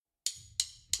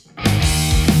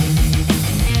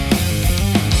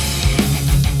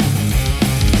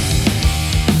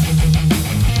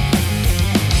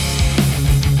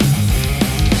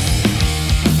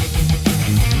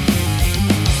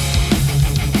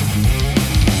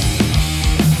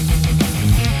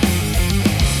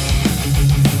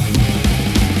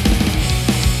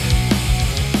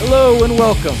Hello and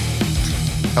welcome.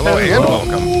 Hello and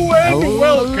welcome. And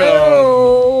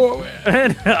welcome.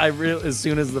 And I really, as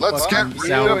soon as the Let's fucking get You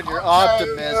sound, and your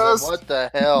optimism. What the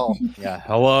hell? yeah.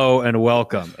 Hello and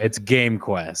welcome. It's Game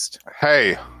Quest.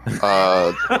 Hey,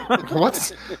 what's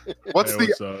Hey, the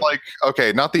what's up? like?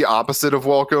 Okay, not the opposite of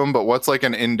welcome, but what's like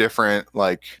an indifferent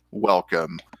like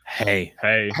welcome? Hey,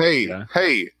 Hey, Yeah.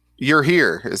 hey, you're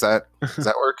here. Does that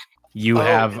work? you Oh,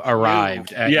 have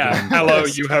arrived. At Yeah. Game Hello,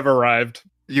 Quest. you have arrived.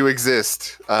 You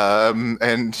exist,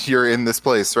 and you're in this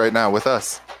place right now with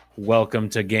us. Welcome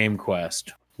to Game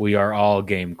Quest. We are all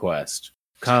Game Quest.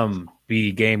 Come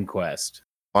be Game Quest.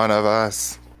 One of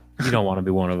us. You don't want to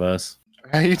be one of us.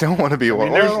 Hey, you don't want to be one.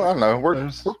 mean, there's- Well, I don't know. We're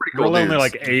There's pretty cool really only dudes.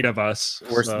 like 8 of us.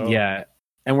 We're so- yeah,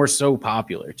 and we're so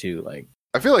popular too. Like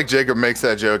I feel like Jacob makes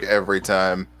that joke every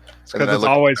time. It's And because I it's look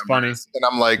at always the funny. numbers, and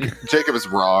I'm like, Jacob is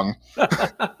wrong.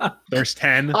 There's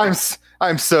 10.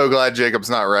 I'm so glad Jacob's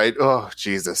not right. Oh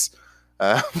Jesus.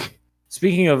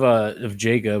 speaking of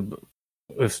Jacob,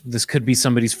 if this could be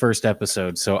somebody's first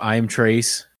episode, so I'm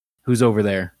Trace. Who's over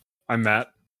there? I'm Matt.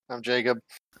 I'm Jacob.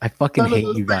 I fucking None of hate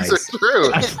those you things guys. are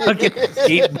true. I fucking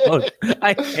hate both.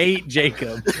 I hate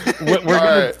Jacob. We're gonna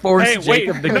Alright. force Hey, wait,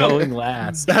 Jacob to no. go in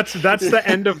last. That's the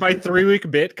end of my 3-week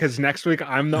bit because next week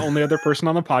I'm the only other person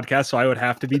on the podcast, so I would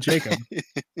have to be Jacob.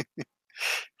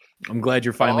 I'm glad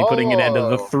you're finally putting an end to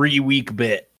the Oh. 3-week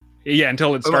bit. Yeah,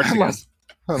 until it starts again.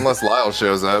 Unless Lyle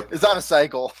shows up. It's on a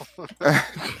cycle. All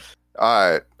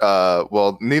right.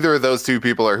 Well, neither of those two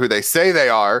people are who they say they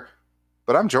are,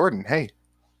 but I'm Jordan. Hey.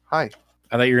 Hi.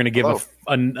 I thought you were gonna give Hello.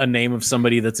 a name of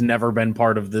somebody that's never been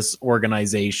part of this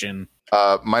organization.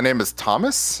 My name is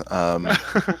Thomas.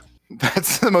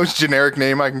 That's the most generic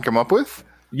name I can come up with.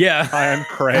 Yeah. Hi, I'm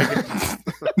Craig.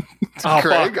 Oh,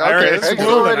 Craig? fuck. I already Okay. spoiled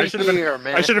it. Already I should have been, here,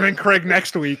 man. I should have been Craig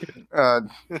next week. All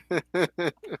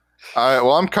right.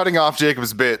 Well, I'm cutting off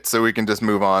Jacob's bit so we can just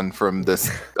move on from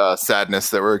this sadness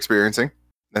that we're experiencing.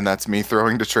 And that's me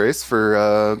throwing to Trace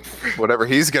for whatever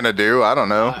he's gonna do. I don't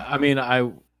know. I mean,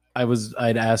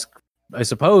 I'd ask, I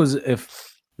suppose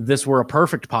if this were a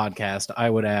perfect podcast, I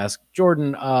would ask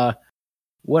Jordan,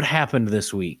 what happened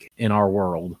this week in our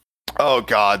world? Oh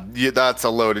God, yeah, that's a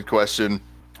loaded question.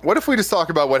 What if we just talk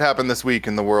about what happened this week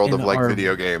in the world In of like our-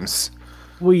 video games?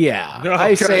 Well, yeah, No,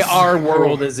 I say guys. our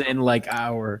world is in like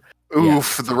our,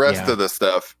 Oof, the rest Yeah. of the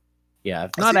stuff. yeah,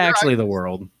 not See, actually the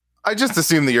world. I just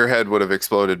assumed that your head would have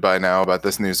exploded by now about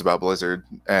this news about Blizzard,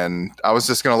 and I was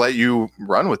just gonna let you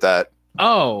run with that.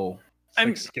 Oh, It's like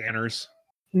I'm scanners.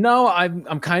 no,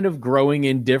 I'm kind of growing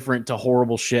indifferent to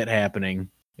horrible shit happening,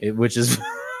 which is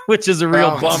which is a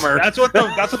real Oh, bummer. That's what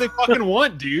they fucking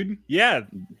want, dude. Yeah.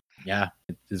 Yeah,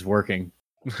 it is working.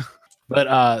 But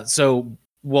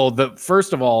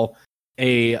first of all,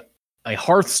 a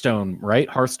Hearthstone, right?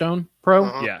 Hearthstone Pro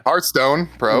Uh-huh. Yeah. Hearthstone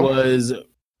Pro,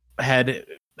 had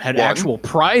Won. actual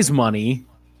prize money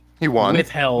he won.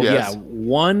 withheld. Yes. Yeah,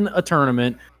 won a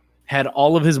tournament, had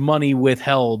all of his money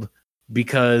withheld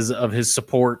because of his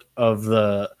support of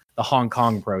the Hong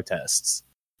Kong protests,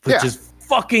 which Yeah. is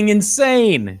fucking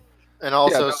insane. And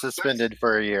also Yeah, suspended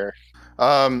for a year.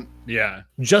 Yeah.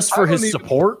 Just I for don't his even-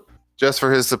 support. Just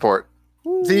for his support.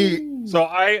 So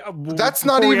That's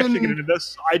before not we actually even- get into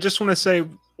this. I just want to say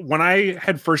when I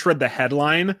had first read the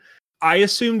headline, I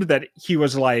assumed that he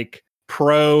was like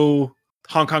pro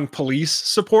Hong Kong police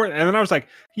support, and then I was like,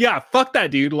 "Yeah, fuck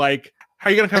that dude! Like, how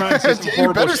are you gonna come out and say some you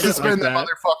horrible better shit like suspend that that?"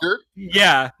 motherfucker.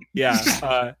 Yeah.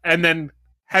 And then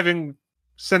having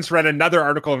since read another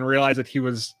article and realized that he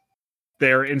was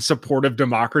there in support of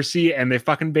democracy, and they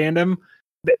fucking banned him.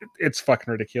 It's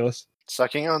fucking ridiculous.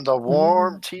 Sucking on the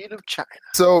warm teat of China.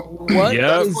 So, What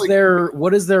Yeah.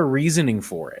 is their reasoning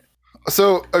for it?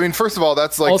 I mean, first of all,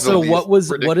 that's like Also, the least what is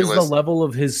the ridiculous. level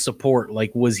of his support?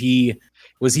 Like, was he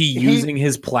using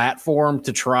his platform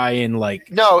to try and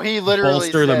like? No, he literally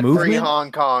Bolster the said free movement?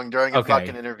 Hong Kong during a Okay.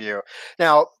 fucking interview.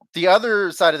 Now, the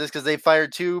other side of this, because they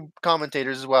fired 2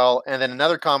 commentators as well, and then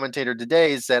another commentator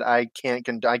today said, I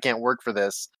can't work for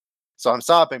this, so I'm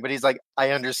stopping. But he's like,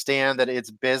 I understand that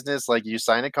it's business. Like, you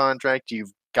sign a contract,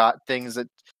 you've got things that,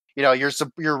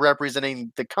 you're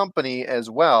representing the company as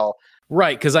well.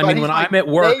 Right, because I But mean, he's when like, I'm at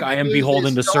work, they I am moved beholden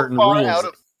to this so certain far rules. out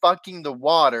of fucking the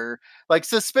water. Like,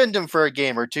 suspend him for a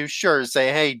game or two. Sure,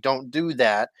 say, hey, don't do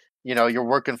that. You're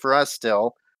working for us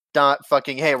still. Not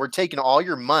fucking, hey, we're taking all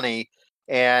your money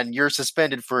and you're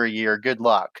suspended for a year. Good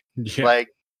luck. Yeah. Like,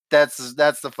 that's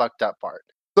the fucked up part.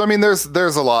 So, I mean, there's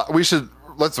a lot.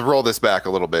 Let's roll this back a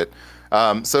little bit.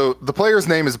 So the player's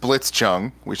name is Blitz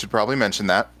Chung. We should probably mention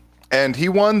that. And he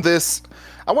won this.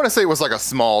 I want to say it was like a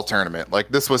small tournament. Like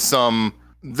this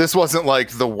wasn't like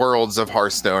the Worlds of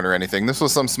Hearthstone or anything. This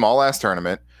was some small ass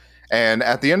tournament. And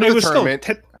at the end of the tournament,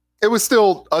 it was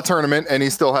still a tournament, and he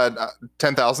still had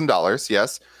 $10,000.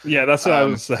 Yes. Yeah, that's what I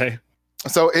would say.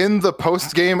 So in the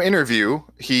post-game interview,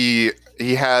 he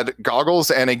had goggles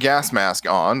and a gas mask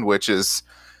on, which is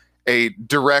a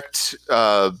direct,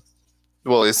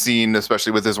 is seen,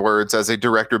 especially with his words, as a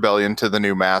direct rebellion to the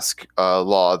new mask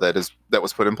law that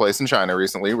was put in place in China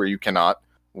recently, where you cannot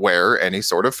wear any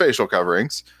sort of facial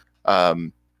coverings.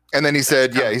 And then he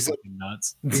said,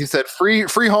 nuts. He said,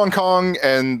 "Free Hong Kong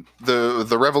and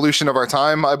the revolution of our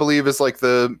time," I believe, is like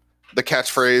the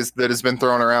catchphrase that has been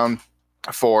thrown around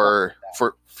for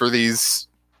these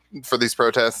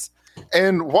protests.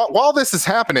 And while this is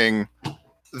happening,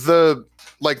 the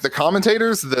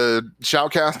commentators, the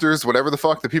shoutcasters, whatever the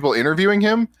fuck, the people interviewing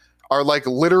him are like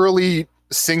literally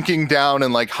sinking down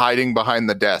and like hiding behind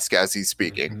the desk as he's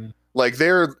speaking. Mm-hmm. Like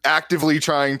they're actively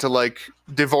trying to like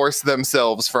divorce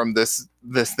themselves from this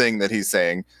thing that he's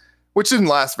saying, which didn't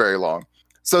last very long.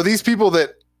 So these people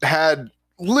that had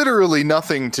literally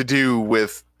nothing to do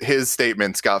with his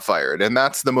statements got fired, and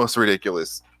that's the most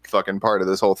ridiculous fucking part of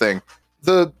this whole thing.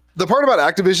 The part about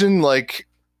Activision, like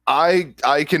I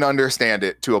can understand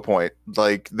it to a point.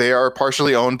 Like they are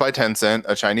partially owned by Tencent,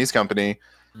 a Chinese company.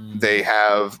 Mm-hmm. They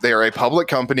are a public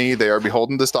company. They are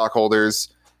beholden to stockholders,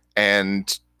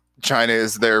 and China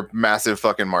is their massive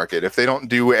fucking market. If they don't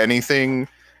do anything,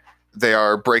 they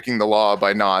are breaking the law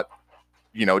by not,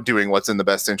 doing what's in the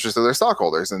best interest of their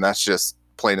stockholders. And that's just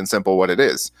plain and simple what it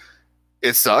is.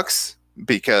 It sucks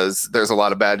because there's a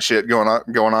lot of bad shit going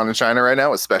on in China right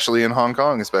now, especially in Hong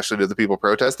Kong, especially to the people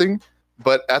protesting.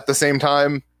 But at the same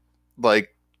time,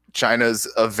 like China's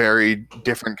a very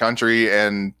different country.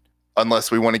 And unless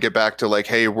we want to get back to like,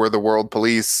 hey, we're the world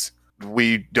police,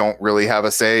 we don't really have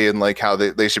a say in like how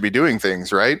they should be doing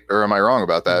things, right? Or am I wrong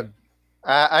about that?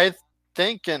 I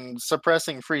think in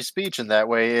suppressing free speech in that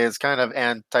way is kind of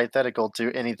antithetical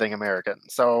to anything American.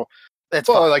 So it's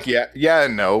yeah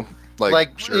and no.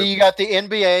 Like sure. You got the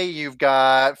NBA, you've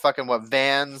got fucking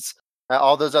Vans,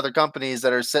 all those other companies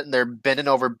that are sitting there bending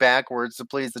over backwards to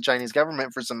please the Chinese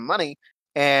government for some money.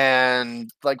 And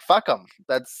like fuck them.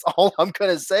 That's all I'm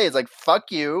gonna say. Is like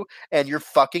fuck you and your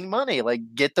fucking money. Like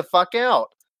get the fuck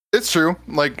out. It's true.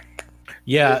 Like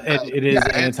it is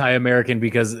anti-American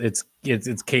because it's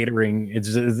catering. It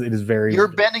is very. You're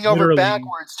bending over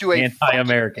backwards to a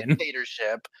anti-American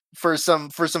dictatorship for some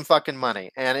fucking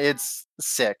money, and it's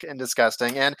sick and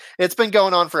disgusting. And it's been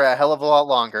going on for a hell of a lot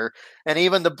longer. And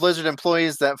even the Blizzard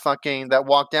employees that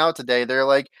walked out today, they're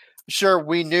like, sure,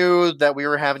 we knew that we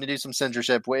were having to do some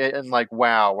censorship and like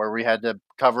WoW, where we had to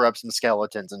cover up some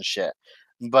skeletons and shit.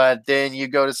 But then you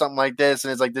go to something like this,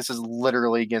 and it's like, this is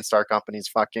literally against our company's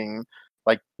fucking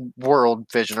like world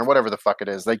vision or whatever the fuck it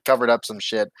is. They covered up some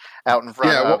shit out in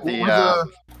front of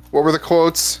what were the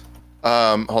quotes?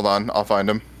 Hold on, I'll find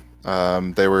them.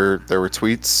 There were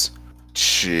tweets.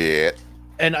 Shit.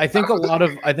 And I think a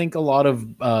lot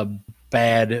of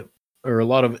bad or a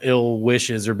lot of ill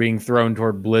wishes are being thrown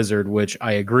toward Blizzard, which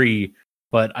I agree.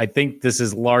 But I think this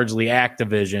is largely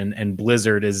Activision, and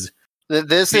Blizzard is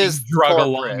drug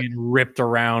along and ripped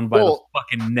around by the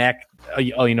fucking neck,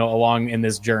 along in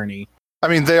this journey. I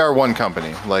mean, they are one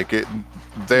company. Like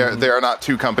they are not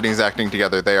two companies acting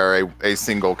together. They are a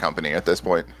single company at this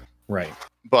point. Right.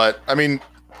 But I mean,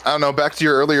 I don't know. Back to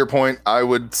your earlier point, I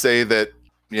would say that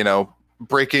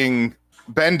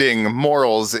bending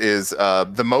morals is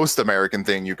the most American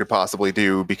thing you could possibly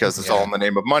do, because it's all in the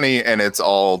name of money, and it's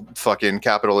all fucking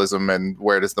capitalism, and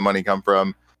where does the money come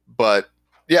from? But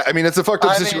yeah, I mean, it's a fucked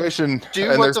up situation. Do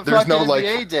and what the fucking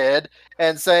NBA did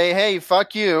and say, hey,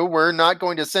 fuck you, we're not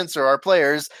going to censor our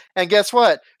players. And guess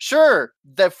what? Sure,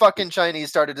 the fucking Chinese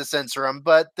started to censor them,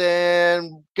 but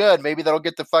then good, maybe that'll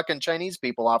get the fucking Chinese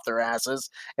people off their asses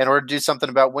in order to do something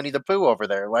about Winnie the Pooh over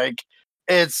there. Like,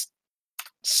 it's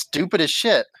stupid as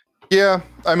shit. Yeah,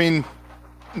 I mean,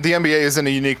 the NBA is in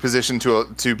a unique position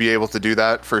to be able to do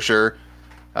that for sure.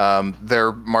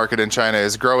 Their market in China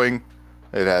is growing.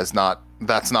 That's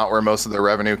not where most of their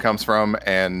revenue comes from,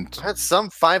 and that's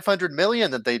some 500 million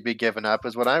that they'd be giving up,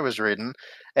 is what I was reading.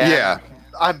 And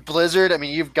I'm Blizzard. I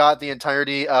mean, you've got the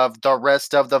entirety of the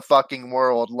rest of the fucking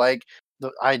world. Like,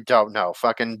 I don't know,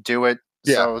 fucking do it.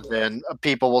 Yeah. So then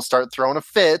people will start throwing a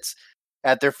fit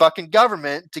at their fucking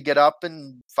government to get up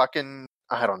and fucking,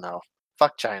 I don't know,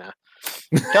 fuck China.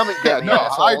 Come and get me,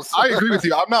 assholes. I agree with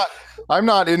you. I'm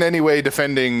not in any way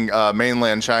defending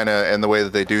mainland China and the way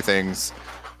that they do things.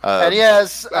 And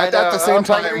yes, at the same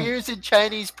time, you're using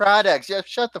Chinese products. Yeah,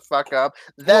 shut the fuck up.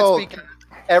 That's because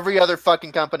every other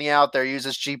fucking company out there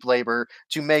uses cheap labor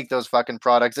to make those fucking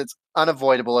products. It's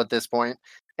unavoidable at this point,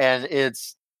 and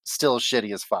it's still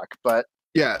shitty as fuck. But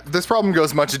Yeah, this problem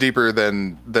goes much deeper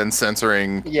than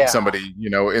censoring Yeah. somebody,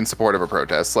 in support of a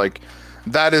protest. Like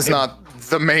that is not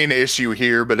the main issue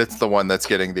here, but it's the one that's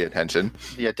getting the attention.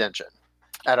 The attention.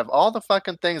 Out of all the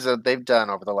fucking things that they've done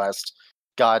over the last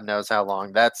God knows how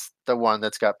long, that's the one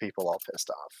that's got people all pissed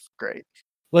off. Great.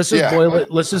 Let's just Yeah. boil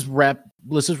it. Let's just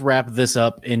wrap this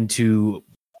up into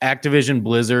Activision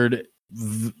Blizzard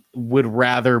would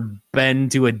rather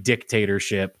bend to a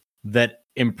dictatorship that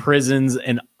imprisons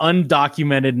an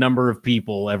undocumented number of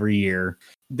people every year.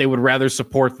 They would rather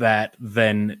support that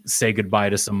than say goodbye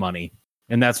to some money.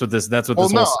 And that's what this whole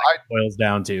segment boils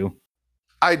down to.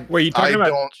 Were you talking about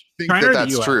don't think China or the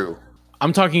that's US? true.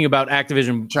 I'm talking about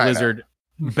Activision China. Blizzard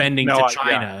bending No, to I-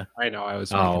 China. I know. I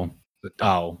was. Oh.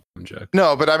 Oh. joke.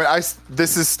 No, but I mean,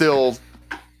 this is still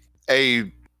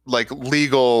a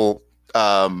legal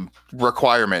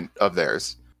requirement of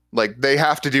theirs. Like they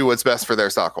have to do what's best for their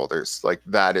stockholders. Like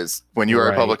that is when you are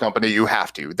Right. a public company, you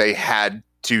have to. They have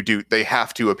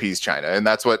to appease China, and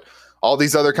that's what all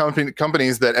these other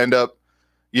companies that end up,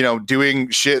 doing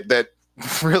shit that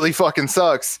really fucking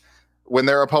sucks when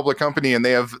they're a public company and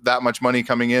they have that much money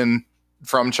coming in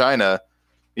from China.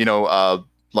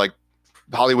 Like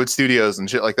Hollywood studios and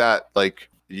shit like that. Like,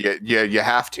 yeah, you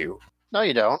have to. No,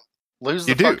 you don't. Lose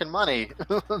You the do. fucking money.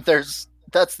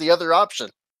 That's the other option.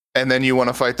 And then you want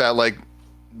to fight that, like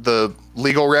the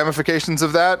legal ramifications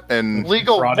of that, and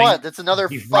Legal Defrauding- what? That's another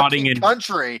defrauding fucking in-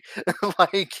 country.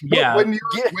 Like, Yeah. when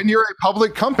Yeah. you're a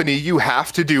public company, you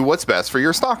have to do what's best for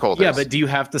your stockholders. Yeah, but do you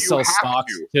have to You sell have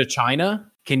stocks to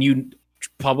China? Can you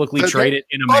publicly They- trade it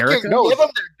in fucking America? No. give them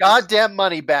their goddamn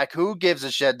money back. Who gives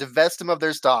a shit? Divest them of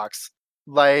their stocks.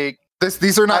 Like,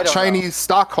 these are I not don't know. Chinese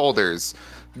stockholders.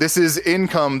 This is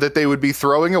income that they would be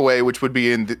throwing away, which would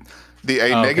be in a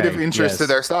Okay, negative interest to yes.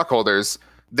 their stockholders.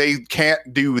 They can't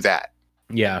do that.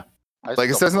 Yeah. I Like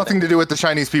it still has nothing to do with the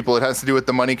Chinese people. It has to do with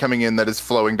the money coming in that is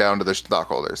flowing down to the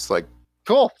stockholders. Like,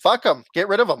 cool. Fuck them. Get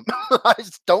rid of them. I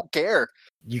just don't care.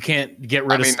 You can't get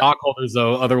rid I of mean- stockholders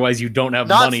though, otherwise you don't have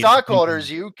Not money.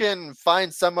 stockholders. You can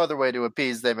find some other way to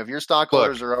appease them. If your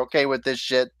stockholders are okay with this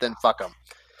shit, then fuck them.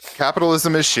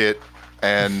 capitalism is shit,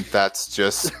 and that's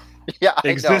just Yeah, I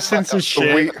Existence know. is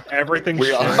shit. We- Everything's we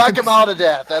shit. are- Fuck them all to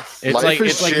death. That's It's Life like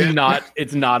is it's like shit.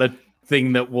 it's not a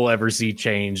thing that we'll ever see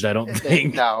changed, I don't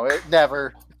think. no, it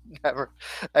never.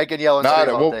 I can yell and Nah, scream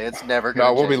no, all we'll- day. It's never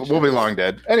no. gonna We'll be long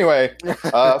dead. Anyway,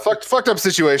 fucked up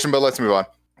situation, but let's move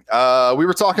on. We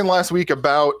were talking last week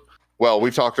about. Well,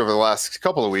 we've talked over the last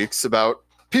couple of weeks about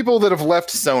people that have left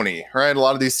Sony. Right, a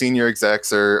lot of these senior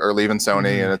execs are leaving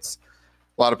Sony, Mhm. and it's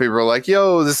a lot of people are like,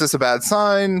 "Yo, this is a bad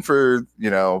sign for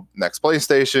next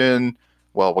PlayStation."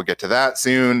 Well, we'll get to that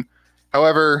soon.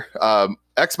 However,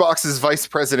 Xbox's vice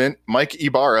president Mike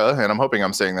Ibarra, and I'm hoping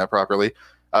I'm saying that properly,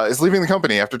 is leaving the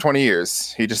company after 20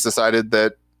 years. He just decided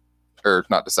that, or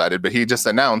not decided, but he just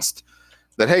announced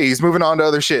that, hey, he's moving on to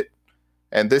other shit.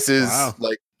 And this is Wow.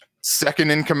 like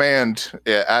second in command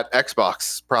at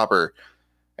Xbox proper.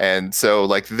 And so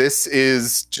like this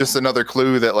is just another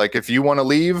clue that like if you want to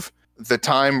leave, the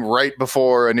time right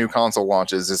before a new console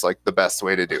launches is like the best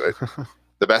way to do it.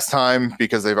 The best time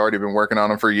because they've already been working on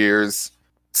them for years.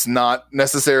 It's not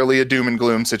necessarily a doom and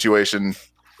gloom situation.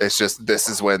 It's just this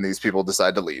is when these people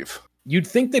decide to leave. You'd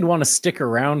think they'd want to stick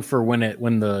around for when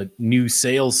the new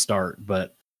sales start,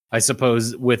 but I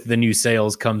suppose with the new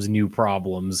sales comes new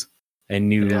problems and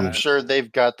new I'm sure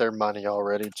they've got their money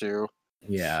already too.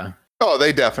 yeah. Oh,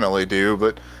 they definitely do,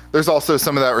 but there's also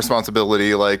some of that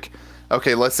responsibility. Like,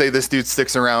 okay, let's say this dude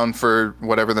sticks around for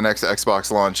whatever the next Xbox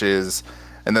launch is,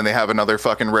 and then they have another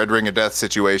fucking Red Ring of Death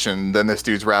situation. Then this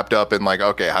dude's wrapped up in like,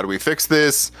 okay, how do we fix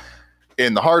this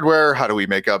in the hardware? How do we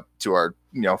make up to our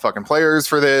fucking players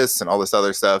for this and all this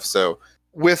other stuff? So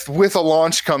with a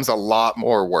launch comes a lot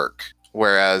more work.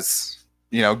 Whereas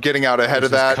getting out ahead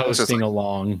of Just that, it's just coasting like,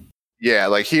 along. yeah,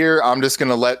 like here, I'm just going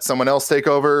to let someone else take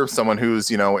over, someone who's,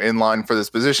 in line for this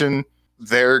position.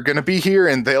 They're going to be here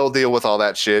and they'll deal with all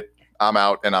that shit. I'm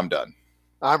out and I'm done.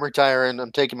 I'm retiring.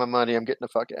 I'm taking my money. I'm getting the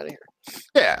fuck out of here.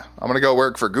 Yeah, I'm going to go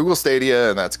work for Google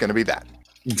Stadia and that's going to be that.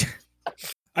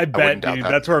 I bet, wouldn't doubt dude,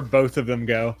 that. that's where both of them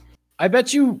go. I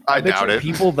bet you doubt it.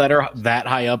 people that are that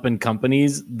high up in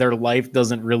companies, their life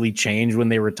doesn't really change when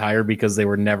they retire because they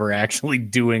were never actually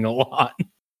doing a lot.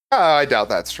 I doubt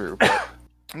that's true, but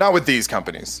not with these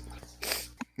companies.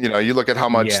 You look at how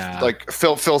much Yeah. like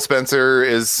Phil Spencer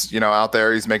is, out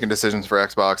there. He's making decisions for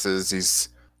Xboxes. He's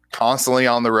constantly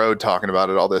on the road talking about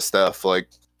it, all this stuff. Like,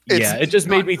 Yeah, it just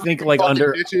made me think like fucking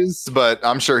under bitches, but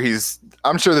I'm sure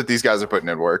that these guys are putting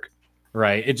in work.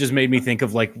 right. It just made me think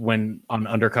of like when on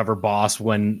Undercover Boss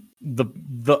when the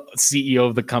CEO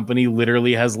of the company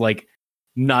literally has like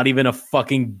not even a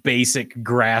fucking basic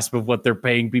grasp of what they're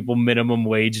paying people minimum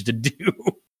wage to do.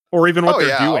 Or even what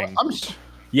they're doing.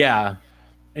 Yeah.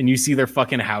 And you see their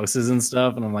fucking houses and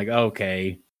stuff, and I'm like,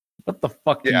 okay, what the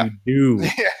fuck do you do?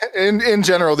 Yeah. In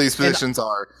general, these positions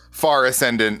are far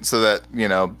ascendant, so that, you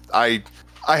know, I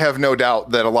have no doubt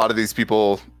that a lot of these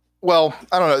people, well,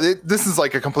 I don't know, this is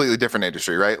like a completely different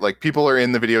industry, right? Like, people are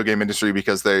in the video game industry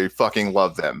because they fucking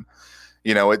love them.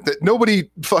 You know, nobody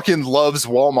fucking loves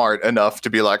Walmart enough to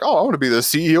be like, oh, I want to be the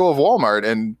CEO of Walmart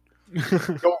and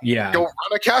go run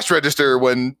a cash register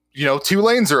when, you know, 2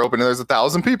 lanes are open and there's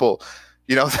 1,000 people.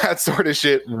 You know, that sort of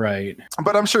shit. Right.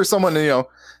 But I'm sure someone, you know,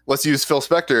 let's use Phil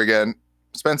Spector again.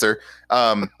 Spencer.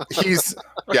 He's,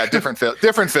 different Phil.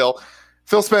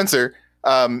 Phil Spencer.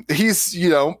 He's, you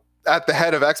know, at the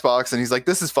head of Xbox, and he's like,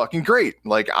 this is fucking great.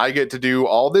 Like, I get to do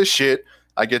all this shit.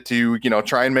 I get to, you know,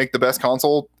 try and make the best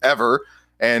console ever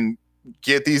and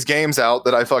get these games out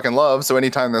that I fucking love. So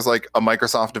anytime there's like a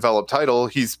Microsoft developed title,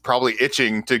 he's probably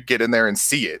itching to get in there and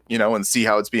see it, you know, and see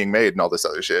how it's being made and all this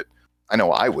other shit. I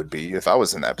know I would be if I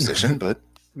was in that position, but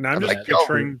now I'm just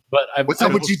picturing. But what's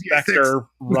up with Spector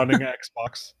running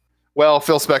Xbox? Well,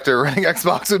 Phil Spector running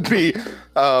Xbox would be.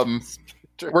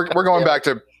 We're going back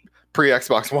to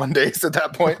pre-Xbox One days at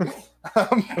that point. All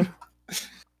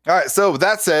right. So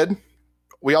that said,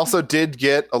 we also did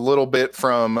get a little bit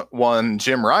from one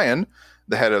Jim Ryan,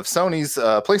 the head of Sony's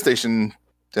PlayStation,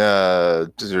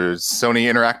 Sony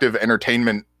Interactive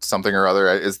Entertainment, something or other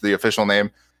is the official name.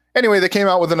 Anyway, they came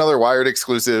out with another Wired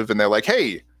exclusive, and they're like,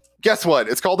 hey, guess what?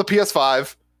 It's called the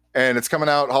PS5, and it's coming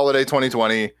out holiday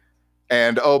 2020.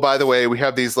 And, oh, by the way, we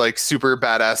have these, like, super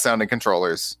badass sounding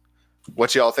controllers.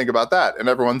 What y'all think about that? And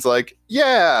everyone's like,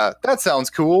 yeah, that sounds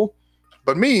cool.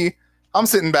 But me, I'm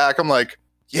sitting back. I'm like,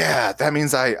 yeah, that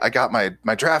means I got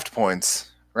my draft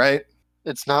points, right?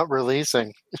 It's not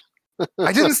releasing.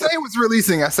 I didn't say it was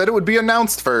releasing. I said it would be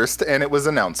announced first, and it was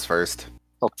announced first.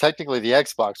 Well, technically, the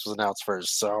Xbox was announced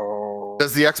first, so...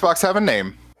 Does the Xbox have a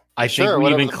name? I think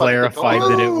we even clarified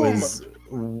that it was...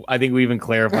 I think we even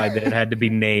clarified that it had to be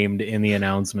named in the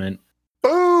announcement.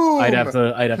 Boom! I'd have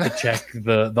to check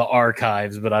the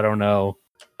archives, but I don't know.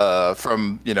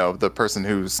 From, you know, the person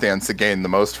who stands to gain the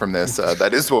most from this,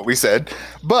 that is what we said.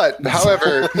 But,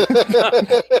 however...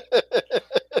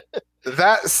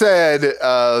 That said,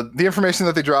 the information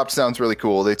that they dropped sounds really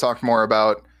cool. They talked more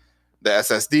about the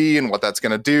SSD and what that's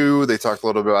going to do. They talked a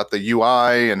little bit about the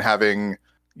UI and having,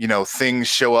 you know, things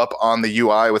show up on the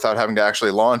UI without having to actually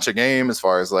launch a game, as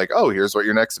far as like, oh, here's what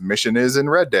your next mission is in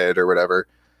Red Dead or whatever.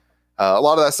 A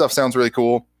lot of that stuff sounds really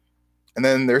cool. And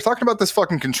then they're talking about this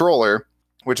fucking controller,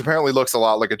 which apparently looks a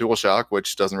lot like a DualShock,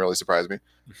 which doesn't really surprise me.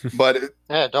 But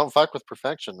yeah, don't fuck with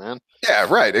perfection, man. Yeah,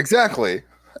 right, exactly.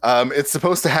 It's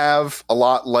supposed to have a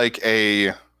lot like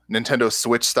a Nintendo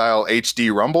Switch style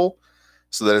HD rumble,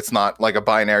 so that it's not like a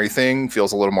binary thing,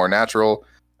 feels a little more natural.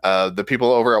 The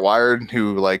people over at Wired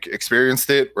who like experienced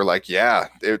it were like, yeah,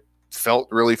 it felt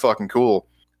really fucking cool.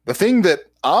 The thing that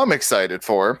I'm excited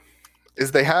for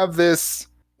is they have this,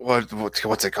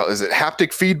 what's it called? Is it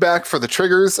haptic feedback for the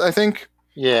triggers, I think?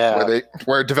 Yeah.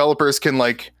 Where developers can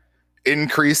like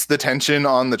increase the tension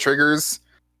on the triggers.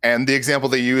 And the example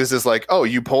they use is like, oh,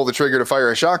 you pull the trigger to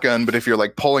fire a shotgun, but if you're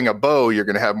like pulling a bow, you're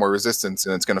going to have more resistance,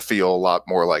 and it's going to feel a lot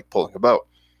more like pulling a bow.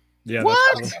 Yeah,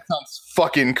 what? That sounds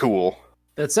fucking cool.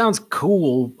 That sounds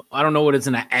cool. I don't know what it's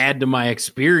going to add to my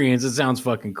experience. It sounds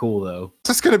fucking cool, though. It's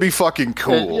just going to be fucking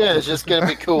cool. Yeah, it's just going to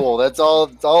be cool. That's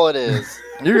all it is.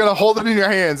 You're going to hold it in your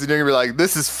hands, and you're going to be like,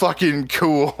 this is fucking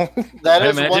cool. That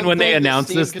is imagine when they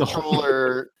announced this.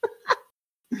 Controller...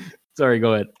 Sorry,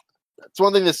 go ahead. It's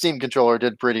one thing the Steam controller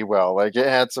did pretty well. Like, it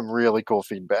had some really cool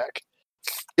feedback.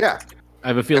 Yeah. I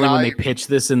have a feeling when they pitched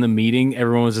this in the meeting,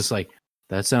 everyone was just like,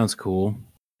 that sounds cool.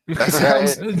 That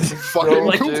sounds fucking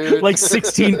like, cool. Like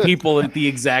 16 people at the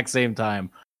exact same time.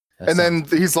 And then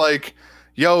he's like,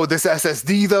 yo, this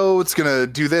SSD, though, it's going to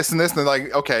do this and this. And they're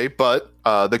like, okay, but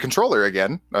the controller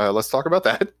again. Let's talk about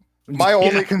that. My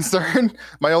only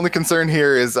concern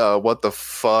here is what the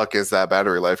fuck is that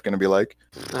battery life going to be like?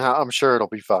 I'm sure it'll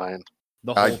be fine.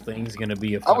 The whole thing's going to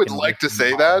be I would like to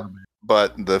say that,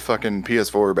 but the fucking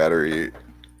PS4 battery,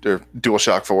 or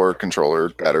DualShock 4 controller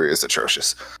battery is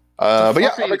atrocious. But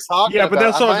yeah, but they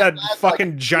also have that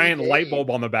fucking giant light bulb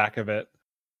on the back of it.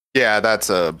 Yeah, that's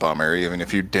a bummer. Even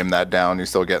if you dim that down, you're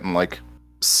still getting like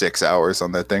 6 hours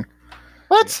on that thing.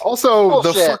 What? Also,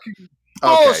 bullshit. The fucking...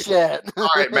 Okay. Bullshit. All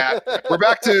right, Matt. We're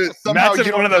back to somehow Matt's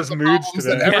in one of those moods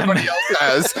today. That everybody else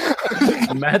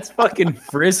has. Matt's fucking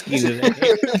frisky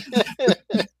today.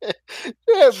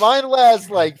 Yeah, mine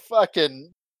lasts like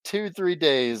fucking 2-3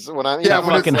 days when I'm Yeah, That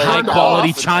when it's fucking high turned quality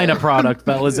off. China product,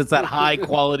 fellas. It's that high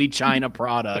quality China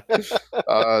product.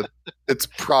 It's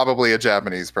probably a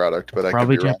Japanese product, but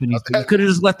Probably I could be wrong. Japanese. You could have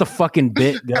just let the fucking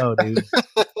bit go, dude.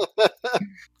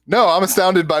 No, I'm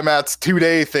astounded by Matt's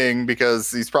 2-day thing because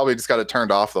he's probably just got it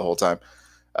turned off the whole time.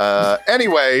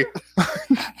 Anyway,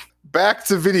 back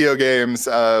to video games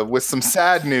with some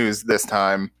sad news this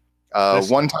time.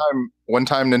 One time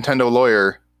Nintendo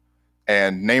lawyer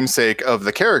and namesake of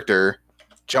the character,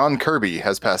 John Kirby,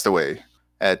 has passed away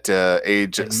at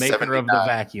age The 79. maker of the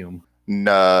vacuum.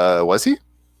 Was he?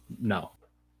 No.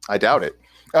 I doubt it.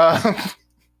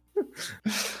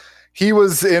 He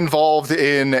was involved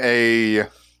in a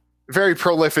very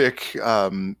prolific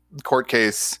court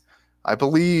case. I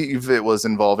believe it was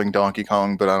involving Donkey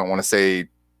Kong, but I don't want to say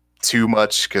too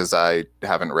much because I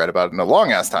haven't read about it in a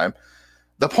long ass time.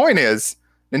 The point is,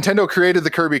 Nintendo created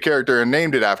the Kirby character and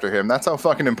named it after him. That's how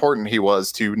fucking important he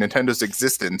was to Nintendo's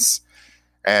existence.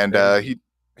 And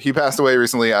he passed away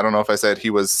recently. I don't know if I said he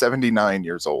was 79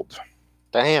 years old.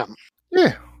 Damn.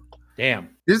 Yeah. Damn.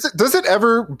 Does it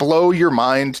ever blow your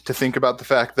mind to think about the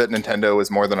fact that Nintendo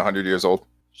is more than 100 years old?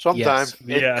 Sometime. Yes,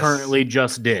 it Yes. currently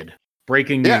just did.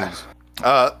 Breaking news.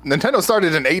 Yeah. Nintendo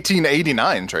started in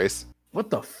 1889, Trace. What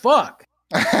the fuck?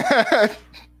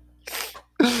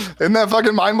 Isn't that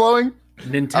fucking mind-blowing?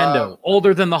 Nintendo,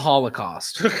 older than the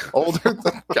Holocaust. Older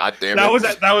than... God damn it. That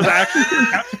was actually in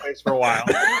catchphrase for a while.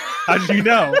 How did you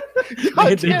know?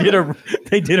 they did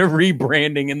a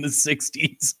rebranding in the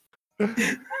 60s.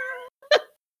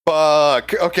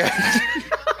 Fuck. Okay.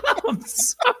 I'm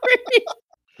sorry.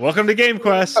 Welcome to Game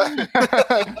Quest.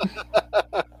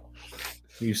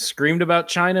 You screamed about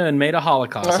China and made a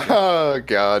Holocaust. Oh,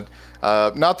 God.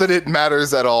 Not that it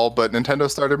matters at all, but Nintendo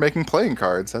started making playing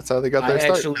cards. That's how they got I their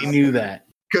start. actually knew that.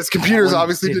 Because computers That one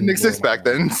obviously didn't didn't exist blow my back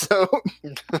then. So,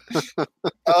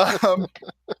 all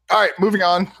right, moving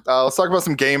on. Let's talk about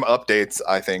some game updates.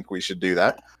 I think we should do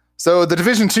that. So, The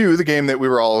Division 2, the game that we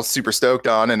were all super stoked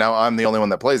on, and now I'm the only one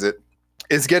that plays it,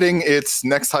 is getting its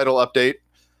next title update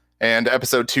and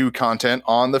episode 2 content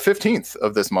on the 15th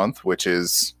of this month, which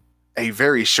is a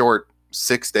very short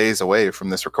 6 days away from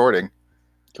this recording.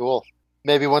 Cool.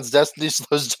 Maybe once Destiny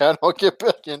slows down, I'll get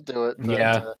back into it. But,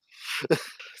 Yeah.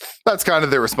 That's kind of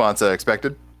the response I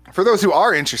expected. For those who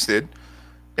are interested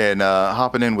in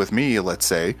hopping in with me, let's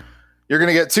say, you're going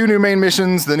to get 2 new main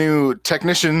missions, the new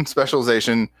Technician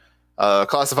Specialization,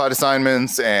 classified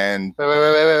assignments, and... Wait.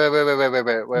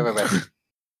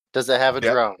 Does it have a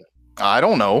Yeah. drone? I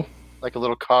don't know. Like a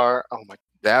little car? Oh my.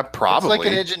 Yeah, It's probably. like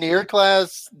an engineer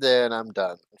class, then I'm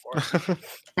done.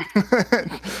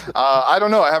 I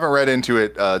don't know. I haven't read into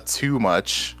it too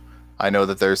much. I know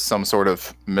that there's some sort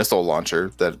of missile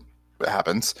launcher that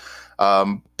happens.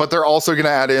 But they're also going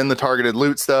to add in the targeted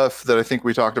loot stuff that I think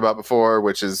we talked about before,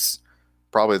 which is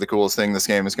probably the coolest thing this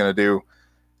game is going to do.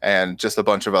 And just a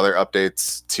bunch of other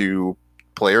updates to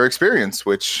player experience,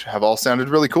 which have all sounded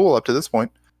really cool up to this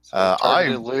point.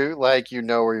 Targeted loot, like you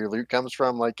know where your loot comes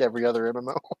from, like every other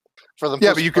MMO. For the Yeah,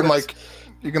 most but you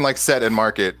can part. set and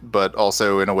mark it, but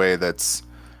also in a way that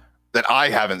I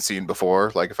haven't seen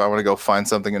before. Like if I want to go find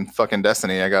something in fucking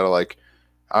Destiny, I gotta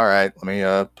all right, let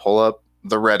me pull up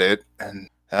the Reddit and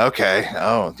okay,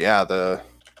 oh yeah, the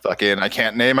fucking I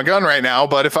can't name a gun right now,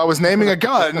 but if I was naming a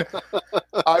gun,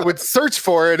 I would search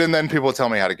for it and then people would tell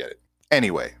me how to get it.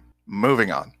 Anyway, moving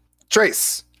on.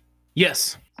 Trace,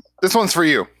 Yes. this one's for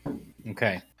you.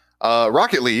 Okay.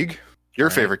 Rocket League, your All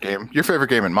right. favorite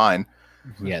game and mine,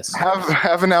 Yes.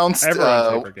 have announced.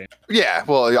 Everyone's favorite game. Yeah,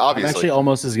 well, I'm obviously, actually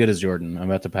almost as good as Jordan. I'm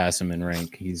about to pass him in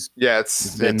rank. It's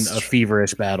it's been a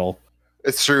feverish battle.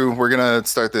 it's true. We're gonna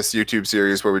start this YouTube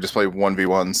series where we just play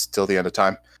 1v1s till the end of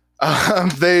time.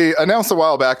 They announced a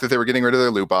while back that they were getting rid of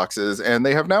their loot boxes, and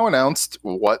they have now announced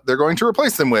what they're going to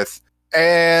replace them with.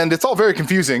 And it's all very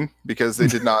confusing because they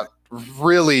did not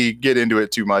really get into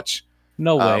it too much.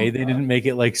 No way. They didn't make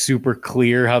it like super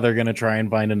clear how they're going to try and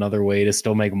find another way to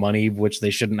still make money, which they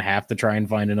shouldn't have to try and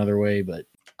find another way. But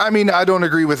I mean, I don't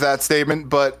agree with that statement,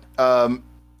 but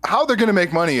how they're going to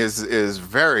make money is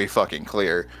very fucking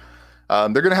clear. They're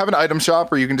going to have an item shop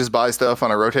where you can just buy stuff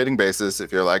on a rotating basis.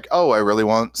 If you're like, oh, I really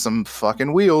want some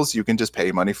fucking wheels, you can just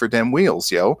pay money for damn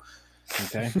wheels, yo.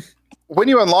 okay. When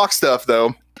you unlock stuff,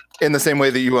 though, in the same way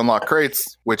that you unlock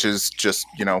crates, which is just,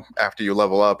 after you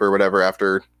level up or whatever,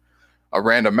 after a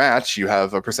random match, you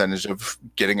have a percentage of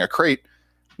getting a crate.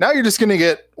 Now you're just going to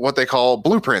get what they call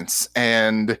blueprints.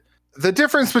 And the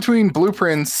difference between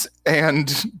blueprints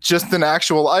and just an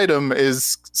actual item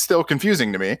is still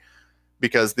confusing to me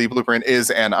because the blueprint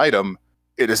is an item.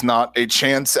 It is not a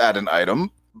chance at an item,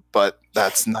 but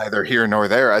that's neither here nor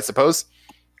there, I suppose.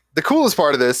 the coolest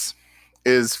part of this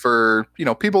is for,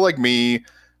 people like me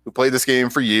who played this game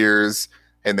for years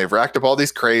and they've racked up all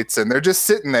these crates and they're just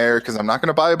sitting there because I'm not going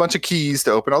to buy a bunch of keys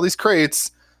to open all these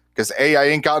crates because A, I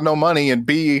ain't got no money, and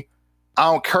B, I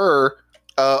don't care.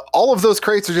 All of those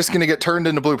crates are just going to get turned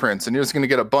into blueprints and you're just going to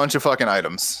get a bunch of fucking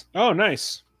items. Oh,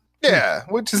 nice. Yeah,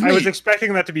 which is I was neat.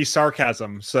 expecting that to be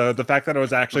sarcasm, so the fact that it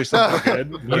was actually something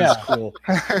good was Yeah. cool.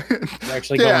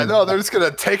 Actually, They're just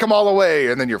gonna take them all away,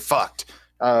 and then you're fucked.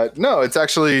 No, it's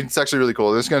actually really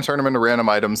cool. They're just gonna turn them into random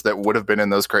items that would have been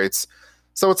in those crates.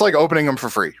 So it's like opening them for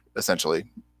free, essentially,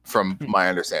 from my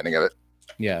understanding of it.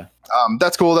 Yeah.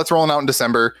 That's cool. That's rolling out in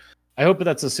December. I hope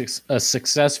that's a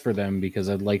success for them because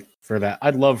I'd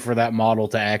love for that model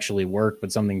to actually work,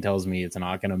 but something tells me it's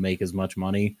not going to make as much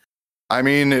money. I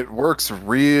mean, it works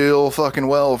real fucking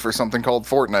well for something called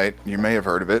Fortnite. You may have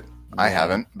heard of it. I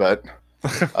haven't, but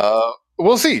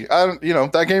we'll see.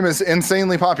 That game is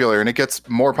insanely popular, and it gets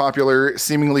more popular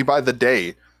seemingly by the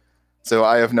day. So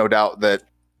I have no doubt that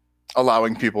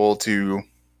allowing people to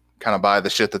kind of buy the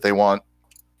shit that they want.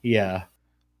 Yeah.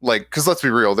 Like, because let's be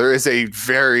real, there is a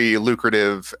very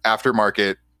lucrative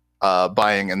aftermarket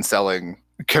buying and selling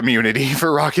community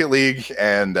for Rocket League,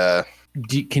 and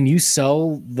Can you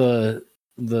sell the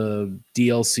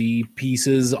DLC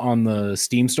pieces on the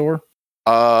Steam store?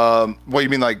 what you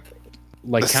mean, like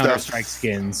Like the Counter-Strike stuff?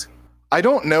 skins? I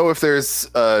don't know if there's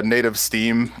a native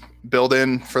Steam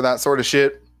built-in for that sort of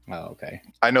shit. Oh, okay.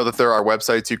 I know that there are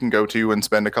websites you can go to and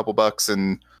spend a couple bucks,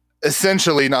 and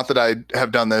essentially, not that I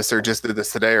have done this or just did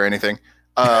this today or anything.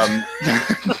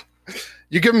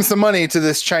 You give them some money to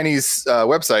this Chinese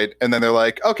website, and then they're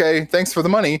like, "Okay, thanks for the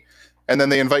money." And then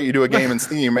they invite you to a game in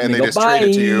Steam, and And they they go, just trade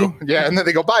it to "Bye." you. Yeah, and then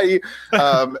they go bye,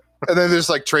 and then they just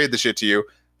like trade the shit to you,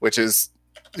 which is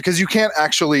because you can't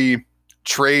actually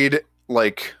trade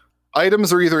like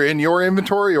items are either in your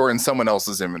inventory or in someone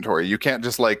else's inventory. You can't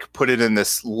just like put it in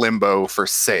this limbo for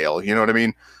sale. You know what I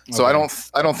mean? So Okay.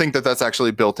 I don't think that that's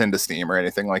actually built into Steam or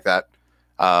anything like that.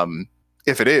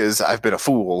 If it is, I've been a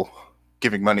fool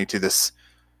giving money to this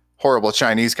horrible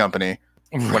Chinese company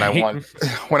when I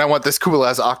want this cool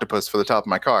ass octopus for the top of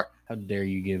my car. How dare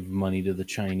you give money to the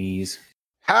Chinese?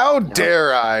 How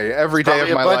dare I? Every day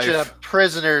Probably of a my bunch life. of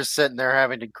prisoners sitting there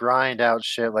having to grind out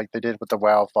shit like they did with the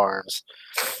WoW farms.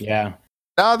 Yeah.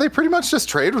 Nah, they pretty much just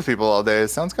trade with people all day. It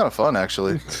sounds kind of fun,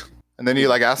 actually. And then you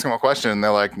like ask them a question, and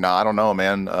they're like, "Nah, I don't know,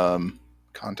 man.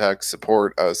 Contact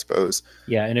support, I suppose."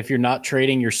 Yeah, and if you're not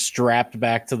trading, you're strapped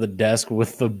back to the desk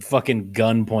with the fucking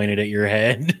gun pointed at your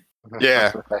head.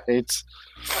 Yeah. Right.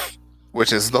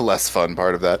 Which is the less fun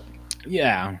part of that.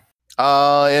 Yeah.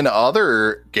 In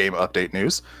other game update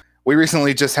news, we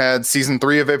recently just had Season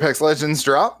 3 of Apex Legends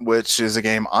drop, which is a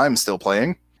game I'm still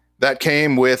playing. That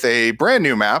came with a brand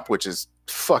new map, which is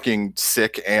fucking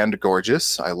sick and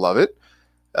gorgeous. I love it.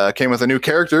 Came with a new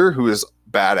character who is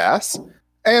badass,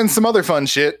 and some other fun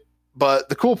shit. But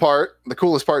the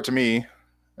coolest part to me,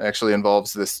 actually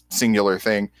involves this singular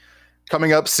thing.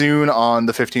 Coming up soon on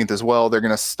the 15th as well, they're going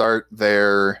to start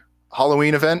their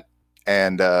Halloween event.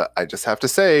 And I just have to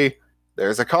say,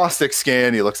 there's a Caustic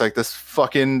skin. He looks like this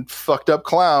fucking fucked up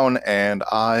clown, and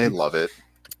I love it.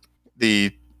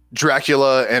 The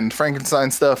Dracula and Frankenstein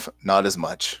stuff, not as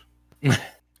much.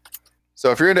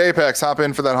 So if you're into Apex, hop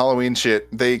in for that Halloween shit.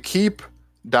 They keep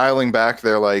dialing back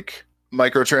their like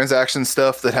microtransaction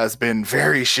stuff that has been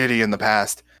very shitty in the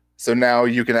past. So now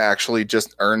you can actually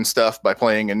just earn stuff by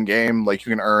playing in game. Like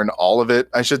you can earn all of it,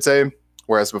 I should say.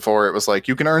 Whereas before it was like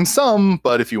you can earn some,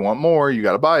 but if you want more, you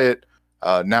got to buy it.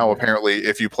 Now apparently,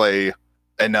 if you play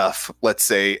enough, let's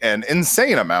say an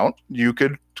insane amount, you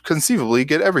could conceivably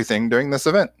get everything during this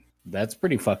event. That's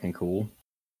pretty fucking cool.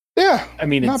 Yeah, I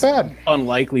mean, not it's bad.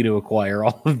 unlikely to acquire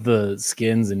all of the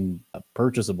skins and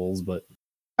purchasables, but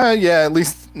Yeah, at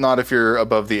least not if you're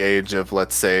above the age of,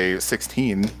 let's say,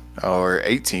 16 or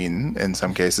 18 in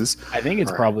some cases. I think it's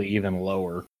Right. probably even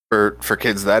lower. For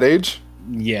kids that age.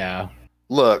 Yeah.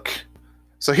 Look,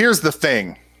 so here's the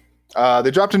thing.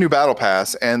 They dropped a new battle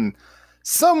pass, and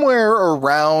somewhere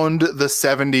around the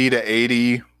 70 to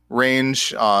 80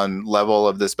 range on level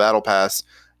of this battle pass,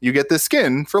 you get this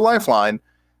skin for Lifeline,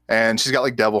 and she's got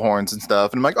like devil horns and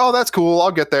stuff. And I'm like, oh, that's cool.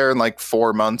 I'll get there in like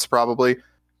 4 months probably.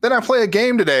 Then I play a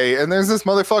game today, and there's this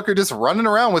motherfucker just running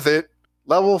around with it,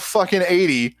 level fucking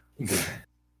 80,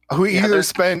 who Yeah, either there's-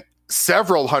 spent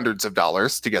several hundreds of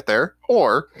dollars to get there,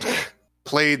 or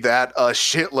played that a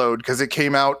shitload because it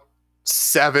came out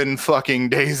 7 fucking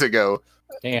days ago.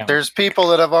 Damn. There's people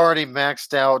that have already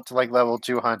maxed out to like level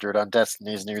 200 on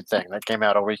Destiny's new thing that came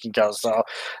out a week ago. So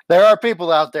there are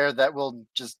people out there that will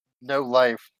just know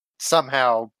life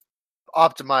somehow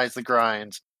optimize the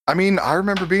grind. I mean, I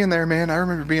remember being there, man. I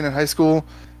remember being in high school.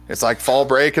 It's like fall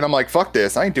break, and I'm like, fuck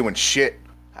this. I ain't doing shit.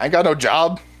 I ain't got no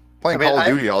job. Playing Call of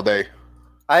Duty all day.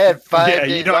 I had 5 Yeah,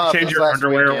 days you don't off change this your last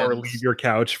underwear or weekend. leave your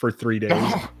couch for 3 days.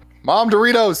 Mom,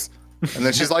 Doritos. And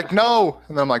then she's like, no.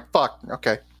 And then I'm like, fuck.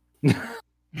 Okay.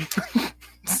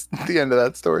 It's the end of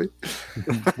that story.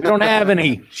 We don't have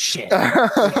any shit.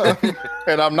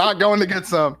 And I'm not going to get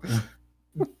some.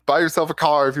 Buy yourself a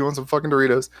car if you want some fucking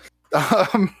Doritos.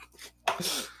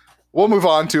 We'll move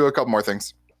on to a couple more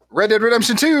things. Red Dead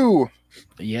Redemption 2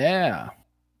 Yeah,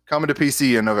 coming to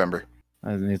PC in November.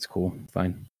 I think it's cool.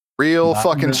 Fine. Real Not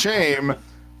fucking gonna- shame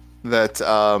that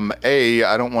A,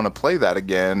 I don't want to play that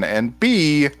again, and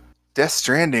B, Death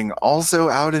Stranding also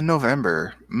out in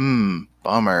November.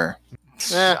 Bummer.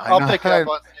 I'll pick it up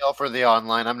on sale for the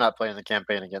online. I'm not playing the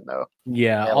campaign again though.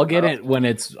 Yeah, Yeah, I'll get well. it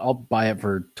when I'll buy it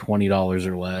for $20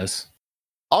 or less.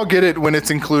 I'll get it when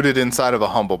it's included inside of a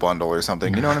Humble Bundle or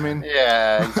something. You know what I mean?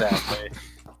 Yeah, exactly.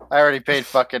 I already paid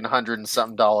fucking $100 and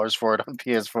something for it on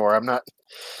PS4. I'm not.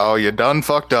 Oh, you done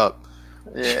fucked up.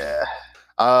 Yeah.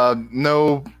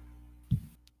 No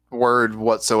word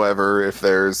whatsoever if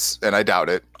there's, and I doubt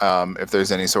it, if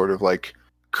there's any sort of like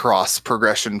cross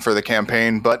progression for the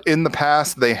campaign. But in the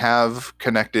past, they have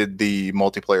connected the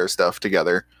multiplayer stuff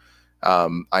together.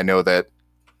 I know that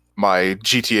my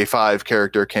GTA 5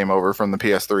 character came over from the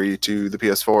PS3 to the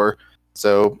PS4,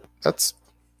 so it's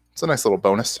a nice little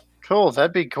bonus. Cool.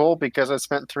 That'd be cool because I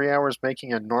spent 3 hours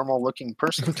making a normal looking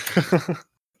person.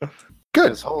 Good.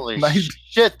 'Cause holy Nice.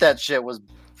 shit, that shit was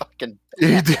fucking.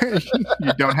 You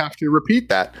don't have to repeat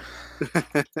that.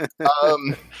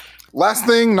 Last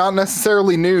thing, not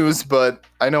necessarily news, but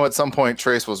I know at some point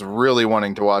Trace was really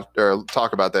wanting to watch or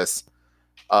talk about this.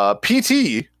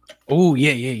 PT Oh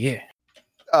yeah.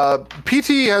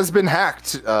 PT has been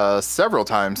hacked several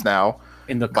times now.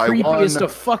 In the By creepiest one-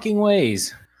 of fucking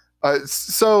ways.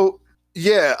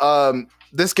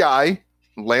 This guy,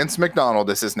 Lance McDonald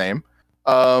is his name.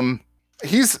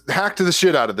 He's hacked the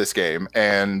shit out of this game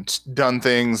and done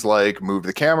things like move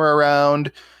the camera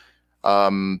around.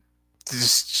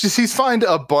 He's found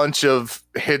a bunch of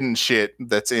hidden shit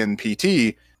that's in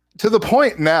PT to the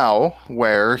point now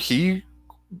where he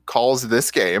calls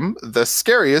this game the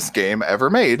scariest game ever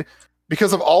made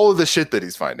because of all of the shit that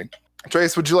he's finding.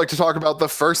 Trace, would you like to talk about the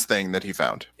first thing that he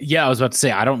found? Yeah, I was about to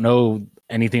say I don't know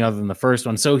anything other than the first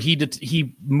one. So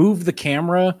he moved the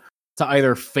camera to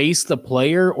either face the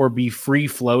player or be free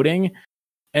floating,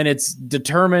 and it's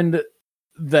determined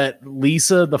that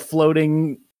Lisa, the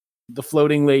floating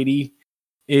lady,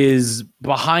 is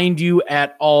behind you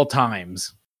at all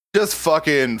times. Just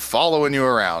fucking following you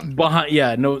around.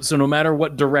 So no matter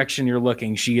what direction you're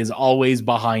looking, she is always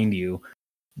behind you.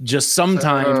 Just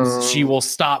sometimes she will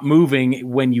stop moving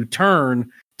when you turn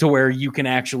to where you can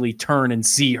actually turn and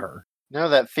see her. You know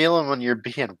that feeling when you're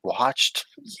being watched?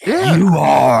 Yeah. You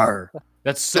are.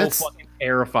 That's so That's- fucking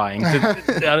terrifying.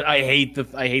 I hate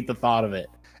the thought of it.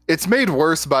 It's made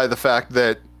worse by the fact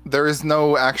that there is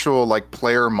no actual like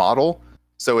player model.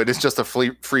 So it is just a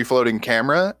free floating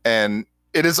camera, and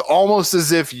it is almost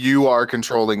as if you are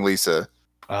controlling Lisa.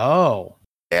 Oh,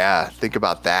 Yeah, think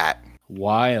about that.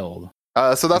 wild.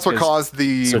 So that's what Because- caused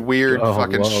the weird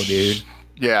fucking whoa, dude.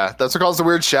 Yeah, that's what caused the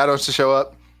weird shadows to show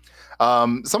up.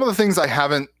 Some of the things I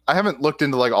haven't looked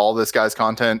into like all this guy's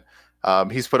content.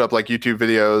 He's put up like YouTube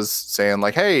videos saying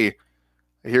like, "Hey,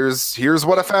 here's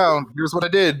what I found. Here's what I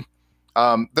did."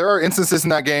 There are instances in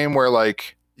that game where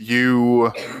like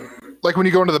when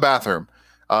you go into the bathroom,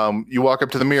 you walk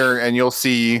up to the mirror and you'll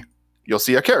see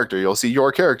a character. You'll see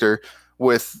your character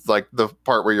with like the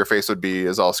part where your face would be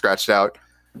is all scratched out.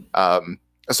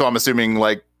 So I'm assuming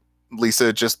like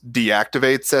Lisa just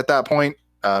deactivates at that point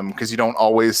because you don't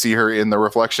always see her in the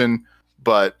reflection,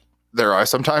 but there are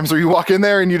some times where you walk in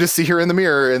there and you just see her in the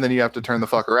mirror and then you have to turn the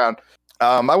fuck around.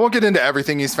 I won't get into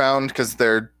everything he's found because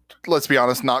they're, let's be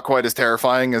honest, not quite as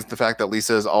terrifying as the fact that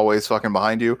Lisa is always fucking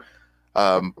behind you.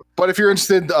 But if you're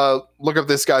interested, look up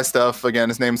this guy's stuff. Again,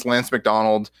 his name's Lance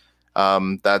McDonald.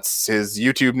 That's his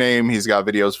YouTube name. He's got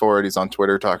videos for it. He's on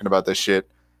Twitter talking about this shit.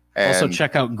 And Also,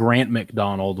 check out Grant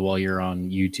McDonald while you're on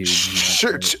YouTube.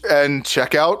 Sure, and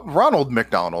check out Ronald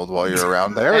McDonald while you're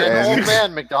around there. And And old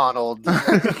man McDonald.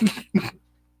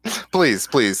 please,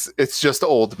 it's just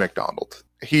old McDonald.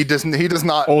 He does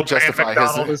not Old justify man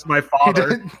McDonald his. is my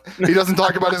father. He doesn't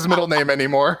talk about his middle name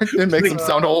anymore. It makes him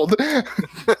sound old.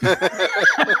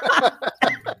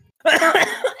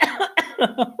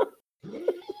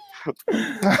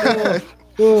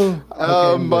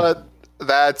 But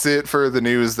that's it for the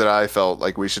news that I felt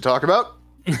like we should talk about.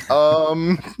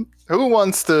 Who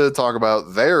wants to talk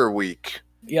about their week?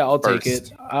 Yeah, I'll take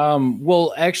first. it.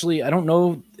 Well, actually, I don't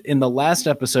know. In the last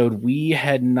episode, we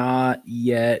had not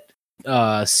yet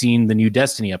seen the new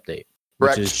Destiny update,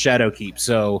 which Correct. is Shadowkeep.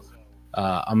 So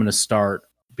I'm going to start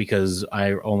because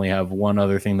I only have one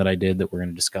other thing that I did that we're going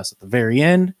to discuss at the very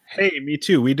end. Hey, me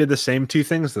too. We did the same 2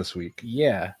 things this week.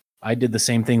 Yeah, I did the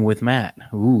same thing with Matt.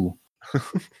 Ooh,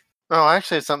 Oh,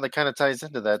 actually, it's something that kind of ties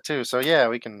into that too. So yeah,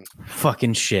 we can.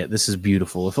 fucking shit. This is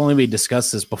beautiful. If only we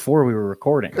discussed this before we were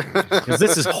recording, because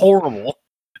this is horrible.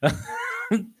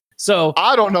 So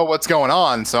I don't know what's going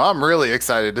on, so I'm really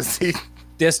excited to see.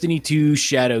 Destiny 2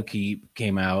 Shadowkeep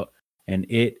came out, and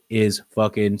it is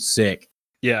fucking sick.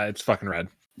 Yeah, it's fucking rad.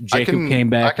 Jacob came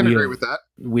back. I can agree with that.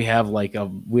 We have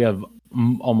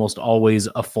almost always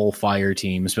a full fire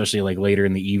team, especially like later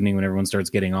in the evening when everyone starts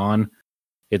getting on.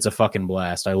 It's a fucking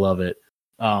blast. I love it.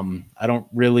 I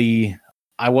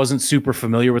wasn't super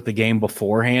familiar with the game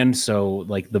beforehand, so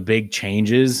like the big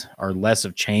changes are less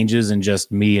of changes and just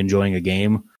me enjoying a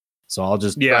game. So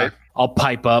I'll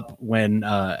pipe up when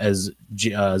as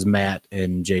Matt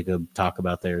and Jacob talk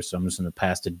about theirs. So I'm just going to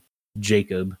pass to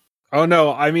Jacob. Oh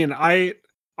no, I mean I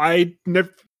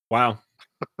never. Wow.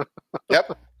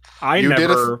 Yep. I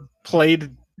never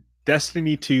played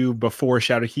Destiny 2 before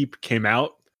Shadowkeep came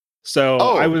out. So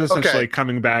I was essentially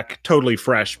coming back totally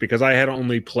fresh because I had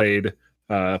only played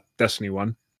Destiny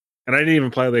 1. And I didn't even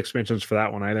play the expansions for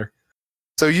that one either.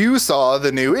 So you saw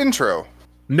the new intro.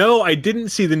 No, I didn't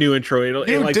see the new intro. It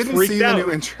like didn't freaked see out. the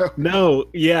new intro. No,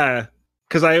 yeah.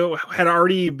 Because I had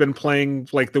already been playing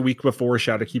like the week before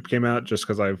Shadowkeep came out just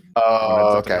because I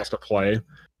wanted something else to play.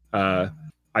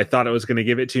 I thought it was going to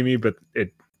give it to me, but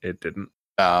it didn't.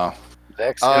 Oh.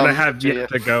 And I have yet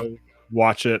to go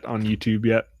watch it on YouTube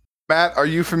yet. Matt, are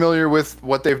you familiar with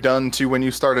what they've done to when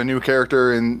you start a new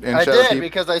character in I Shadowkeep? did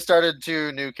because I started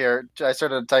 2 new characters. I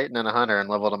started a Titan and a Hunter and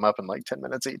leveled them up in like 10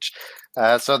 minutes each.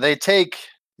 So they take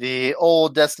the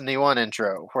old Destiny 1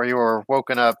 intro where you were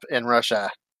woken up in Russia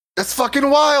That's fucking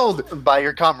wild. by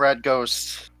your comrade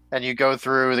Ghost, and you go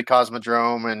through the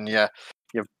Cosmodrome and you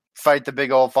fight the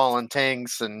big old fallen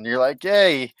tanks, and you're like,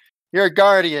 "Hey, you're a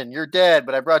guardian. You're dead,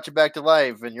 but I brought you back to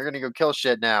life, and you're gonna go kill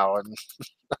shit now." And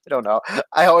I don't know.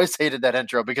 I always hated that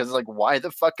intro because like, why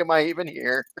the fuck am I even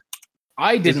here?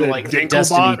 I didn't like the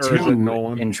Destiny Dinklebot or is it 2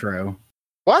 Nolan? intro.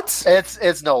 What?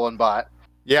 It's Nolan Bot.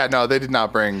 Yeah, no, they did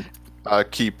not bring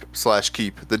keep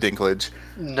the Dinklage.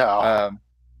 No.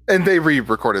 And they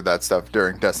re-recorded that stuff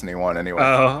during Destiny 1 anyway.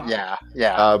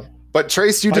 Yeah. But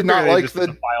Trace, you did not They like just did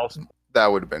the... files. That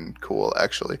would have been cool,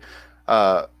 actually.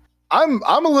 I'm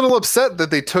a little upset that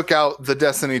they took out the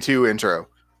Destiny 2 intro.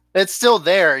 It's still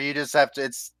there. You just have to.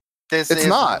 It's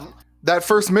not. That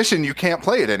first mission, you can't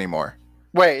play it anymore.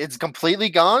 Wait, it's completely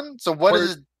gone. So what Where-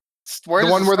 is it? Where the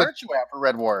does one it where the- start you at for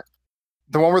Red War?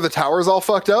 The one where the tower's all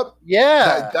fucked up?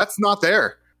 Yeah, That's not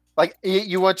there. like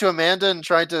you went to Amanda and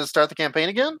tried to start the campaign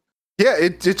again. Yeah,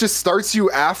 it just starts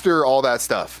you after all that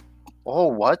stuff. Oh,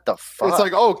 what the fuck? It's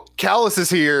like, oh, Callus is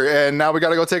here, and now we got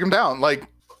to go take him down. Like,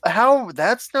 how?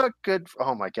 That's not good.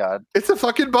 Oh my god. it's a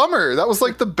fucking bummer. That was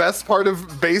like the best part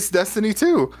of base Destiny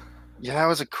 2. Yeah, that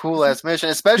was a cool ass mission,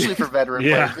 especially for veteran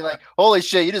Yeah. players. You're like, holy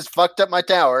shit, you just fucked up my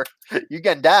tower. You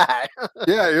can die.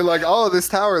 Yeah, you're like, oh, this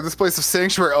tower, this place of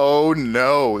sanctuary. Oh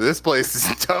no, this place is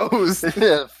toast.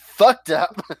 Fucked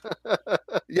up.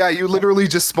 Yeah, you literally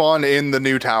just spawn in the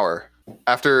new tower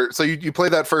after. So you play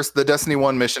the Destiny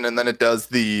 1 mission, and then it does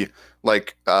the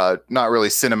like not really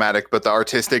cinematic, but the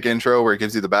artistic intro where it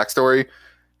gives you the backstory,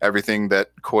 everything that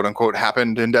quote unquote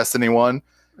happened in Destiny 1.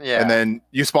 Yeah. And then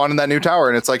you spawn in that new tower,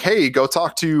 and it's like, hey, go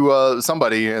talk to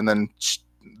somebody, and then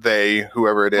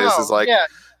whoever it is, is like,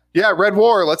 yeah, Red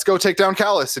War, let's go take down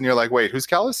Callus. And you're like, wait, who's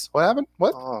Callus? What happened?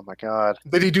 What? Oh my god.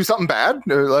 Did he do something bad?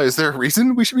 Is there a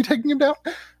reason we should be taking him down?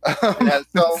 Yeah,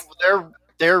 so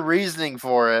their reasoning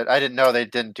for it, I didn't know they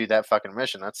didn't do that fucking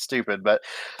mission. That's stupid. But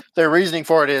their reasoning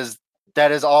for it is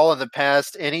that is all in the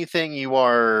past. Anything you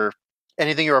are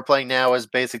playing now is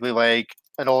basically like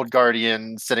an old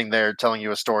guardian sitting there telling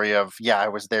you a story of, yeah, I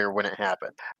was there when it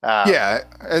happened. Yeah,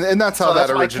 and that's how So that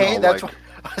that's why original. that's why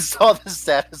I saw the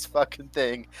saddest fucking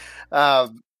thing.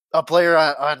 A player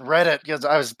on Reddit, because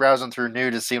I was browsing through new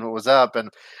to see what was up, and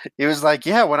he was like,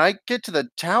 "Yeah, when I get to the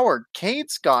tower,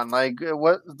 Kate's gone. Like,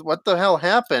 what the hell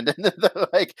happened?" And they're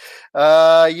like,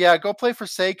 yeah, go play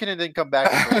Forsaken and then come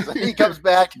back." And he comes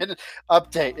back and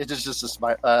update. It's just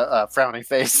a frowny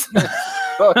face.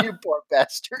 Oh, you poor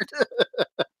bastard.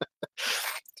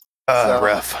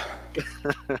 Rough.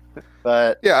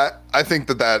 But Yeah, I think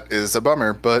that is a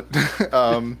bummer, but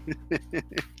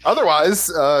otherwise,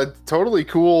 totally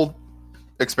cool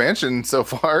expansion so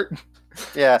far.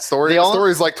 yeah,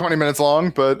 Story's like 20 minutes long,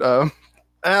 but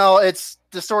Well, it's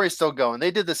the story's still going.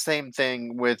 They did the same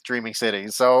thing with Dreaming City.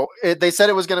 So they said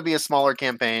it was going to be a smaller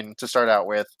campaign to start out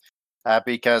with,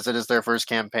 because it is their first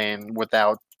campaign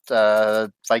without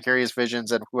Vicarious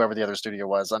Visions and whoever the other studio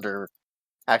was under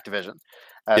Activision.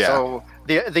 So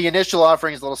the initial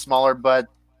offering is a little smaller, but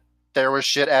there was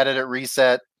shit added at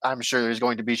Reset. I'm sure there's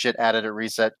going to be shit added at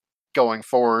Reset going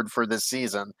forward for this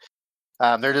season.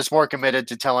 They're just more committed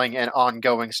to telling an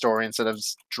ongoing story instead of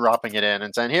dropping it in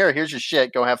and saying, here's your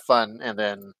shit, go have fun, and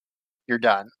then you're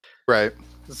done. Right.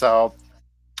 So,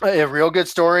 a real good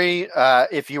story.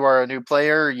 If you are a new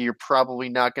player, you're probably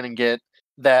not going to get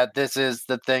that this is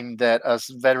the thing that us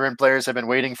veteran players have been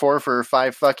waiting for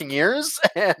 5 fucking years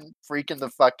and freaking the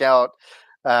fuck out.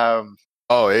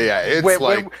 Oh yeah,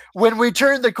 it's when we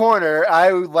turned the corner,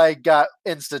 I got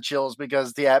insta chills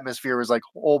because the atmosphere was like,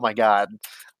 oh my god,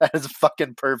 that is a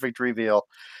fucking perfect reveal.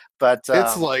 But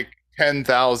it's like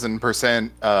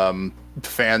 10,000%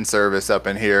 fan service up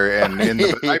in here, and I mean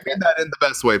that in the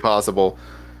best way possible.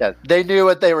 Yeah, they knew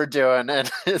what they were doing, and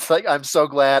it's like I'm so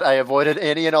glad I avoided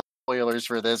any and all spoilers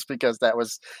for this because that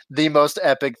was the most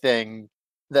epic thing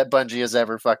that Bungie has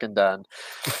ever fucking done.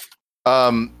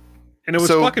 And it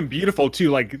was fucking beautiful too.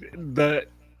 Like the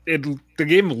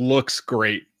game looks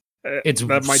great. It's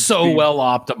so well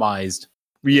optimized.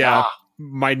 Yeah,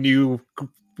 my new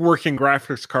working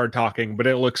graphics card talking, but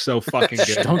it looks so fucking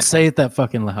good. Don't say it that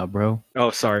fucking loud, bro.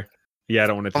 Oh, sorry. Yeah, I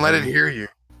don't want to. Don't let it hear you.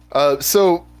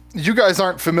 So you guys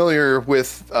aren't familiar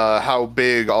with how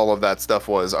big all of that stuff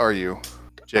was, are you,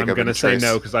 Jacob? I'm gonna say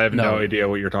no because I have no idea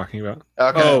what you're talking about.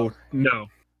 Okay. Oh no.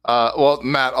 Well,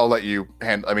 Matt, I'll let you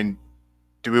handle. I mean,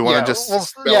 do we want to just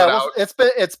spell it out?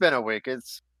 It's been a week.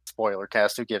 It's spoiler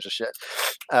cast. Who gives a shit?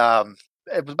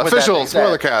 Official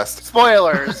spoiler cast.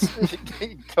 Spoilers.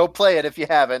 Go play it if you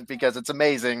haven't because it's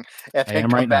amazing. And then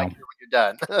come back here when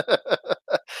you're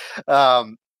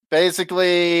done.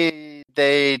 Basically,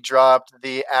 they dropped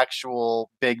the actual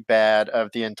big bad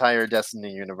of the entire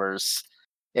Destiny universe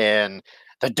in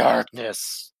the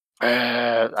darkness.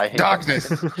 I hate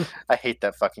darkness. I hate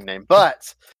that fucking name.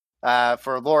 But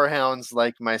for lore hounds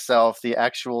like myself, the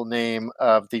actual name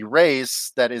of the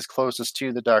race that is closest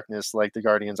to the darkness, like the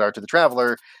Guardians are to the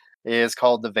Traveler, is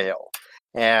called the Veil.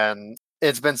 And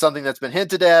it's been something that's been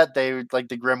hinted at. They like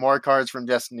the Grimoire cards from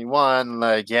Destiny 1,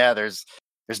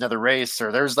 there's another race,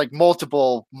 or there's like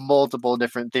multiple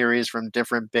different theories from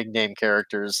different big name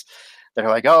characters that are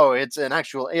like, oh, it's an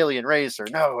actual alien race, or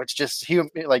no, it's just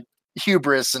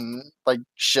hubris and like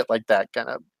shit like that kind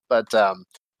of. But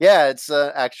yeah, it's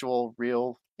an actual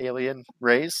real alien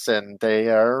race, and they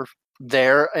are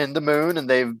there in the moon, and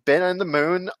they've been in the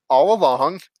moon all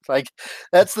along. Like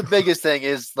that's the biggest thing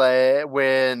is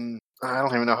when I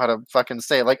don't even know how to fucking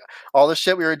say it. Like all the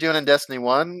shit we were doing in Destiny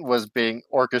 1 was being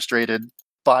orchestrated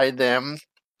by them.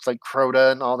 It's like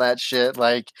Crota and all that shit.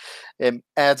 Like it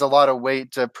adds a lot of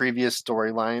weight to previous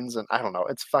storylines, and I don't know,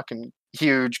 it's fucking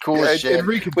huge, cool as shit.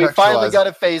 We finally got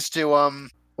a phase to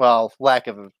well, lack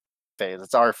of a phase.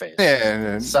 It's our phase.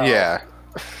 Yeah, yeah.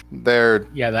 They're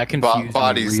that confused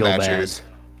body me real snatchers. bad.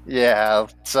 Yeah,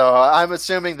 so I'm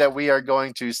assuming that we are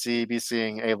going to be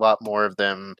seeing a lot more of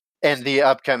them in the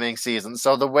upcoming season.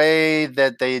 So the way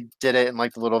that they did it in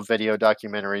like the little video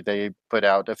documentary they put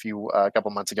out a couple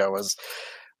months ago was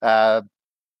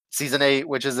season 8,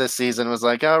 which is this season, was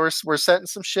like, oh, we're setting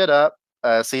some shit up.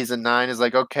 Season 9 is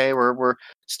like, okay, we're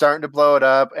starting to blow it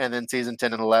up, and then season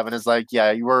 10 and 11 is like,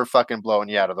 yeah, you were fucking blowing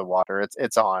you out of the water.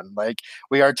 It's on. Like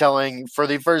we are telling for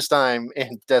the first time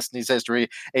in Destiny's history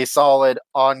a solid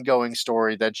ongoing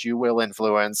story that you will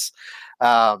influence.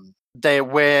 They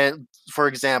went, for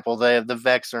example, the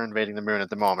Vex are invading the moon at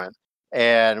the moment.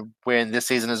 And when this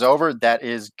season is over, that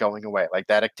is going away. Like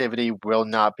that activity will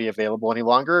not be available any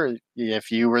longer. If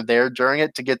you were there during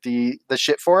it to get the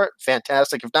shit for it,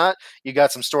 fantastic. If not, you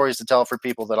got some stories to tell for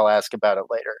people that'll ask about it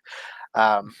later.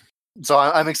 So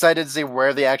I'm excited to see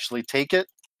where they actually take it,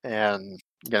 and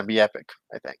it's gonna be epic,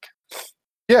 I think.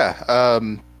 Yeah.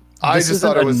 I just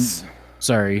thought it was.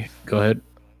 Sorry, go ahead.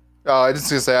 I just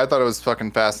gonna say I thought it was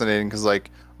fucking fascinating because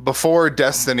like before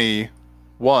Destiny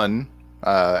 1.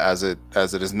 As it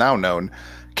is now known,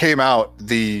 came out,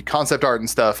 the concept art and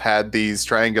stuff had these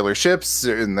triangular ships,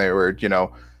 and they were,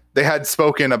 they had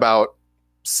spoken about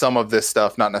some of this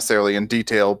stuff, not necessarily in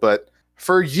detail, but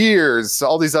for years,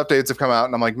 all these updates have come out,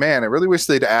 and I'm like, man, I really wish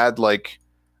they'd add like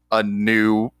a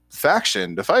new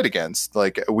faction to fight against.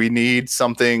 Like, we need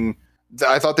something.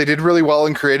 I thought they did really well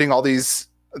in creating all these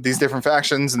different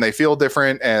factions, and they feel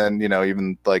different, and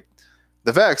even like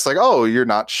the Vex, like, oh, you're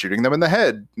not shooting them in the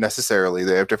head necessarily.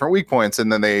 They have different weak points,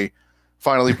 and then they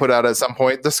finally put out at some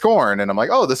point the Scorn, and I'm like,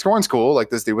 oh, the Scorn's cool. Like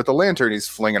this dude with the lantern he's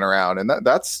flinging around, and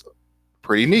that's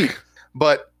pretty neat.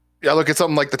 But I look at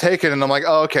something like the Taken, and I'm like,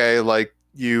 oh, okay, like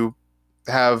you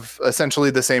have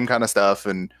essentially the same kind of stuff,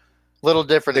 and little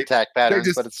different attack patterns,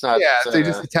 just, but it's not. Yeah, they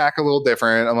just attack a little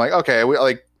different. I'm like, okay,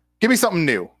 like give me something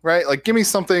new, right? Like give me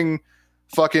something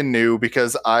fucking new,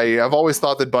 because I've always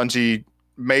thought that Bungie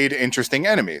made interesting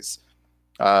enemies.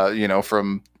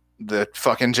 From the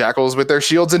fucking jackals with their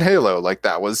shields in Halo, like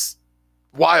that was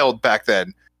wild back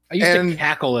then. I used to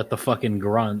cackle at the fucking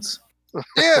grunts.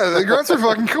 Yeah, the grunts are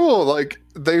fucking cool. Like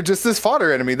they're just this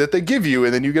fodder enemy that they give you,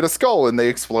 and then you get a skull and they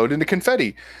explode into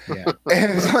confetti. Yeah.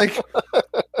 And it's like,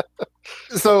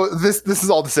 so this is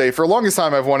all to say, for the longest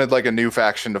time I've wanted like a new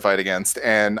faction to fight against,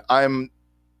 and I'm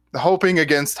hoping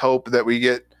against hope that we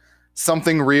get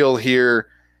something real here,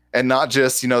 and not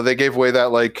just, they gave away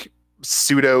that like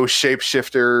pseudo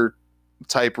shapeshifter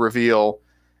type reveal,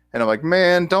 and I'm like,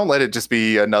 man, don't let it just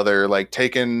be another like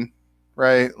Taken,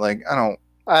 right? Like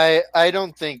I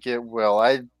don't think it will.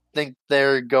 I think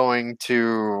they're going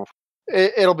to.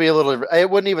 It'll be a little. It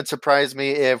wouldn't even surprise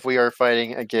me if we are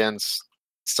fighting against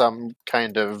some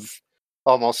kind of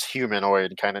almost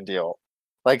humanoid kind of deal,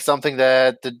 like something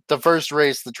that the first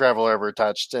race the Traveler ever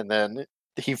touched, and then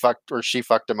he fucked or she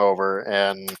fucked him over,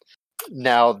 and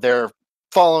now they're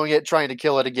following it, trying to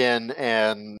kill it again,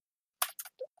 and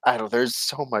I don't. There's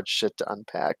so much shit to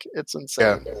unpack. It's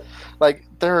insane. Yeah. Like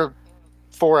there are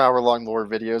 4-hour-long lore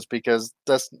videos, because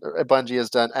Bungie has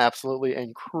done absolutely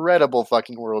incredible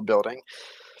fucking world building.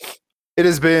 It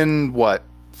has been, what,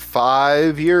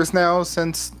 5 years now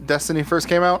since Destiny first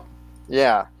came out?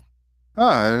 Yeah.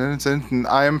 I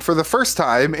am for the first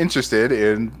time interested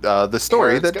in the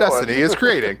story that Destiny is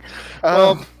creating.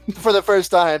 Well, for the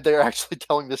first time, they're actually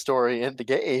telling the story in the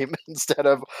game instead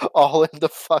of all in the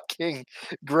fucking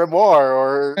grimoire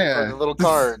or the little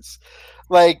cards.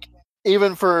 Like,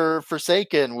 even for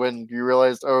Forsaken, when you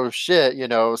realized, oh shit,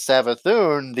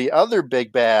 Savathun, the other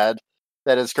big bad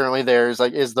that is currently there,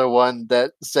 is the one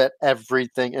that set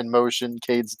everything in motion.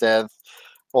 Cade's death,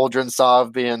 Uldren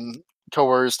Sov being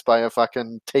coerced by a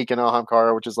fucking Taken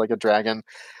Ahamkara, which is like a dragon.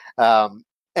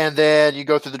 And then you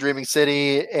go through the Dreaming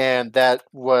City, and that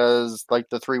was like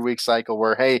the 3-week cycle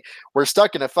where, hey, we're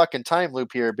stuck in a fucking time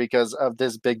loop here because of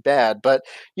this big bad. But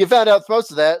you found out most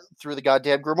of that through the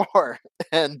goddamn grimoire,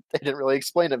 and they didn't really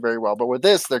explain it very well. But with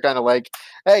this, they're kind of like,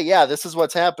 hey, yeah, this is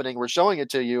what's happening. We're showing it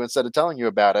to you instead of telling you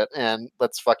about it, and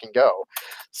let's fucking go.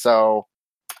 So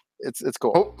it's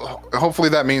cool. Hopefully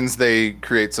that means they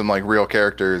create some like real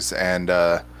characters, and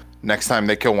next time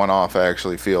they kill one off, I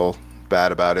actually feel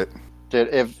bad about it. Dude,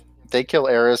 if they kill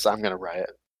Eris, I'm gonna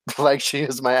riot. Like, she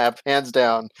is hands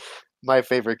down, my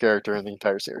favorite character in the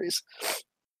entire series.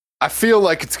 I feel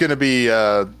like it's gonna be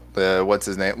what's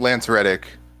his name, Lance Reddick.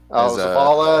 Oh,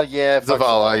 Zavala, yeah,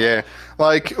 Zavala, yeah.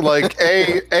 Like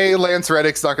A, Lance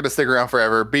Reddick's not gonna stick around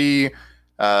forever. B,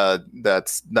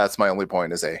 that's my only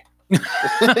point is A.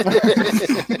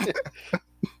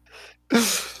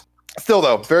 Still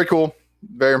though, very cool,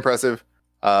 very impressive.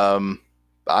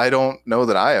 I don't know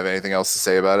that I have anything else to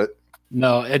say about it.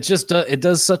 No, it just it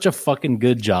does such a fucking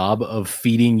good job of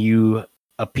feeding you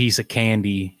a piece of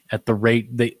candy at the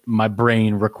rate that my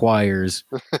brain requires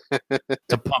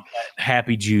to pump that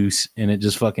happy juice, and it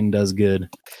just fucking does good.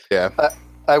 Yeah.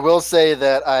 I will say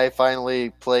that I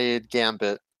finally played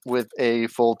Gambit with a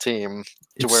full team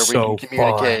to where we can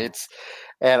communicate. Fun.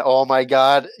 And oh my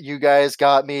god, you guys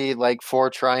got me like 4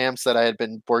 triumphs that I had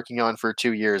been working on for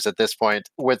 2 years at this point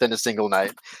within a single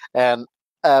night. And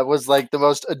it was like the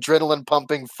most adrenaline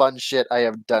pumping fun shit I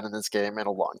have done in this game in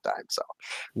a long time. So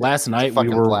last night we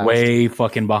were way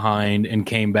fucking behind and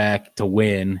came back to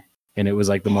win, and it was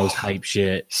like the most hype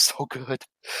shit. So good.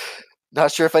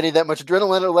 Not sure if I need that much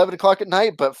adrenaline at 11 o'clock at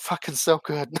night, but fucking so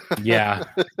good. Yeah.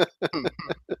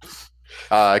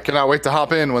 I cannot wait to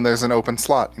hop in when there's an open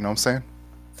slot. You know what I'm saying?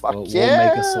 We'll make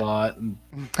a slot.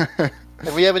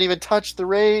 And we haven't even touched the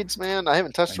raids, man. I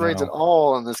haven't touched the raids at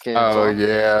all in this game. Oh, so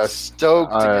yeah.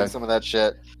 Stoked to get some of that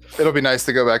shit. It'll be nice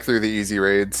to go back through the easy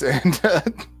raids and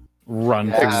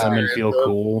run through them and feel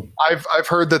cool. I've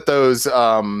heard that those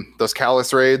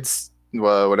Callus raids,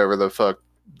 whatever the fuck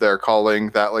they're calling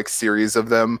that like series of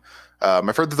them,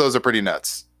 I've heard that those are pretty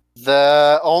nuts.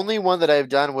 The only one that I've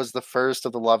done was the first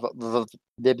of the Leviathan.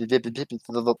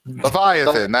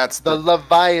 That's the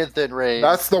Leviathan raid.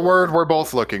 That's the word we're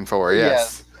both looking for.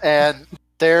 Yes. And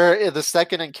the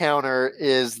second encounter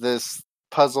is this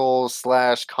puzzle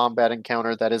 / combat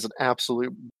encounter that is an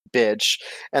absolute bitch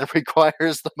and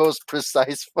requires the most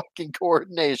precise fucking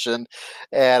coordination.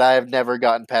 And I've never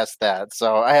gotten past that.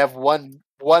 So I have one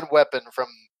weapon from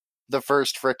the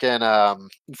first from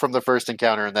the first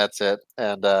encounter, and that's it.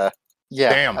 And yeah,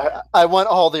 Damn. I want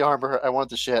all the armor. I want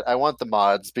the shit. I want the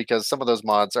mods because some of those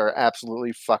mods are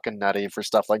absolutely fucking nutty for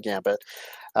stuff like Gambit.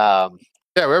 Yeah,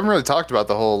 we haven't really talked about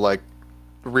the whole like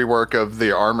rework of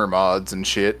the armor mods and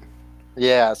shit.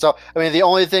 Yeah, so I mean, the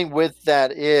only thing with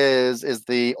that is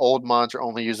the old mods are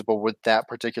only usable with that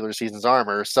particular season's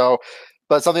armor. So,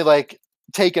 but something like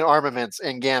Taken armaments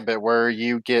in Gambit, where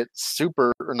you get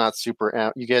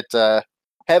you get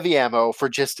heavy ammo for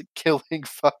just killing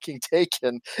fucking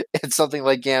Taken, and something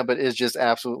like Gambit is just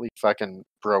absolutely fucking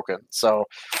broken. So,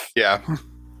 Yeah.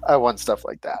 I want stuff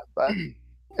like that, but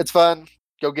it's fun.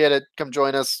 Go get it. Come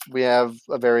join us. We have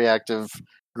a very active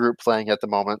group playing at the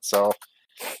moment. So.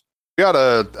 We got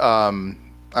I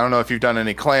don't know if you've done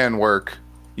any clan work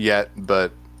yet,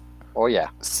 but Oh yeah,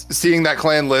 seeing that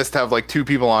clan list have like 2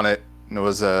 people on it, it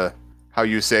was how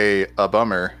you say a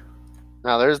bummer.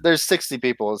 now there's 60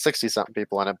 people, 60 something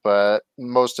people on it, but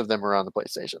most of them are on the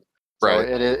PlayStation. So Right.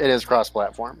 it is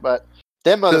cross-platform, but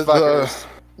them motherfuckers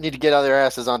need to get on their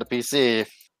asses onto PC.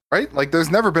 Right? Like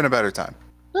there's never been a better time.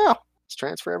 No, let's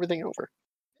transfer everything over.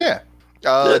 Yeah.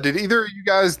 Did either of you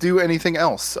guys do anything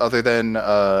else other than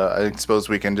I suppose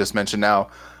we can just mention now?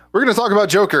 We're going to talk about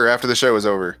Joker after the show is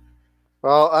over.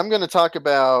 Well, I'm going to talk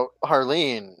about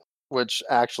Harleen, which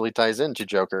actually ties into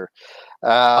Joker.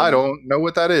 I don't know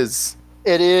what that is.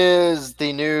 It is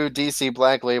the new DC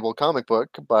Black Label comic book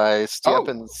by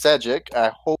Stjepan Sejic.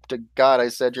 I hope to God I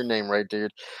said your name right,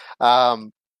 dude.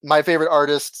 My favorite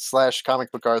artist /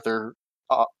 comic book author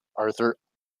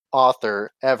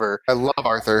ever. I love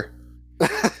Arthur.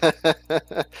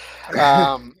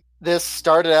 This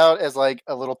started out as like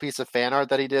a little piece of fan art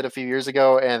that he did a few years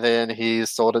ago, and then he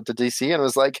sold it to DC and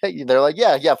was like, hey, they're like,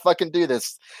 yeah, fucking do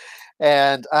this.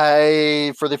 And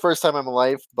I, for the first time in my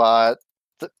life, bought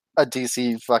a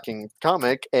DC fucking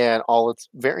comic and all its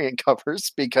variant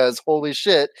covers because holy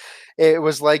shit, it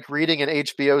was like reading an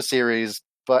HBO series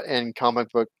but in comic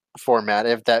book format,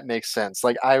 if that makes sense.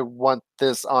 Like, I want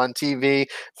this on TV.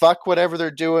 Fuck whatever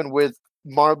they're doing with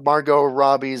Margot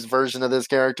Robbie's version of this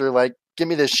character. Like, give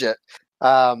me this shit.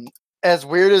 As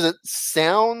weird as it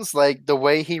sounds, like the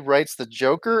way he writes the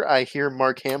Joker, I hear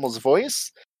Mark Hamill's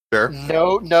voice. Sure.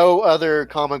 No other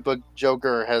comic book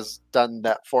Joker has done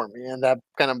that for me, and that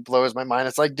kind of blows my mind.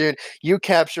 It's like, dude, you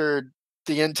captured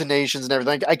the intonations and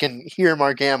everything. I can hear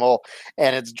Mark Hamill,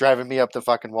 and it's driving me up the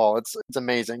fucking wall. It's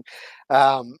amazing.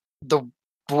 The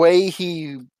way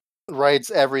he writes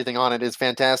everything on it is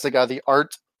fantastic. The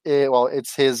art,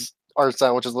 it's his art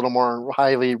style, which is a little more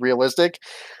highly realistic,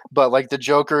 but like the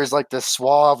Joker is like the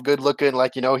suave, good looking,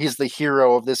 like, you know, he's the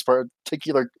hero of this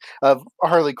particular of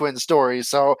Harley Quinn story.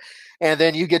 So, and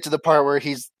then you get to the parts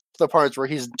where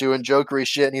he's doing jokery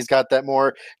shit and he's got that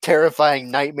more terrifying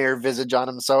nightmare visage on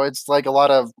him. So it's like a lot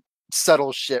of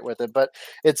subtle shit with it, but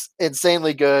it's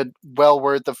insanely good. Well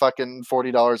worth the fucking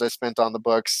 $40 I spent on the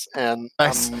books, and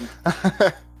Nice.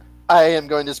 I am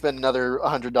going to spend another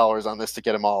 $100 on this to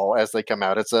get them all as they come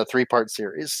out. It's a 3-part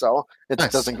series, so it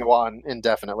Nice. doesn't go on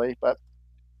indefinitely, but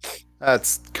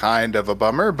That's kind of a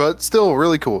bummer, but still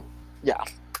really cool. yeah.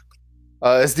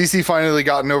 Has DC finally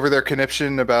gotten over their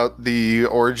conniption about the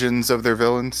origins of their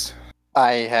villains?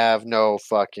 I have no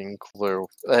fucking clue.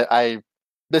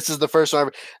 This is the first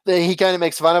one. He kind of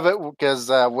makes fun of it because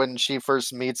when she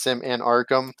first meets him in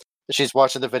Arkham, she's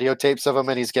watching the videotapes of him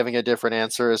and he's giving a different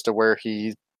answer as to where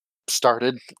he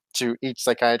started to each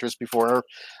psychiatrist before her.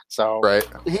 So Right.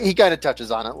 he kind of touches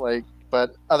on it, like,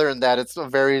 but other than that, it's a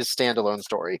very standalone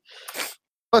story.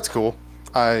 That's cool.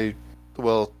 I've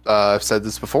said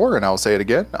this before and I'll say it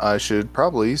again. I should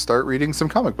probably start reading some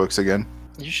comic books again.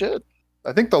 You should.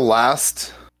 I think the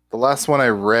last one I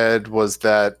read was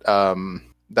that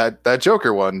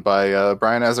Joker one by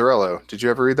Brian Azzarello. Did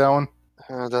you ever read that one?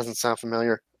 It doesn't sound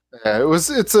familiar. Yeah,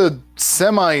 it's a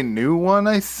semi-new one,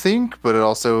 I think, but it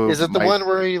also Is it the one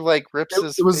where he like rips It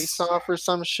his was- face off or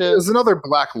some It shit? was another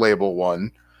Black Label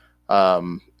one,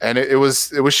 and it was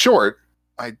short.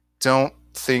 I don't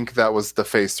think that was the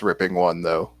face ripping one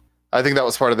though. I think that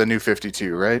was part of the New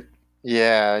 52, right?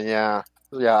 Yeah.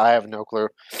 I have no clue.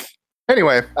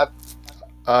 Anyway,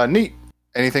 neat.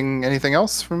 Anything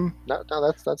else from? No,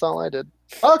 that's all I did.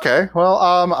 Okay, well,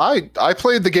 I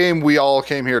played the game we all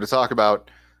came here to talk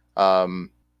about.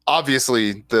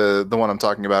 Obviously, the one I'm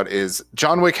talking about is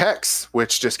John Wick Hex,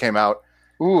 which just came out.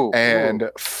 Ooh, And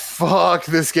fuck,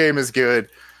 this game is good.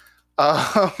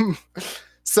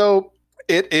 So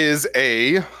it is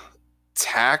a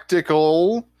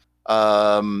tactical.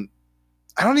 I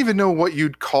don't even know what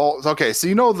you'd call. Okay, so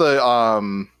you know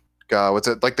the what's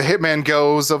it like the Hitman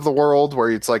Goes of the world, where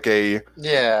it's like a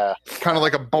Yeah. kind of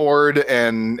like a board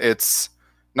and it's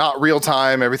not real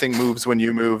time. Everything moves when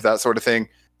you move, that sort of thing.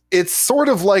 It's sort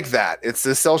of like that. It's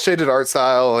this cell shaded art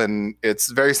style and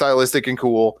it's very stylistic and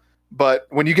cool. But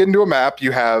when you get into a map,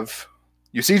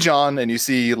 you see John and you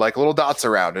see like little dots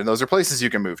around, and those are places you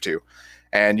can move to.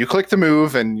 And you click the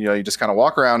move, and you just kind of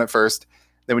walk around at first.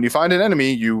 Then when you find an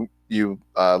enemy, you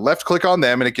left click on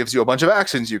them, and it gives you a bunch of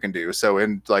actions you can do. So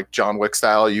in like John Wick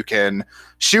style, you can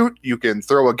shoot, you can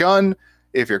throw a gun.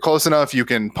 If you're close enough, you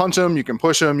can punch them, you can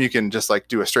push them, you can just like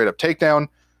do a straight up takedown.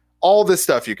 All this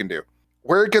stuff you can do.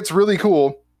 Where it gets really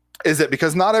cool is that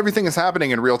because not everything is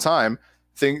happening in real time,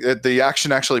 the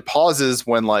action actually pauses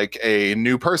when like a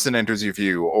new person enters your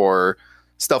view or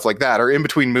stuff like that, or in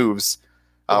between moves.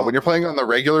 When you're playing on the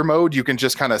regular mode, you can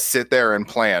just kind of sit there and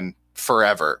plan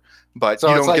forever, but So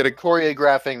you it's don't like get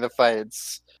choreographing the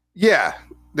fights. Yeah,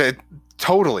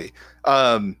 totally.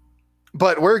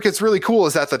 But where it gets really cool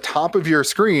is at the top of your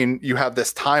screen, you have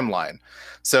this timeline.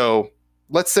 So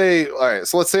let's say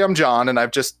I'm John and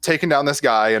I've just taken down this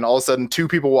guy, and all of a sudden 2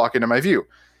 people walk into my view.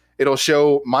 It'll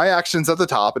show my actions at the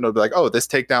top, and it'll be like, oh, this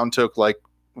takedown took like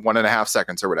 1.5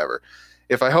 seconds or whatever.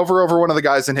 If I hover over one of the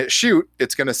guys and hit shoot,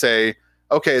 it's going to say,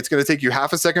 okay, it's going to take you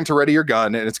half a second to ready your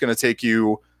gun, and it's going to take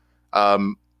you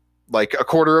like a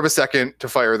quarter of a second to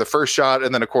fire the first shot,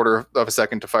 and then a quarter of a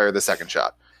second to fire the second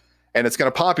shot. And it's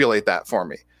going to populate that for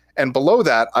me. And below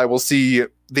that, I will see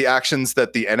the actions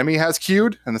that the enemy has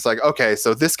queued. And it's like, okay,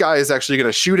 so this guy is actually going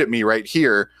to shoot at me right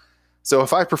here. So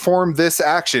if I perform this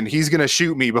action, he's going to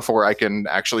shoot me before I can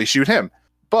actually shoot him.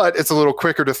 But it's a little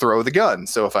quicker to throw the gun.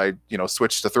 So if I,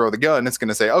 switch to throw the gun, it's going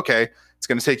to say, okay, it's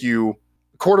going to take you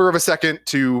a quarter of a second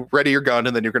to ready your gun,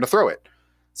 and then you're going to throw it.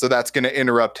 So that's going to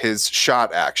interrupt his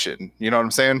shot action. You know what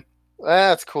I'm saying?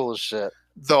 That's cool as shit.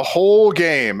 The whole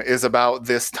game is about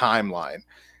this timeline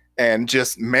and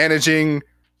just managing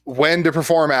when to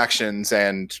perform actions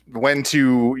and when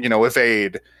to,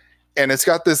 evade. And it's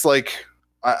got this, like,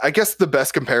 I guess the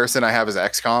best comparison I have is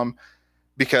XCOM,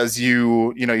 because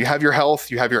you have your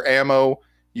health, you have your ammo,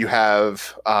 you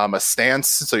have a stance.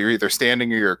 So you're either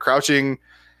standing or you're crouching,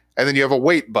 and then you have a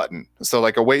wait button. So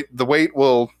like the wait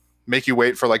will make you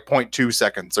wait for like 0.2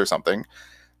 seconds or something.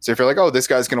 So if you're like, oh, this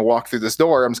guy's going to walk through this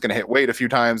door, I'm just going to hit wait a few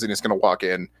times and he's going to walk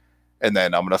in, and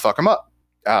then I'm going to fuck him up.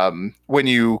 When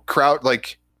you crouch,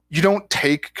 like, you don't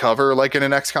take cover like in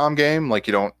an XCOM game. Like,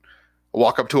 you don't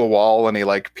walk up to a wall and he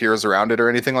like peers around it or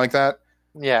anything like that.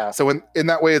 Yeah. So in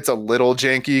that way, it's a little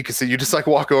janky because you just like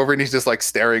walk over and he's just like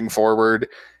staring forward,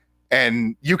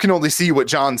 and you can only see what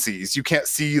John sees. You can't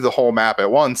see the whole map at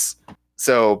once.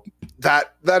 So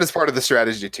that is part of the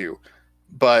strategy too.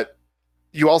 But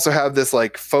you also have this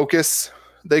like focus,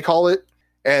 they call it.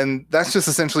 And that's just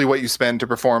essentially what you spend to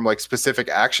perform like specific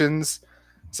actions.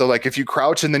 So like if you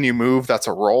crouch and then you move, that's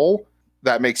a roll.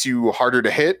 That makes you harder to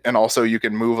hit. And also you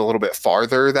can move a little bit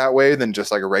farther that way than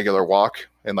just like a regular walk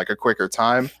in like a quicker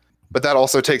time. But that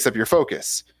also takes up your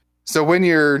focus. So when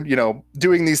you're,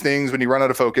 doing these things, when you run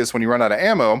out of focus, when you run out of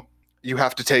ammo, you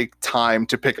have to take time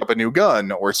to pick up a new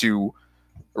gun or to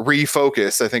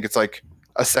refocus. I think it's like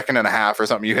a second and a half or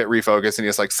something. You hit refocus and he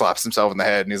just like slaps himself in the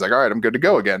head and he's like, all right, I'm good to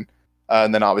go again.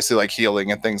 And then obviously like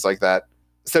healing and things like that.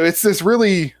 So it's this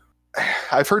really,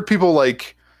 I've heard people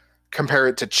like compare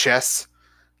it to chess,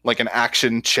 like an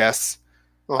action chess.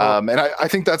 Uh-huh. And I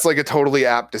think that's like a totally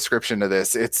apt description of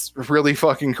this. It's really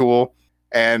fucking cool.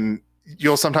 And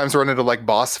you'll sometimes run into like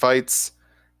boss fights,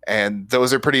 and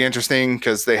those are pretty interesting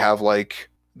because they have like,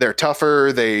 they're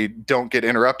tougher. They don't get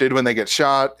interrupted when they get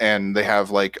shot, and they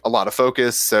have like a lot of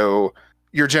focus. So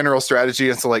your general strategy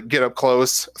is to like get up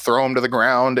close, throw them to the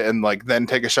ground, and like then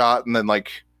take a shot and then like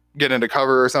get into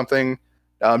cover or something.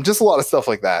 Just a lot of stuff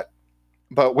like that.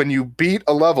 But when you beat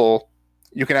a level,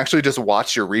 you can actually just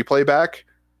watch your replay back.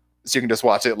 So you can just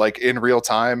watch it like in real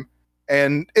time.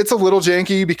 And it's a little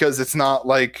janky because it's not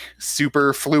like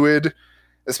super fluid,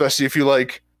 especially if you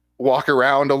like walk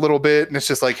around a little bit and it's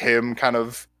just like him kind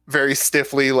of very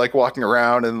stiffly like walking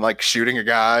around and like shooting a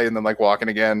guy and then like walking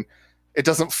again. It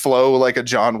doesn't flow like a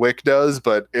John Wick does,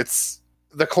 but it's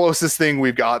the closest thing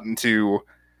we've gotten to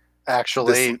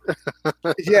Actually,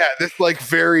 this like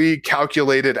very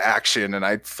calculated action, and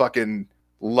I fucking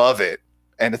love it.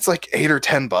 And it's like $8 or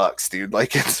 $10, dude.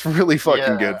 Like, it's really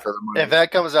fucking good for the money. if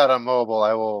that comes out on mobile,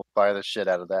 I will buy the shit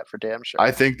out of that for damn sure.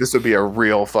 I think this would be a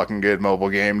real fucking good mobile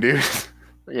game, dude.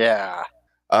 Yeah.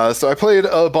 So I played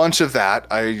a bunch of that.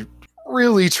 I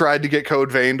really tried to get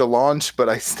Code Vein to launch, but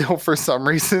I still, for some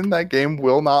reason, that game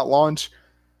will not launch.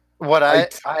 What I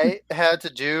had to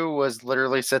do was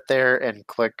literally sit there and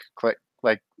click,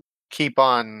 like keep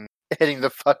on hitting the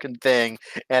fucking thing,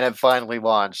 and it finally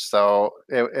launched. So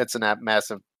it's a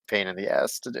massive pain in the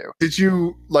ass to do. Did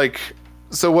you like?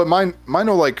 So what mine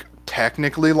will like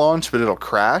technically launch, but it'll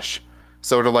crash.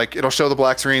 So it'll show the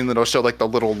black screen. It'll show like the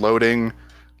little loading.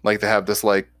 Like they have this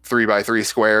like 3x3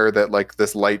 square that like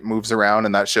this light moves around,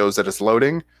 and that shows that it's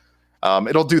loading.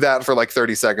 It'll do that for like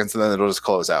 30 seconds, and then it'll just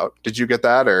close out. Did you get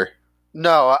that or?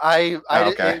 No,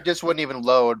 Okay. it just wouldn't even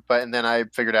load. But and then I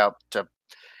figured out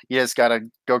you just gotta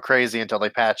go crazy until they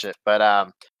patch it. But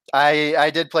I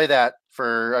did play that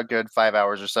for a good 5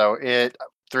 hours or so.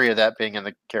 3 of that being in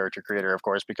the character creator, of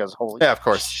course, because holy Yeah, of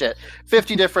course. shit,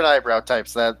 50 different eyebrow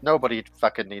types. That nobody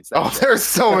fucking needs that. Oh, shit. there's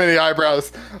so many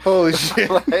eyebrows. Holy shit.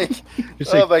 Like,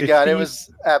 It's oh like my god, it 50.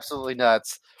 was absolutely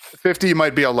nuts. 50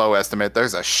 might be a low estimate.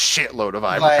 There's a shitload of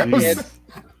Like, eyebrows.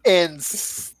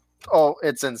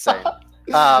 it's insane.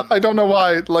 I don't know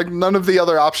why. Like none of the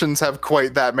other options have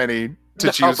quite that many to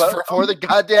No, choose but from. for the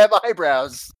goddamn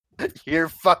eyebrows, you're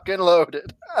fucking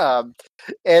loaded.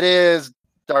 It is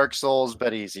Dark Souls,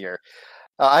 but easier.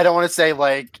 I don't want to say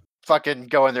like fucking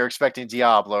go in there expecting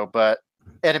Diablo, but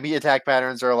enemy attack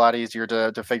patterns are a lot easier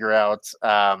to figure out.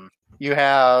 You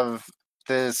have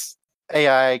this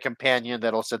AI companion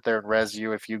that'll sit there and res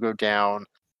you if you go down.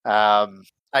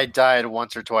 I died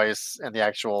once or twice in the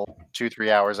actual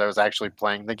 2-3 hours I was actually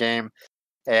playing the game,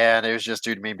 and it was just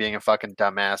due to me being a fucking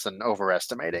dumbass and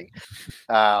overestimating.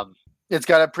 It's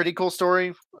got a pretty cool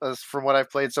story from what I've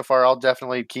played so far. I'll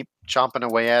definitely keep chomping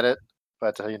away at it,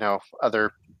 but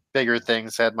other bigger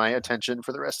things had my attention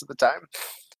for the rest of the time.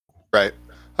 Right.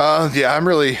 Yeah, I'm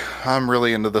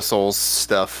really into the Souls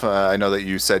stuff. I know that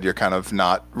you said you're kind of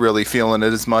not really feeling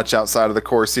it as much outside of the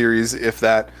core series, if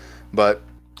that, but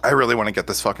I really want to get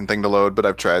this fucking thing to load, but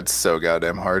I've tried so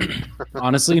goddamn hard.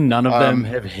 Honestly, none of them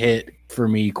have hit for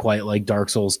me quite like Dark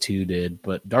Souls 2 did,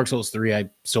 but Dark Souls 3 I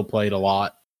still played a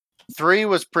lot. 3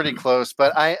 was pretty close,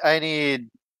 but I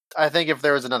think if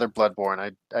there was another Bloodborne,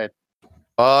 I'd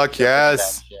Fuck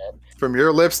yes. that shit. From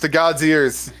your lips to God's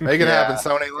ears. Make it Yeah. happen,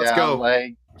 Sony. Let's Yeah, go.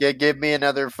 Like, give me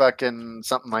another fucking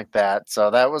something like that.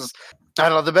 So that was, I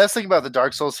don't know. The best thing about the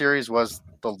Dark Souls series was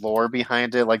the lore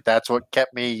behind it. Like that's what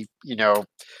kept me,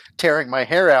 tearing my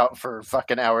hair out for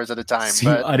fucking hours at a time. See,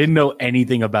 But I didn't know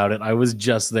anything about it. I was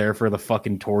just there for the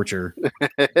fucking torture.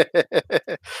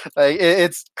 like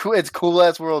it's cool. It's cool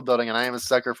ass world building, and I am a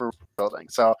sucker for world building.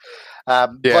 So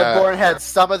Bloodborne had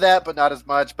some of that, but not as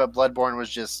much. But Bloodborne was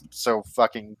just so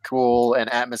fucking cool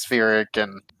and atmospheric,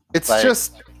 and It's like-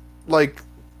 just like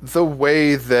the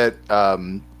way that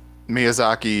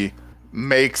Miyazaki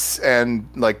makes and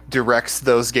like directs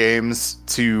those games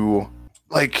to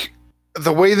like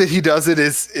the way that he does it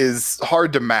is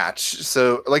hard to match.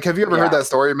 So like have you ever heard Yeah. that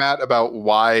story, Matt, about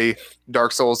why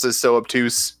Dark Souls is so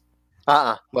obtuse?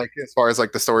 Like as far as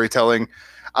like the storytelling?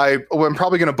 I'm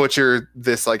probably gonna butcher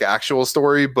this like actual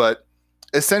story, but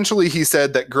essentially he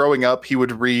said that growing up he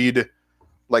would read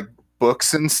like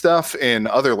books and stuff in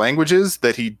other languages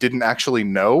that he didn't actually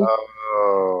know.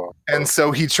 Oh. And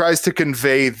so he tries to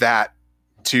convey that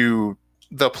to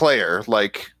the player,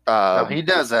 like No, he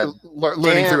does that. learning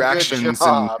Damn through good actions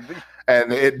job.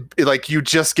 and it like you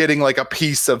just getting like a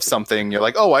piece of something. You're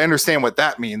like, oh, I understand what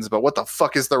that means, but what the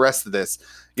fuck is the rest of this?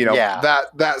 Yeah.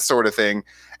 That sort of thing.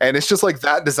 And it's just like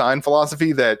that design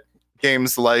philosophy that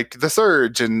games like The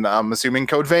Surge and I'm assuming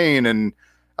Code Vein and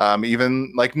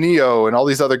even like Neo and all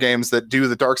these other games that do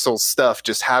the Dark Souls stuff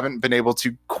just haven't been able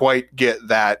to quite get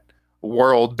that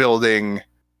world building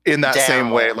in that same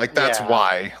Down. way. Like that's Yeah.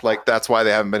 why. Like that's why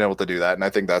they haven't been able to do that. And I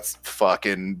think that's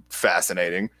fucking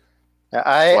fascinating.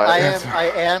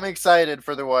 I am excited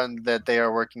for the one that they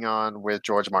are working on with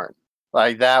George Martin.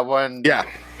 Like that one, Yeah.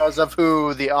 because of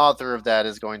who the author of that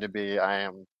is going to be. I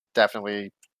am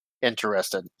definitely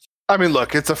interested. I mean,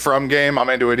 look, it's a From game. I'm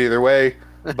into it either way.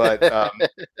 But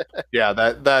yeah,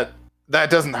 that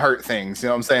doesn't hurt things. You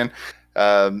know what I'm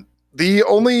saying?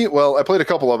 I played a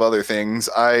couple of other things.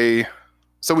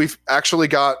 So we've actually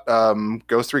got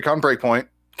Ghost Recon Breakpoint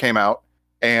came out,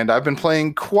 and I've been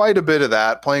playing quite a bit of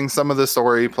that, playing some of the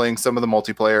story, playing some of the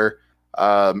multiplayer,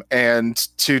 and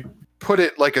to put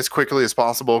it like as quickly as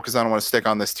possible because I don't want to stick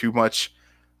on this too much.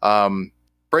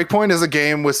 Breakpoint is a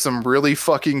game with some really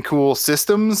fucking cool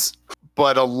systems,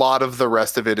 but a lot of the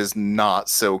rest of it is not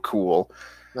so cool.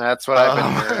 That's what I've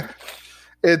been hearing.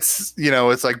 It's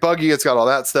it's like buggy, it's got all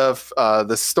that stuff.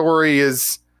 The story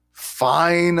is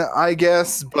fine, I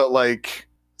guess, but like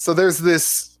so there's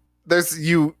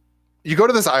you go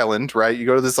to this island, right? You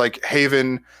go to this like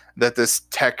haven that this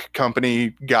tech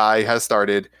company guy has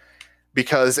started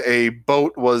because a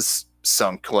boat was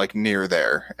sunk like near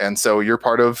there. And so you're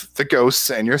part of the ghosts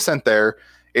and you're sent there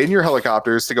in your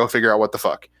helicopters to go figure out what the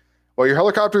fuck. Well, your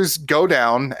helicopters go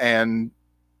down and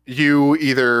you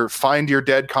either find your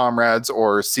dead comrades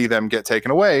or see them get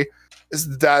taken away.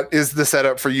 That is the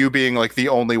setup for you being like the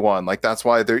only one. Like that's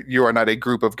why you are not a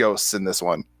group of ghosts in this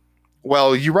one.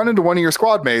 Well, you run into one of your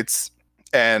squad mates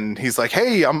and he's like,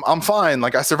 "Hey, I'm fine.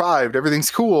 Like I survived.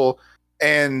 Everything's cool."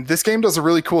 And this game does a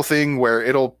really cool thing where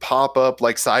it'll pop up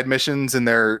like side missions and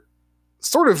they're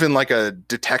sort of in like a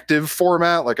detective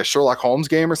format, like a Sherlock Holmes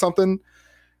game or something,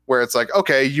 where it's like,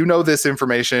 okay, you know this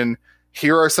information.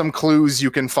 Here are some clues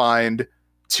you can find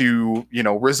to,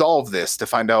 resolve this, to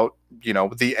find out,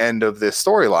 the end of this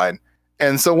storyline.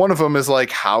 And so one of them is like,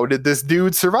 how did this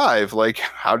dude survive? Like,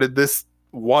 how did this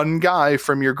one guy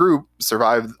from your group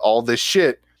survive all this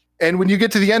shit? And when you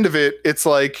get to the end of it, it's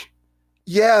like,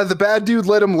 yeah, the bad dude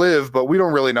let him live, but we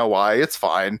don't really know why. It's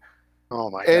fine. Oh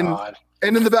my God.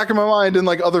 And in the back of my mind, and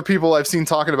like other people I've seen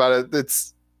talking about it,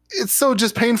 it's so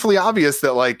just painfully obvious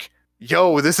that like,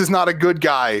 yo, this is not a good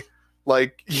guy.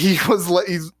 Like he's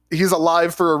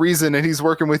alive for a reason and he's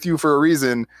working with you for a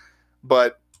reason,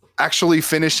 but actually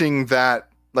finishing that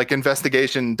like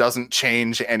investigation doesn't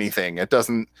change anything. It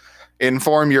doesn't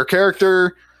inform your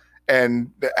character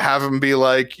and have him be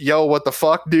like, yo, what the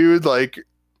fuck, dude? Like,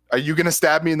 are you going to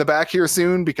stab me in the back here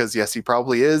soon? Because yes, he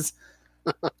probably is.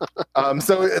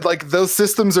 So like those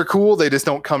systems are cool. They just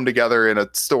don't come together in a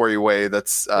story way.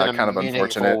 That's kind of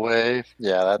unfortunate. Way.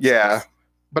 Yeah. Yeah.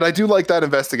 But I do like that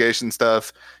investigation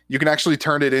stuff. You can actually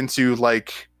turn it into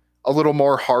like a little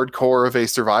more hardcore of a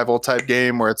survival type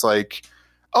game where it's like,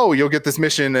 oh, you'll get this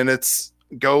mission and it's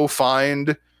go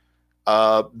find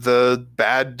the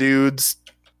bad dude's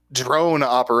drone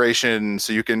operation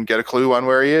so you can get a clue on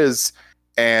where he is.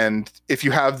 And if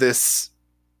you have this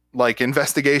like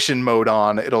investigation mode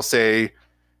on, it'll say,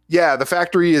 yeah, the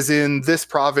factory is in this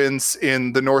province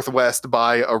in the northwest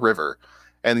by a river.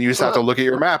 And you just have to look at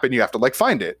your map and you have to like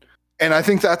find it. And I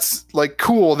think that's like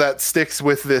cool. That sticks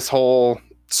with this whole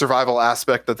survival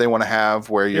aspect that they want to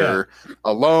have where you're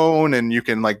alone and you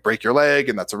can like break your leg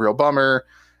and that's a real bummer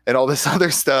and all this other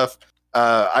stuff.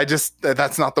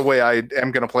 That's not the way I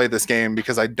am going to play this game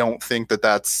because I don't think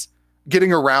that's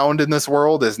getting around in this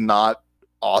world is not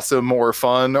awesome or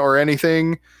fun or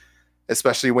anything.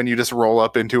 Especially when you just roll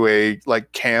up into a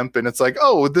like camp and it's like,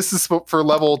 oh, this is for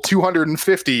level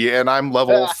 250 and I'm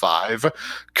level 5.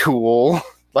 Cool.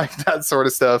 Like that sort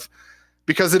of stuff.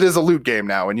 Because it is a loot game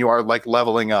now and you are like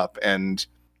leveling up. And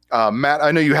Matt,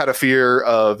 I know you had a fear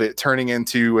of it turning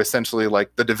into essentially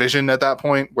like the Division at that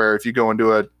point, where if you go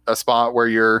into a spot where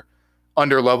you're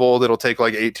under leveled, it'll take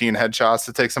like 18 headshots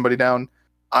to take somebody down.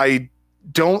 I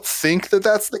don't think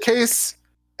that's the case.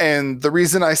 And the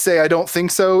reason I say I don't think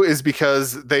so is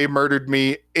because they murdered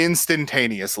me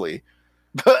instantaneously.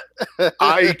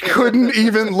 I couldn't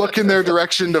even look in their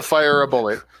direction to fire a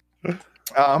bullet.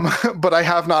 But I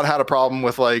have not had a problem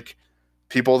with like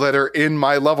people that are in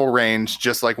my level range,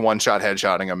 just like one-shot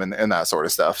headshotting them and that sort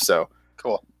of stuff. So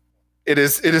cool. It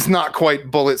is not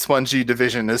quite bullet spongy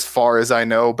Division as far as I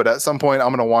know, but at some point I'm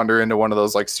going to wander into one of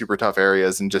those like super tough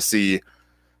areas and just see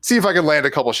if I can land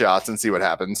a couple shots and see what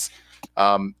happens.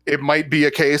 It might be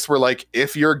a case where like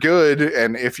if you're good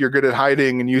and if you're good at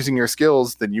hiding and using your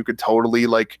skills, then you could totally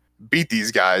like beat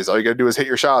these guys. All you gotta do is hit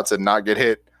your shots and not get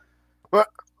hit. But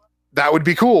that would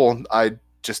be cool. I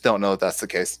just don't know if that's the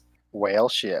case. Whale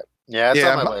shit. Yeah, it's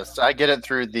on my list. I get it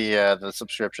through the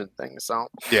subscription thing. So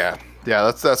yeah,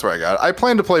 that's where I got it. I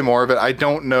plan to play more of it. I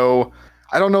don't know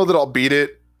that I'll beat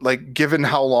it. Like given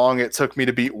how long it took me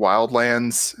to beat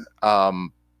Wildlands,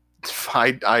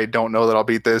 I don't know that I'll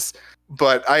beat this,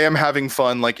 but I am having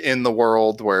fun like in the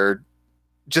world where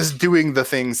just doing the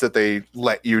things that they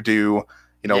let you do,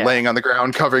 laying on the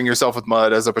ground, covering yourself with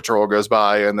mud as a patrol goes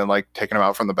by and then like taking them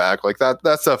out from the back. Like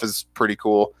that stuff is pretty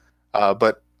cool.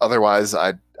 But otherwise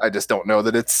I just don't know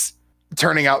that it's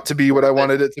turning out to be what I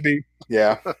wanted it to be.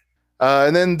 Yeah.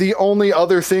 And then the only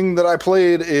other thing that I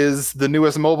played is the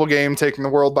newest mobile game taking the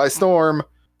world by storm.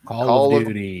 Call of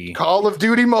Duty. Call of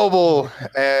Duty Mobile.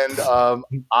 And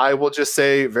I will just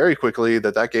say very quickly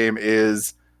that game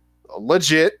is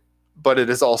legit, but it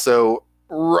is also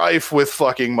rife with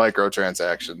fucking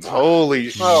microtransactions. Holy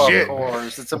shit. Of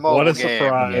course. It's a mobile game. What a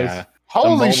surprise. Yeah.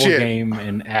 Holy shit. Game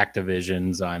in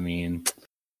Activision's, I mean,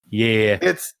 yeah.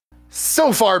 It's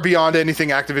so far beyond anything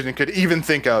Activision could even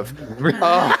think of.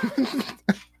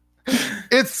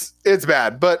 It's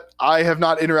bad, but I have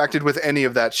not interacted with any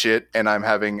of that shit, and I'm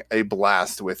having a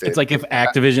blast with it. It's like if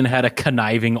Activision had a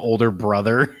conniving older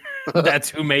brother. That's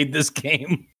who made this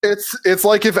game. It's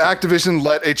like if Activision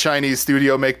let a Chinese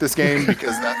studio make this game,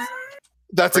 because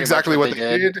that's exactly what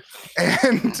they did.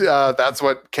 And that's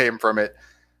what came from it.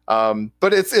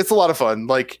 But it's a lot of fun.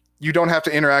 Like, you don't have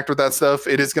to interact with that stuff.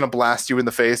 It is going to blast you in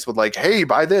the face with like, hey,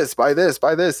 buy this, buy this,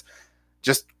 buy this.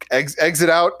 Just exit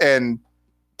out and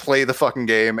play the fucking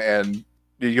game, and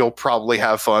you'll probably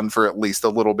have fun for at least a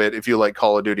little bit if you like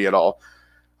Call of Duty at all.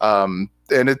 And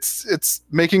it's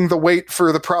making the wait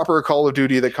for the proper Call of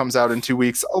Duty that comes out in 2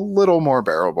 weeks a little more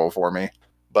bearable for me.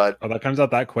 But that comes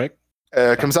out that quick?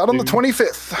 It comes out on the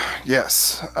 25th.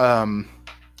 Yes.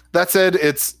 That said,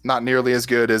 it's not nearly as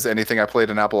good as anything I played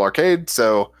in Apple Arcade.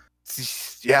 So,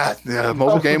 yeah, a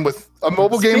mobile game with no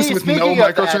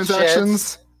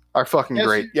microtransactions are fucking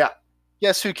great. Yeah.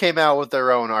 Guess who came out with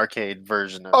their own arcade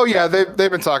version of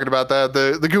they've been talking about that.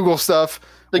 The Google stuff.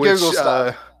 Google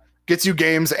stuff gets you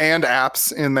games and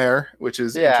apps in there, which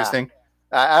is interesting.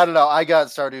 I don't know. I got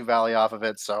Stardew Valley off of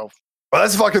it, so. Well,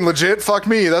 that's fucking legit. Fuck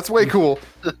me. That's way cool.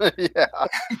 Yeah.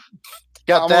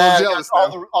 Got that. Got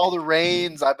all the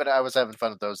rains. I was having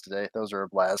fun with those today. Those are a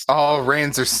blast. Oh,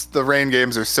 the rain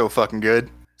games are so fucking good.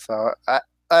 So I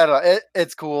don't know.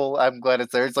 It's cool. I'm glad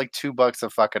it's there. It's like $2 a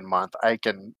fucking month. I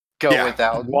can go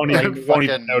without. Won't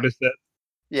even notice it.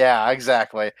 Yeah,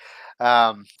 exactly.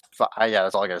 That's all I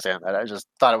gotta say on that. I just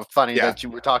thought it was funny that you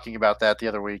were talking about that the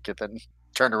other week and then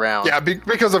turned around. Yeah,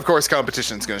 because of course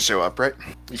competition's gonna show up, right?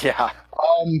 Yeah.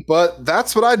 But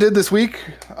that's what I did this week.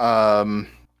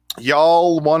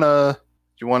 Y'all wanna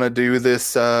do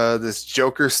this this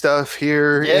Joker stuff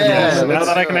here? Yeah. Now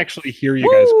that I can actually hear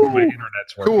you guys, because my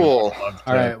internet's working. Cool.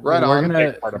 All right, right on.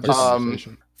 We're gonna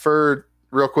for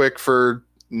real quick for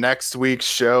next week's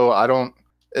show.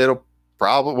 We'll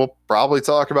probably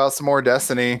talk about some more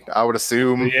Destiny, I would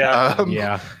assume.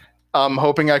 Yeah. I'm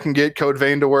hoping I can get Code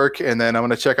Vein to work, and then I'm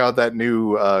going to check out that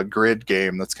new Grid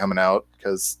game that's coming out,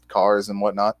 because cars and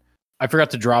whatnot. I forgot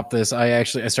to drop this. I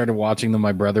started watching the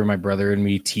My Brother and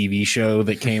Me TV show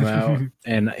that came out,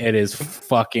 and it is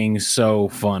fucking so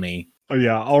funny. Oh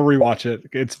yeah, I'll rewatch it.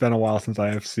 It's been a while since I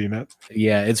have seen it.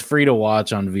 Yeah, it's free to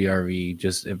watch on VRV.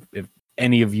 Just if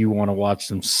any of you want to watch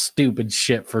some stupid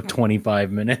shit for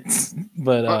 25 minutes.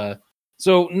 But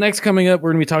so next coming up,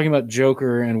 we're going to be talking about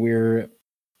Joker, and we're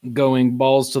going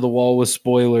balls to the wall with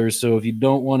spoilers. So if you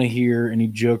don't want to hear any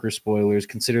Joker spoilers,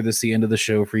 consider this the end of the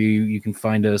show for you. You can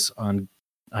find us on,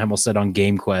 I almost said on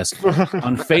GameQuest,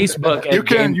 on Facebook at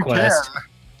GameQuest.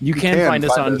 You can find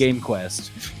us on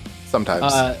GameQuest.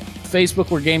 Sometimes. Facebook,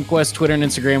 we're GameQuest. Twitter and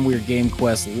Instagram, we're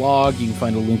GameQuest Log. You can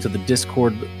find a link to the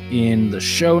Discord in the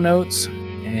show notes.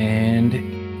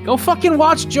 And go fucking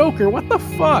watch Joker. What the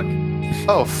fuck?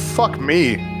 Oh, fuck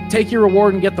me. Take your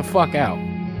reward and get the fuck out.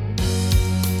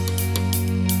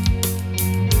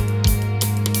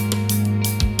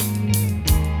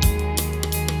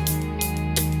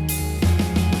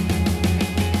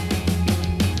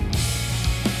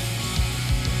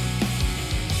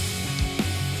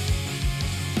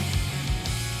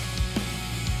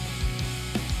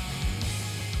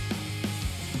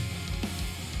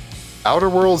 Outer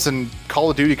Worlds and Call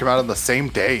of Duty come out on the same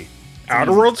day.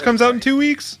 Outer Worlds comes out in 2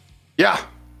 weeks? Yeah.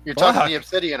 You're talking the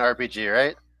Obsidian RPG,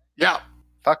 right? Yeah.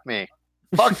 Fuck me.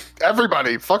 Fuck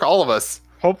everybody. Fuck all of us.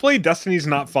 Hopefully Destiny's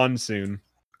not fun soon,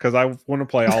 because I want to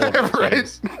play all of it.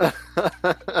 Right?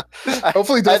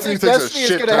 Hopefully Destiny takes Destiny a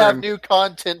shit is going to have new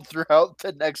content throughout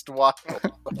the next while.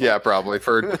 Yeah, probably.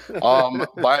 For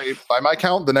by my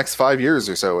count, the next 5 years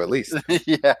or so, at least.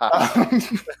 Yeah.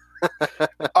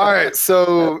 All right,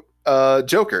 so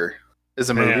Joker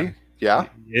is a movie. Man. Yeah.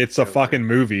 It's a fucking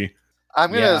movie.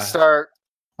 I'm going to start.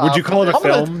 Would you call it a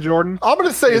film, Jordan? I'm going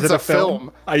to say it's a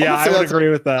film. Yeah, I would agree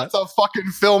with that. That's a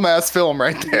fucking film-ass film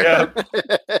right there.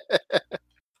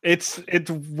 Yeah.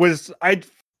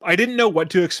 I didn't know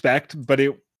what to expect, but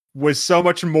it was so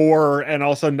much more, and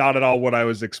also not at all what I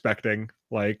was expecting.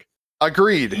 Like,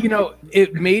 agreed. You know,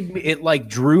 it made me, it like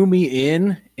drew me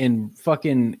in, and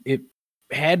fucking it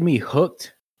had me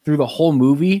hooked through the whole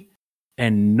movie,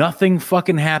 and nothing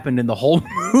fucking happened in the whole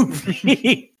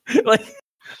movie. Like,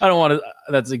 I don't want to,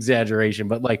 that's exaggeration,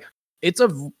 but like, it's a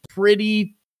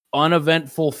pretty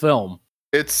uneventful film.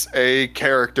 It's a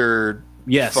character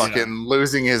fucking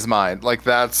losing his mind. Like,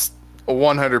 that's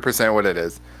 100% what it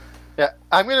is. Yeah,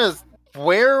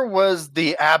 where was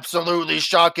the absolutely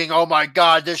shocking, oh my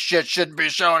god, this shit shouldn't be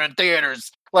shown in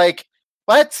theaters? Like,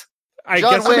 what?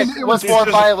 John Wick was more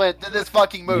violent than this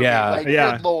fucking movie. Yeah, like,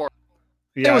 good lord.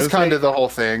 Yeah, it was kind of the whole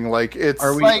thing. Like, it's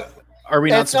are we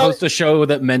not supposed to show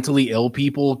that mentally ill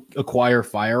people acquire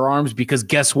firearms? Because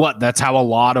guess what? That's how a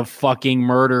lot of fucking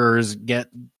murderers get.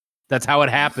 That's how it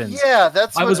happens. Yeah,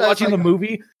 I was watching the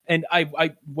movie, and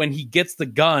I when he gets the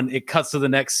gun, it cuts to the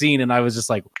next scene, and I was just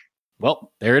like,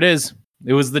 well, there it is.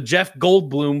 It was the Jeff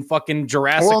Goldblum fucking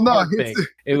Jurassic Park thing.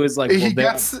 It was like,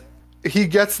 he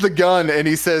gets the gun and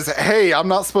he says, "Hey, I'm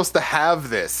not supposed to have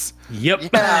this." Yep.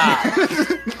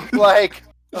 Yeah. Like,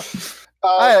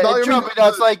 it drove me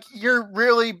nuts. Like, you're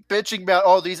really bitching about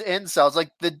all these incels. Like,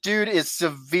 the dude is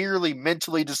severely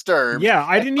mentally disturbed. Yeah,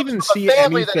 I didn't even From a see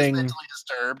family that is anything. mentally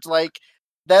disturbed. Like,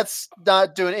 that's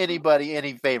not doing anybody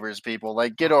any favors, people.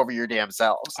 Like, get over your damn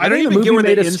selves. I don't think even get where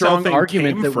made the a incel strong thing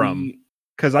argument came that from.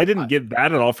 Because I didn't get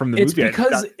that at all from the it's movie.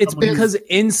 because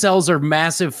incels are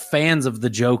massive fans of the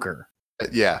Joker.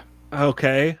 Yeah.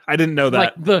 Okay, I didn't know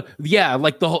that.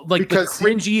 Like the whole Because the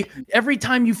cringy. Every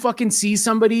time you fucking see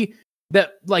somebody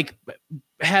that like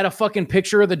had a fucking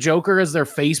picture of the Joker as their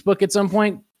Facebook at some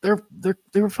point, they're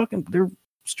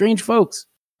strange folks.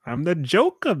 I'm the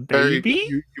Joker, baby.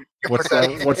 You- What's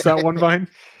that one vine?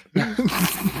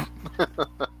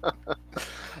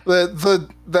 the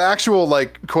actual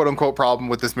like quote unquote problem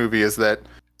with this movie is that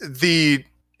this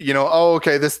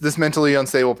mentally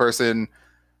unstable person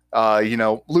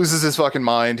loses his fucking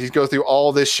mind. He goes through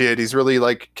all this shit. He's really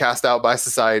like cast out by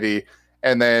society,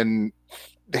 and then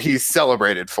he's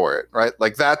celebrated for it, right?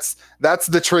 Like that's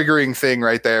the triggering thing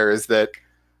right there, is that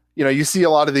you see a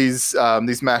lot of these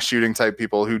mass shooting type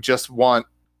people who just want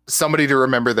somebody to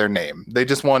remember their name. They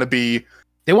just want to be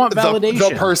They want validation.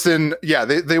 the person. Yeah,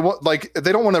 they want, like,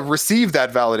 they don't want to receive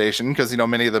that validation because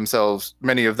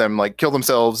many of them like kill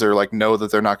themselves or like know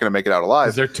that they're not going to make it out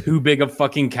alive. They're too big of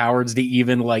fucking cowards to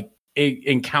even like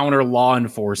encounter law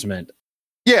enforcement.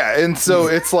 Yeah, and so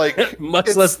it's like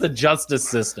much less the justice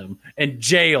system and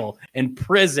jail and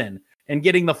prison and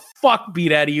getting the fuck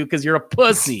beat out of you because you're a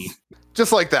pussy.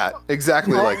 Just like that,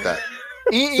 exactly like that.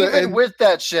 Even with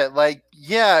that shit, like,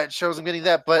 yeah, it shows them getting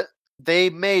that, but they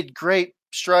made great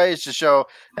strides to show,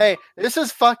 hey, this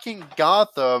is fucking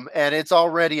Gotham, and it's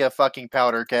already a fucking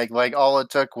powder keg. Like, all it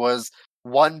took was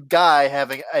one guy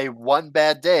having one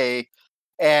bad day,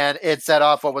 and it set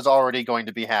off what was already going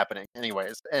to be happening,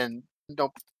 anyways. And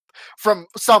from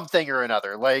something or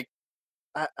another, like,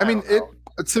 I mean, it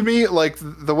to me, like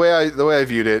the way I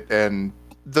viewed it, and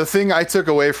the thing I took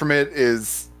away from it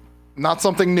is not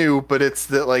something new, but it's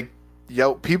that, like,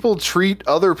 people treat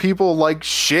other people like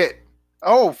shit.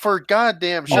 Oh, for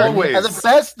goddamn sure. Always. And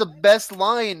the best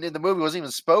line in the movie wasn't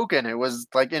even spoken. It was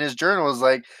like in his journal, it was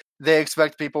like, they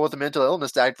expect people with a mental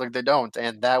illness to act like they don't.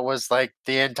 And that was like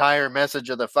the entire message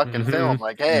of the fucking film.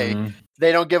 Like, hey,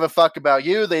 they don't give a fuck about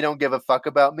you. They don't give a fuck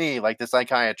about me. Like the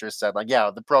psychiatrist said, like,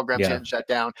 yeah, the program's getting shut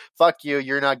down. Fuck you.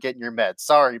 You're not getting your meds.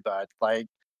 Sorry, bud. Like,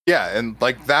 yeah. And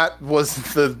like, that was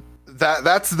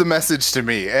that's the message to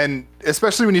me. And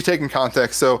especially when you take in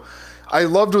context. So I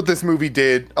loved what this movie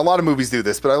did. A lot of movies do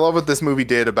this, but I love what this movie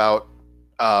did about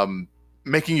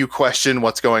making you question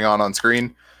what's going on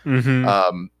screen. I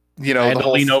had to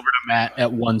lean over to Matt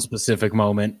at one specific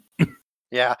moment.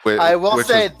 Yeah, I will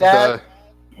say that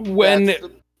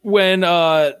when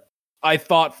I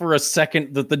thought for a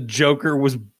second that the Joker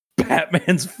was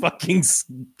Batman's fucking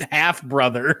half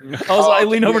brother. I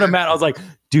leaned over to Matt. I was like,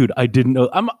 dude, I didn't know.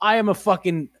 I am a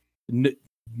fucking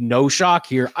no shock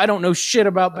here. I don't know shit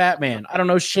about Batman. I don't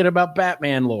know shit about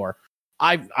Batman lore.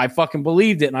 I fucking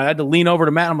believed it, and I had to lean over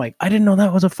to Matt. I'm like, I didn't know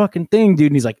that was a fucking thing, dude.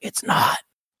 And he's like, it's not.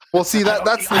 Well, see,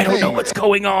 that's the I don't thing. know what's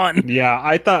going on. Yeah,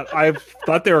 I thought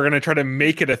they were going to try to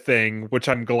make it a thing, which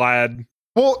I'm glad.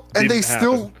 Well, and they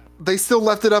still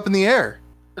left it up in the air.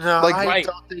 No, like, I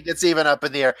don't think it's even up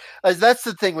in the air. That's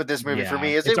the thing with this movie for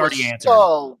me, is it was answered.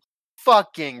 So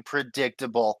fucking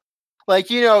predictable. Like,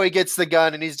 he gets the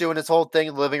gun and he's doing his whole thing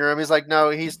in the living room. He's like, no,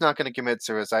 he's not going to commit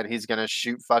suicide. He's going to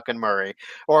shoot fucking Murray.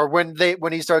 Or when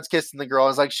he starts kissing the girl,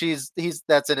 it's like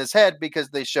that's in his head because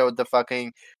they showed the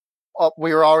fucking.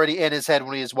 We were already in his head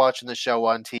when he was watching the show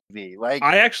on TV. Like,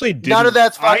 I actually didn't. None of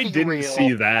that's fucking I didn't real.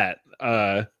 see that.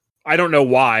 I don't know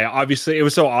why. Obviously, it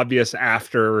was so obvious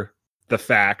after the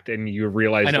fact, and you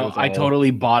realized. I know. I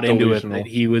totally bought into it that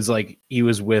he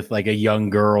was with like a young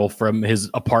girl from his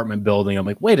apartment building. I'm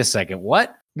like, wait a second,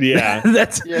 what? Yeah,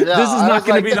 this is not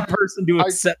going to be the person to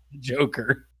accept the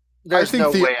Joker. I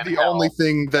think the only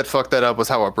thing that fucked that up was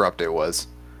how abrupt it was.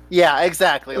 Yeah,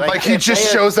 exactly. Like he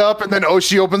just shows up, and then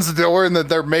she opens the door, and then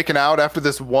they're making out after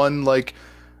this one like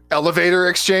elevator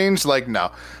exchange. Like,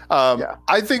 no.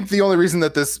 I think the only reason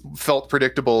that this felt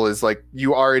predictable is like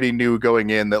you already knew going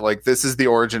in that like this is the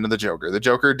origin of the Joker. The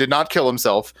Joker did not kill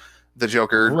himself. The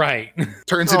Joker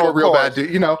turns into a real bad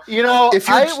dude.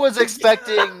 I was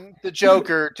expecting the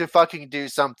Joker to fucking do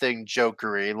something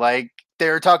jokery. Like, they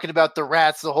were talking about the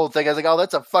rats, the whole thing. I was like, oh,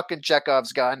 that's a fucking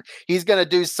Chekhov's gun. He's gonna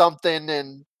do something,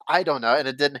 and I don't know. And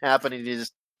it didn't happen. And he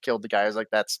just killed the guy. I was like,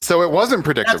 that's So it wasn't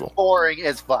predictable. boring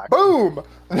as fuck. Boom.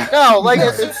 No, like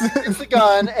it's the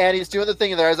gun, and he's doing the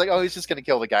thing there. I was like, oh, he's just gonna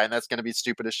kill the guy, and that's gonna be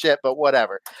stupid as shit. But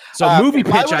whatever. So movie I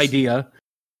pitch was- idea.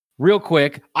 Real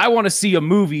quick, I want to see a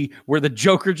movie where the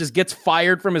Joker just gets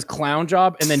fired from his clown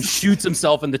job and then shoots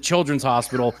himself in the children's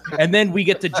hospital. And then we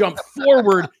get to jump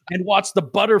forward and watch the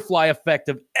butterfly effect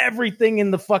of everything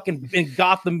in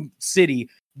Gotham City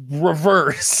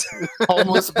reverse.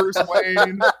 Homeless Bruce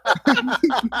Wayne.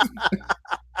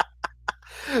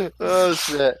 Oh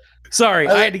shit! Sorry,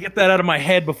 I had to get that out of my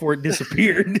head before it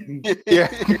disappeared. Yeah.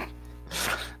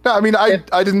 No, I mean, I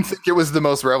didn't think it was the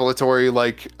most revelatory,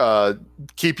 like,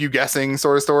 keep you guessing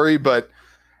sort of story, but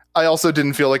I also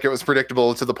didn't feel like it was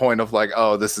predictable to the point of like,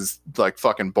 oh, this is like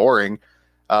fucking boring.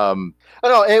 Oh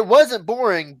no, it wasn't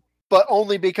boring, but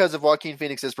only because of Joaquin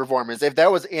Phoenix's performance. If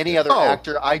that was any other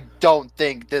actor, I don't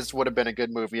think this would have been a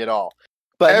good movie at all.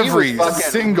 But Every he was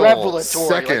fucking single revelatory.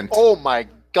 second. Like, oh my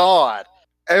god!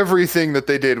 Everything that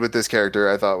they did with this character,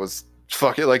 I thought was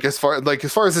fucking like as far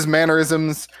as his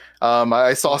mannerisms.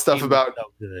 I saw stuff about So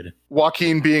good.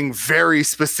 Joaquin being very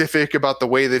specific about the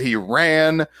way that he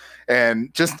ran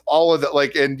and just all of that.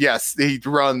 Like, and yes, he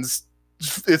runs.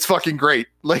 It's fucking great.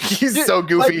 Like, he's Dude, so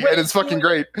goofy like, when and it's fucking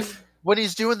great. When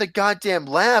he's doing the goddamn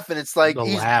laugh, and it's like The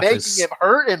he's laugh making is- him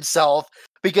hurt himself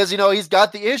because he's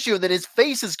got the issue, and then his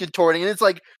face is contorting, and it's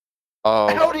like,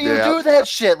 Oh, how do you yeah. do that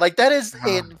shit? Like, that is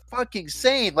Uh-huh. fucking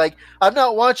insane. Like, I'm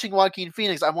not watching Joaquin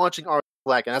Phoenix. I'm watching Arnold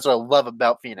Black, and that's what I love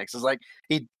about Phoenix. Is like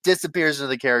he disappears into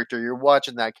the character. You're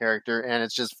watching that character, and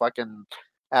it's just fucking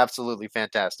absolutely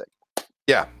fantastic.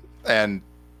 And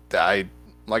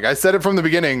like I said it from the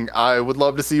beginning, I would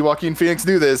love to see Joaquin Phoenix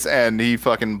do this, and he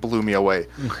fucking blew me away,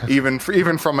 even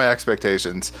from my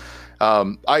expectations.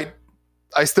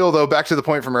 I still, though, back to the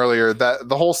point from earlier, that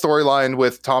the whole storyline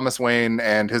with Thomas Wayne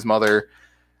and his mother,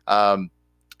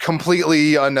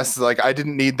 completely unnecessary. Like, I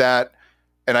didn't need that,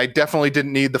 and I definitely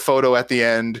didn't need the photo at the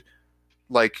end,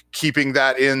 like keeping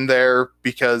that in there,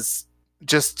 because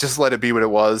just let it be what it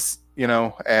was,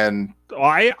 and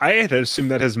I had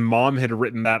assumed that his mom had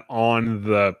written that on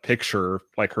the picture,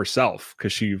 like herself,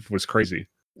 because she was crazy.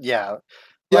 Yeah,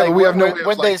 Yeah, Like, but we have no when, way of,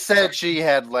 when they like- said she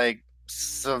had like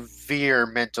severe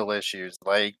mental issues,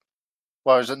 like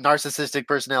well, there's a narcissistic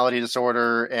personality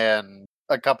disorder and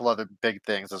a couple other big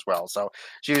things as well. So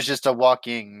she was just a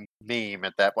walking meme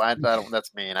at that point. I don't.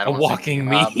 That's mean. I A don't wanna say walking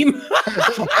mean.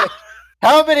 meme.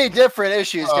 How many different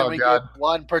issues Oh, can we God. give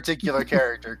one particular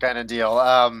character kind of deal? yeah,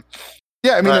 I mean,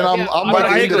 But- and Yeah, I'm but like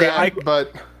I into agree. that,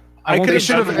 but I won't could've they get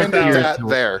should have stuck done ended with without- that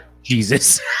there.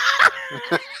 Jesus.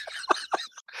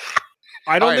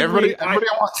 I All don't right, think everybody, we- everybody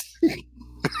wants.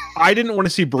 I didn't want to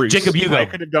see Bruce. Jacob, you go. I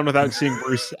could have done without seeing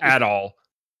Bruce at all.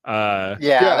 yeah,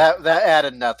 Yeah. that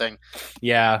added nothing.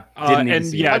 Yeah. Didn't need to And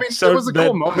see yeah, I mean, so it was a the,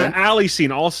 cool moment. the alley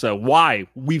scene also. Why?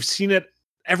 We've seen it.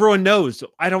 Everyone knows.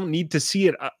 I don't need to see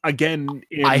it again.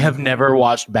 I have never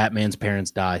watched Batman's parents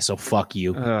die, so fuck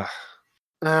you. Ugh.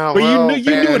 Oh, But well,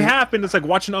 you knew it Ben. happened. It's like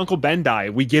watching Uncle Ben die.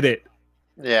 We get it.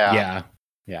 yeah. Yeah.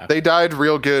 Yeah. They died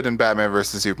real good in Batman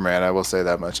versus Superman. I will say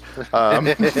that much.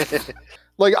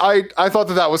 Like I thought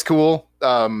that was cool.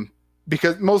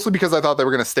 Mostly because I thought they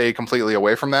were going to stay completely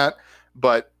away from that.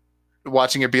 But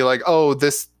watching it be like, oh,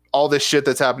 all this shit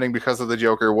that's happening because of the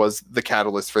Joker was the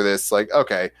catalyst for this. Like,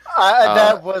 okay,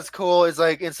 That was cool. It's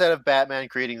like instead of Batman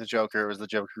creating the Joker, it was the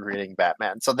Joker creating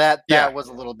Batman. So that Yeah. was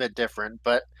a little bit different.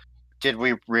 But did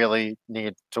we really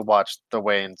need to watch the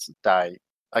Waynes die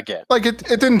again? like it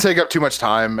didn't take up too much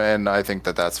time, and I think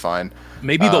that's fine.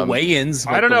 Maybe the Um, Wayans.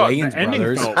 I don't know. The The Wayans ending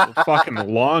brothers. felt fucking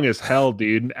long as hell,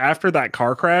 dude. After that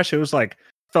car crash, it was like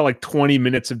felt like 20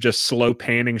 minutes of just slow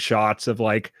panning shots of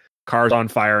like cars on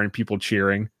fire and people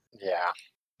cheering, Yeah.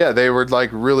 Yeah, they were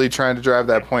like really trying to drive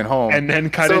that point home. and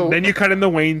then then you cut in the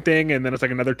Wayne thing, and then it's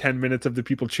like another 10 minutes of the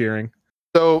people cheering.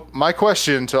 So my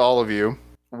question to all of you,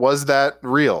 was that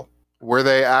real? Were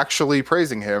they actually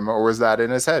praising him, or was that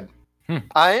in his head?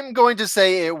 I'm going to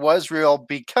say it was real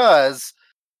because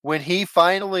when he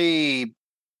finally,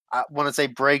 I want to say,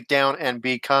 break down and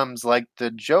becomes like the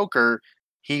Joker,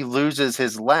 he loses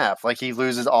his laugh. Like he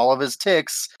loses all of his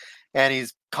tics, and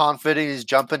he's confident. He's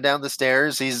jumping down the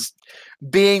stairs. He's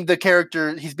being the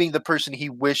character. He's being the person he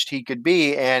wished he could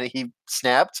be, and he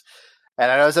snapped.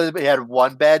 And I know he had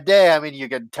one bad day. I mean, you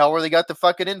can tell where they got the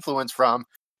fucking influence from,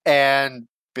 and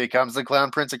becomes the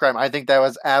Clown Prince of Crime. I think that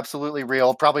was absolutely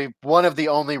real. Probably one of the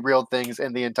only real things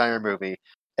in the entire movie.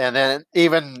 And then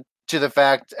even to the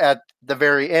fact at the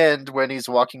very end when he's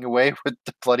walking away with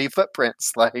the bloody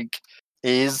footprints, like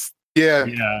he's Yeah,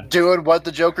 Yeah. doing what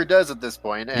the Joker does at this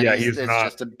point, and Yeah, it's he's not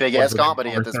just a big ass wasn't a comedy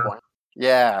at this character. point.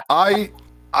 Yeah, I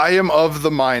I am of the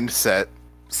mindset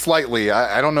slightly.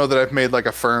 I don't know that I've made like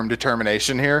a firm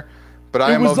determination here, but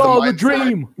I am of the mindset.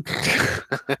 dream.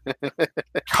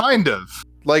 Kind of.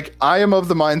 Like, I am of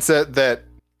the mindset that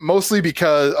mostly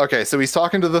because, okay, so he's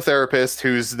talking to the therapist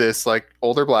who's this like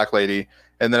older black lady,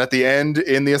 and then at the end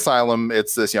in the asylum,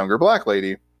 it's this younger black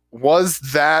lady. Was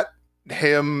that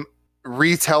him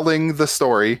retelling the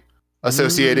story,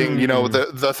 associating, you know,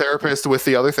 the therapist with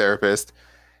the other therapist,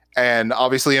 and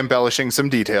obviously embellishing some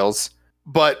details,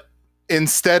 but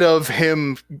instead of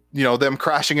him, you know, them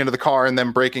crashing into the car and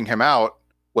then breaking him out,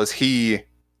 was he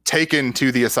taken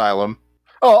to the asylum?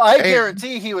 Oh, I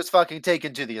guarantee he was fucking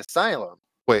taken to the asylum.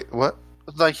 Wait, what?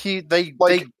 Like they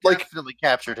definitely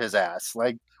captured his ass.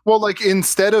 Like, well, like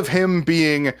instead of him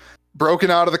being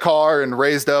broken out of the car and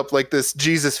raised up like this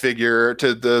Jesus figure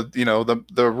to the, you know,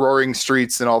 the roaring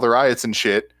streets and all the riots and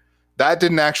shit, that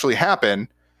didn't actually happen.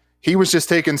 He was just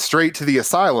taken straight to the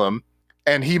asylum,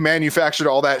 and he manufactured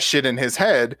all that shit in his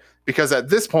head because at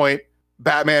this point,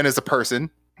 Batman is a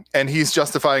person, and he's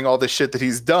justifying all this shit that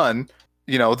he's done.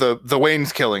 You know, the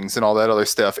Wayne's killings and all that other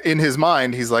stuff. In his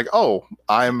mind, he's like, "Oh,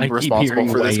 I'm responsible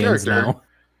for this character." Now.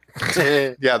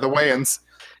 Yeah, the Wayans.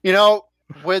 You know,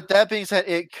 with that being said,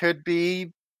 it could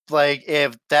be like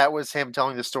if that was him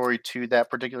telling the story to that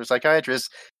particular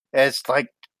psychiatrist. It's like,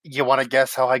 you want to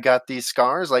guess how I got these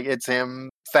scars? Like, it's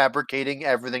him fabricating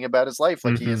everything about his life,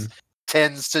 like he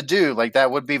tends to do. Like,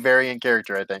 that would be very in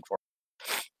character, I think. For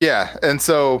him. Yeah, and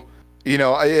so, you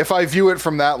know, if I view it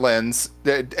from that lens,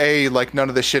 A, like none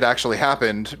of this shit actually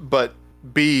happened, but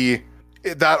B,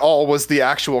 that all was the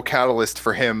actual catalyst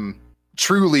for him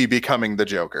truly becoming the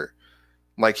Joker.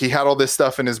 Like, he had all this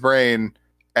stuff in his brain,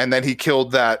 and then he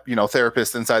killed that, you know,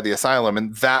 therapist inside the asylum,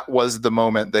 and that was the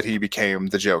moment that he became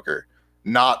the Joker,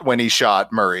 not when he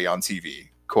shot Murray on TV,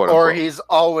 quote unquote. Or he's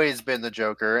always been the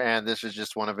Joker, and this is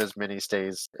just one of his mini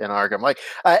stays in Arkham. Like,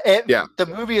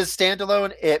 the movie is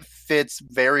standalone. It fits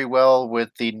very well with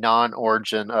the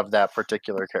non-origin of that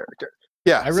particular character.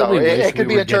 Yeah, I really wish it could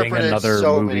we be were getting interpreted another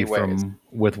so movie many ways.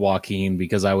 with Joaquin,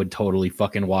 because I would totally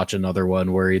fucking watch another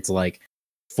one where it's like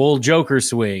full Joker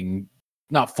swing,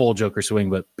 not full Joker swing,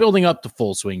 but building up to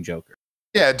full swing Joker.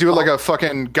 Yeah, do like a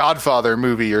fucking Godfather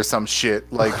movie or some shit.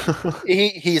 Like,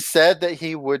 he said that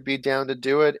he would be down to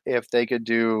do it if they could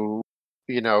do,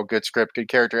 you know, good script, good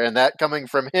character, and that coming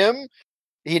from him,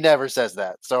 he never says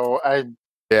that. So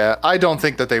I don't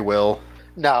think that they will.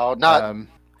 No, not.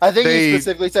 I think he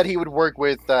specifically said he would work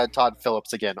with Todd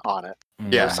Phillips again on it.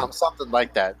 Yeah, or something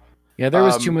like that. Yeah, there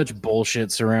was too much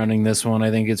bullshit surrounding this one.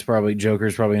 I think it's probably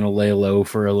Joker's probably going to lay low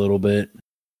for a little bit.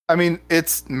 I mean,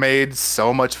 it's made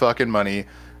so much fucking money.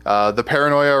 The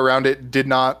paranoia around it did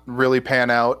not really pan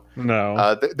out.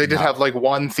 No. They did have like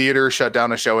one theater shut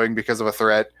down a showing because of a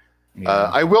threat. Yeah.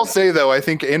 I will say, though, I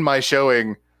think in my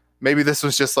showing, maybe this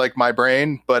was just like my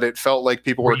brain, but it felt like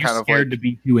people were kind of scared like to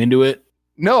be too into it.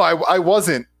 No, I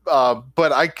wasn't.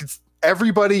 But I could.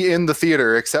 Everybody in the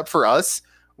theater except for us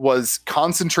was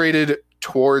concentrated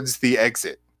towards the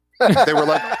exit.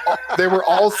 They were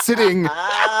all sitting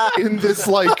in this,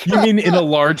 like, You mean in a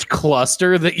large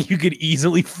cluster that you could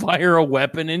easily fire a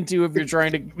weapon into if you're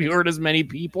trying to hurt as many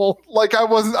people? like I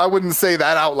wouldn't say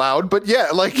that out loud, but yeah,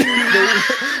 like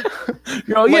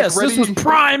Yes, this was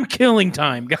prime killing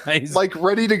time, guys. like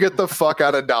ready to get the fuck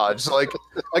out of Dodge. Like,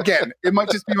 again, it might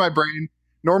just be my brain.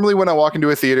 Normally when I walk into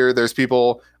a theater, there's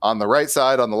people on the right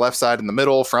side, on the left side, in the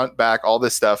middle, front, back, all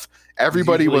this stuff.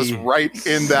 Everybody was right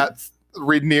in that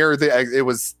near the exit. It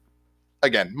was,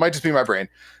 again, might just be my brain,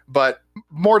 but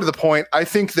more to the point, I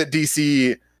think that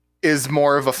DC is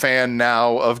more of a fan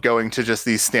now of going to just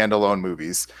these standalone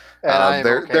movies.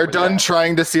 They're done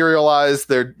trying to serialize.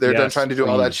 They're done trying to do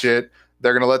all that shit.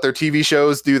 They're going to let their TV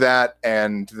shows do that,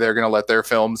 and they're going to let their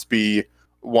films be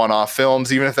one-off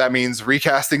films, even if that means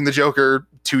recasting the Joker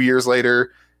 2 years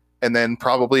later, and then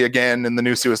probably again in the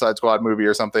new Suicide Squad movie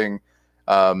or something.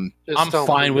 I'm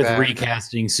fine with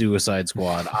recasting Suicide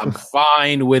Squad. I'm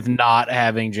fine with not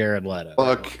having Jared Leto.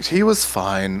 Look, he was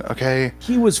fine, okay?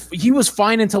 He was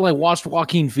fine until I watched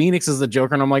Joaquin Phoenix as the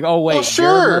Joker, and I'm like, oh wait, well,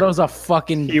 sure. Jared Leto's a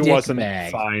fucking he wasn't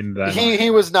bag. fine then. He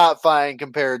was not fine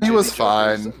compared to he was the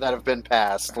fine Jokers that have been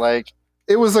passed. Like,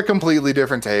 it was a completely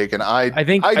different take, and I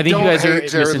think you guys are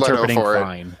Jared Leto misinterpreting for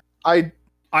fine. it.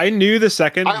 I knew the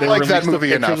second I they like released that movie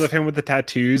the pictures enough. of him with the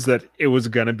tattoos that it was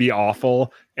gonna be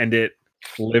awful, and it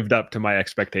lived up to my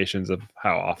expectations of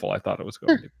how awful I thought it was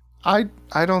going to be.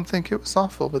 I don't think it was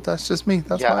awful, but that's just me.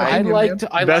 That's Yeah, my I opinion, liked. man.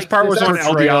 I The best part was when El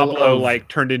portrayal Diablo of- like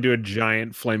turned into a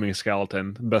giant flaming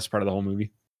skeleton. The best part of the whole movie.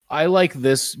 I like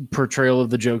this portrayal of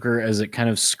the Joker as it kind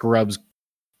of scrubs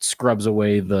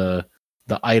away the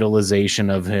the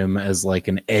idolization of him as like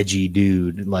an edgy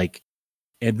dude. Like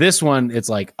in this one, it's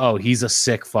like, oh, he's a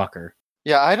sick fucker.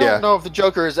 Yeah, I don't Yeah. know if the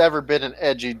Joker has ever been an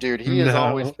edgy dude. He has No.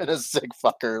 always been a sick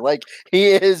fucker. Like he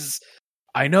is.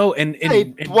 I know, and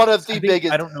One of the I think-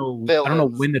 biggest I don't know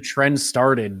villains. when the trend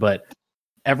started, but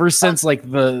ever since like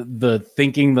the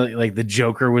thinking that like the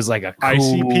Joker was like a cool,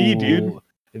 ICP, dude.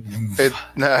 It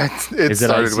Is it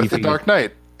started with the ICP? Dark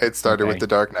Knight. It started Okay. with the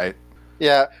Dark Knight.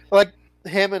 Yeah, like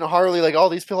him and Harley. Like all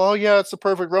these people. Oh yeah, it's the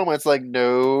perfect romance. Like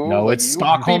no, No, like, it's you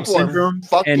Stockholm people are Syndrome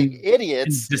Fucking and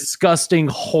idiots. disgusting,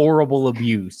 horrible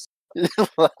abuse.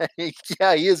 Like,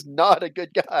 yeah, he is not a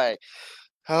good guy.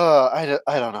 I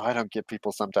don't know. I don't get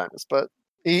people sometimes, but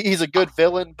he's a good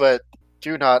villain. But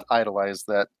do not idolize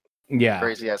that Yeah.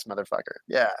 crazy ass motherfucker.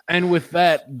 Yeah. And with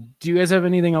that, do you guys have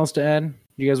anything else to add?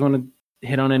 Do you guys want to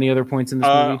hit on any other points in this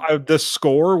movie? The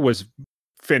score was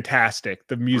fantastic.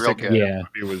 The music good. in the Yeah.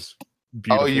 movie was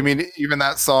beautiful. Oh, you mean even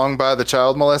that song by the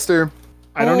child molester?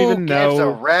 I don't even Who gives a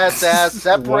know rat's ass?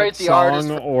 Separate what the artist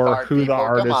song from or art, who the people. Come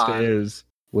artist on. is.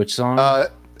 Which song?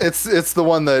 It's the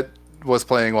one that was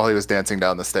playing while he was dancing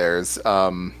down the stairs.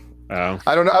 Oh,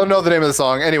 I don't know the name of the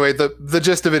song. Anyway, the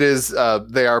gist of it is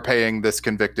they are paying this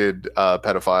convicted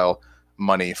pedophile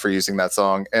money for using that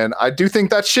song, and I do think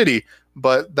that's shitty.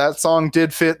 But that song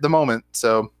did fit the moment,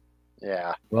 so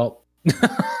Yeah. well,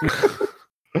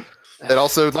 it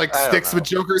also like I don't sticks know. with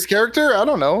Joker's character. I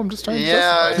don't know. I'm just trying to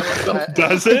justify it.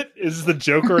 does it? Is the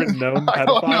Joker a known I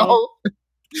don't pedophile? know.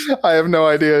 I have no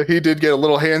idea. He did get a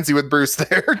little handsy with Bruce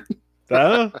there.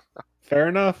 Fair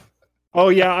enough. Oh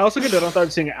yeah, I also get that. I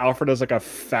thought seeing Alfred as like a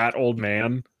fat old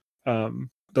man.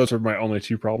 Those were my only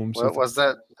two problems. What was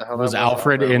that? The hell was that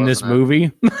Alfred Alfred, in this wasn't it?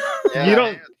 movie?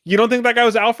 Yeah. You don't think that guy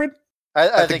was Alfred? I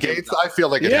At the think it- gates, I feel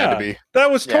like it had Yeah. to be.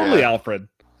 That was totally Yeah. Alfred.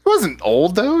 He wasn't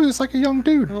old though. He was like a young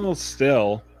dude. Well,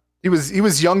 still, He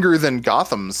was younger than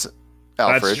Gotham's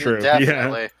Alfred. That's true.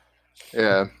 definitely.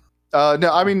 Yeah.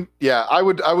 No, I mean, yeah, I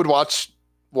would watch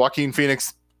Joaquin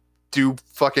Phoenix do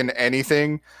fucking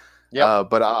anything. Yep.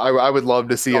 But I would love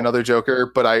to see Oh. another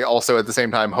Joker, but I also at the same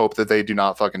time hope that they do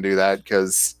not fucking do that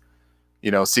because,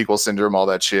 sequel syndrome, all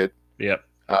that shit. Yep.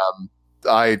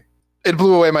 It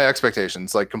blew away my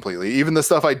expectations like completely. Even the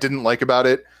stuff I didn't like about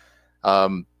it.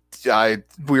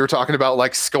 We were talking about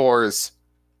like scores,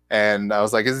 and I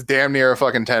was like, it's damn near a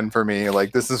fucking 10 for me.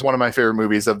 Like this is one of my favorite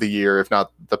movies of the year, if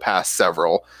not the past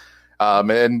several.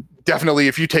 And definitely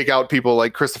if you take out people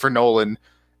like Christopher Nolan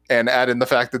and add in the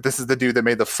fact that this is the dude that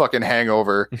made the fucking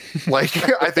Hangover, like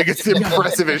I think it's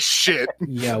impressive as shit.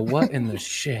 Yeah, what in the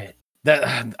shit?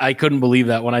 That I couldn't believe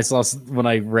that when I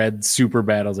read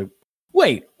Superbad. I was like,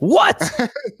 wait, what?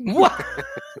 What?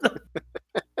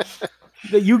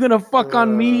 That you gonna fuck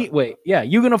on me? Wait, yeah,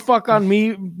 you gonna fuck on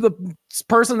me? The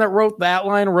person that wrote that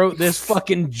line wrote this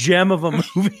fucking gem of a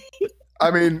movie. I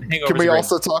mean, Hangover's can we great.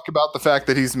 also talk about the fact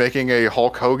that he's making a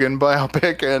Hulk Hogan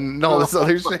biopic and all this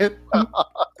other shit?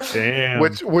 Damn.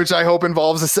 Which I hope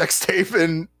involves a sex tape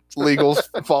and legal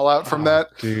fallout from that.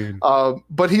 dude?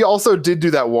 But he also did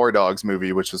do that War Dogs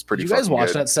movie, which was pretty. Did you guys fucking watch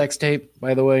good. that sex tape,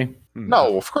 by the way?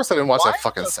 No, of course I didn't watch Why that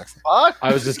fucking the sex tape. Fuck.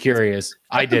 I was just curious.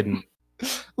 I didn't.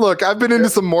 Look, I've been into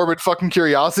some morbid fucking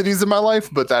curiosities in my life,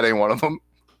 but that ain't one of them.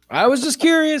 I was just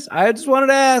curious. I just wanted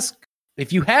to ask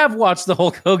if you have watched the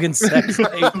Hulk Hogan sex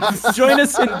tape. Join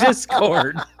us in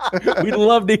Discord. We'd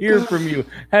love to hear from you.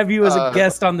 Have you as a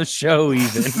guest on the show,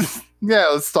 even. Yeah,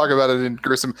 let's talk about it in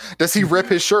gruesome. Does he rip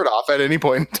his shirt off at any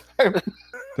point in time?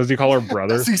 Does he call her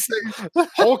brother? Does he say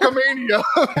Hulkamania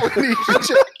when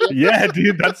he Yeah,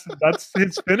 dude, that's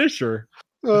his finisher.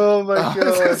 Oh my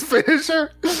god. his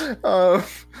finisher? The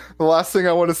last thing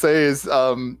I want to say is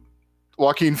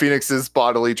Joaquin Phoenix's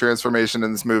bodily transformation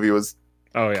in this movie was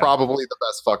Oh yeah. probably the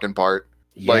best fucking part.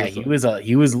 Yeah, Like-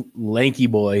 he was lanky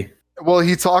boy. Well,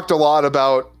 he talked a lot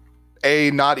about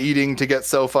not eating to get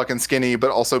so fucking skinny,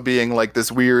 but also being like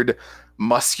this weird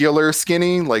muscular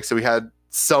skinny. Like, so he had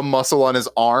some muscle on his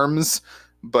arms,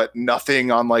 but nothing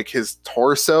on like his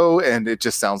torso, and it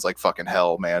just sounds like fucking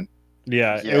hell, man.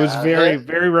 Yeah, it was Yeah. very,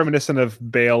 very reminiscent of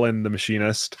Bale and the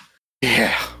Machinist.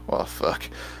 Yeah. Well, fuck.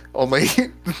 Only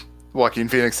Joaquin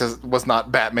Phoenix was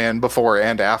not Batman before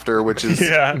and after, which is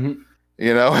Yeah.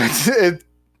 it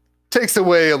takes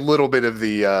away a little bit of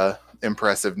the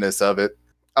impressiveness of it.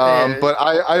 Yeah. But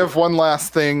I have one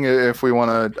last thing if we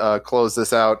want to close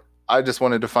this out. I just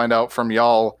wanted to find out from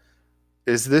y'all,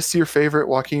 is this your favorite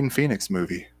Joaquin Phoenix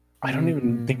movie? I don't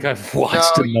even think I've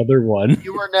watched No, another one.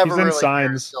 You were never He's in really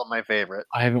Signs. still my favorite.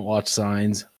 I haven't watched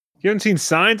Signs. You haven't seen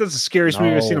Signs? That's the scariest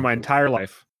movie I've seen in No. my entire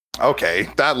life. Okay,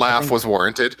 that laugh think- was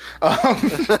warranted.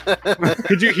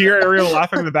 Could you hear Ariel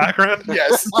laughing in the background?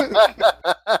 Yes.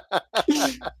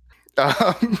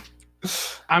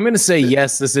 I'm gonna say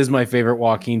yes. This is my favorite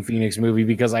Joaquin Phoenix movie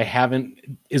because I haven't.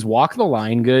 Is Walk the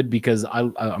Line good? Because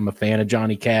I'm a fan of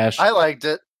Johnny Cash. I liked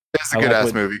it. It's a good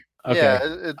ass movie. Okay.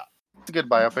 Yeah, it's a good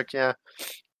biopic. Yeah.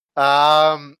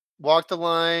 Walk the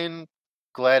Line,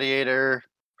 Gladiator,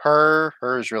 Her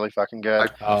is really fucking good.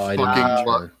 I fucking didn't.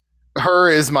 love- Her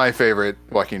is my favorite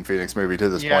Joaquin Phoenix movie to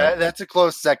this Yeah, point. that's a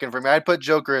close second for me. I'd put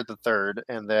Joker at the third,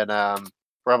 and then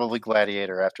probably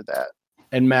Gladiator after that.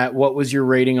 And Matt, what was your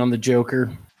rating on the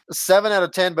Joker? 7 out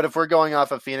of 10, but if we're going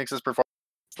off of Phoenix's performance,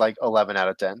 it's like 11 out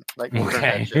of 10. Like, we'll turn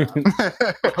that shit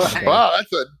on. Wow,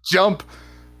 that's a jump.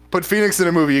 Put Phoenix in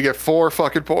a movie, you get 4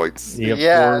 fucking points. You get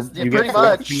Yeah, four- you pretty get four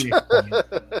much. Phoenix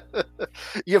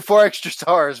points. You have 4 extra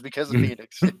stars because of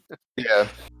Phoenix. Yeah.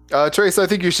 Trace, I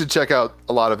think you should check out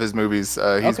a lot of his movies.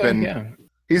 Okay,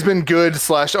 He's been good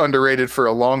 / underrated for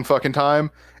a long fucking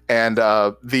time. And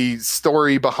the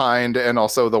story behind and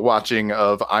also the watching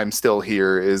of I'm Still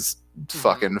Here is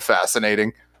fucking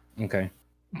fascinating. Okay.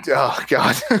 Oh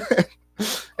god.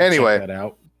 Anyway, Check that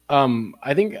out.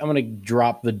 I think I'm gonna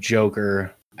drop the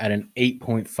Joker at an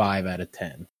 8.5 out of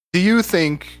 10. do you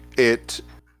think it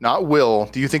do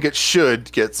you think it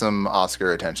should get some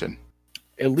Oscar attention?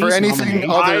 At least For anything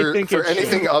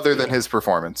nominated. other than his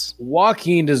performance.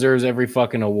 Joaquin deserves every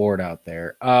fucking award out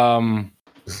there.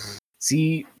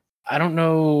 See, I don't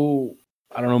know.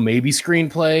 Maybe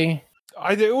screenplay.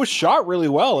 It was shot really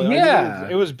well. Yeah.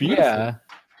 It was beautiful. Yeah.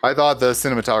 I thought the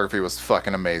cinematography was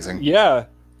fucking amazing. Yeah.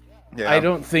 Yeah. I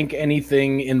don't think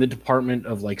anything in the department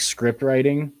of like script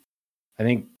writing. I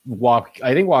think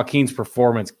Joaquin's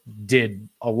performance did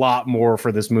a lot more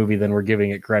for this movie than we're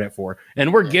giving it credit for,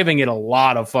 and we're giving it a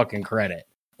lot of fucking credit.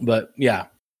 But yeah,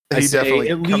 He definitely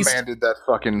at least commanded that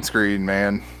fucking screen,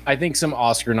 man. I think some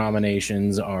Oscar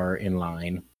nominations are in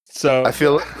line. So I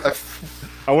feel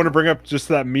I want to bring up just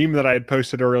that meme that I had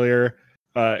posted earlier.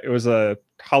 It was a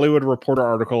Hollywood Reporter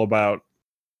article about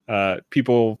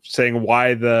people saying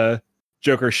why the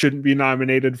Joker shouldn't be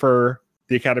nominated for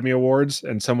the Academy Awards,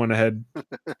 and someone had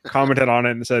commented on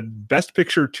it and said, "Best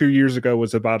Picture 2 years ago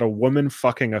was about a woman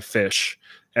fucking a fish,"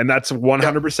 and that's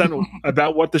 100%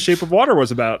 about what The Shape of Water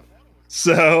was about.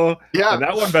 So yeah, and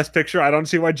that one Best Picture. I don't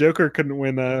see why Joker couldn't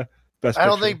win Best Picture. I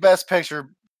don't think Best Picture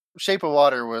Shape of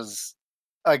Water was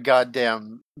a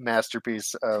goddamn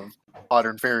masterpiece of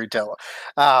modern fairy tale.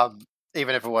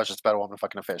 Even if it was just about a woman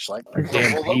fucking a fish. Like,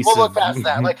 Damn we'll piece look of- past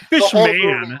that. Like, Fish the whole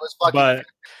man, movie was fucking but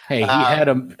Hey, he had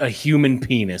a human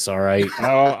penis. All right.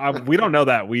 we don't know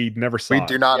that. We never saw. we it.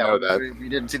 do not know we- that. we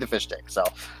didn't see the fish tank, so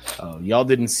Oh, y'all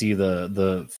didn't see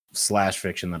the slash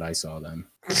fiction that I saw then.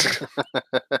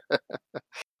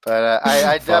 but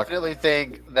I Fuck. definitely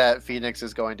think that Phoenix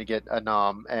is going to get a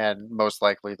nom and most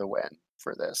likely the win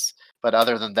for this. But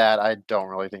other than that, I don't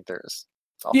really think there's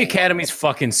a whole The lot. Academy's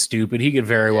fucking stupid. He could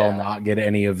very well Yeah. not get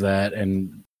any of that,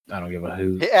 and I don't give a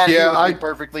hoot. And he Yeah, would be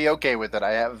perfectly okay with it.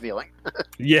 I have a feeling.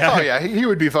 Yeah. Oh yeah, he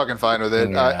would be fucking fine with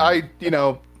it. Yeah.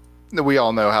 We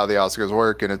all know how the Oscars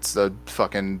work, and it's a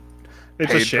fucking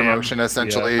It's a paid sham. promotion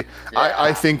essentially.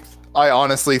 Yeah. I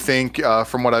honestly think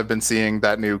from what I've been seeing,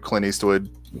 that new Clint Eastwood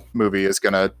movie is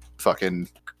gonna fucking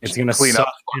It's gonna clean suck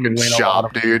up and fucking win a shop,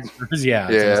 lot of dude. Oscars. Yeah.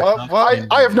 it's Yeah. gonna Well, suck well, and-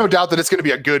 I have no doubt that it's going to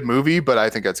be a good movie, but I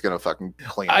think it's going to fucking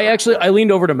clean. I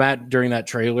leaned over to Matt during that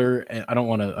trailer, and I don't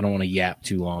want to yap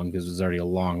too long because it was already a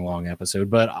long episode.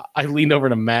 But I leaned over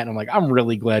to Matt, and I'm like, I'm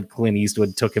really glad Clint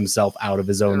Eastwood took himself out of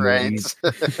his own Right. movies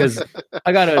because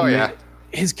I gotta Oh, admit, yeah.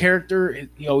 his character,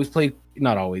 he always played,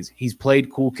 not always, he's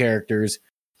played cool characters.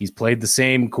 He's played the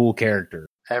same cool character.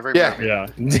 Every Yeah. movie.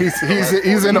 Yeah.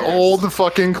 He's an old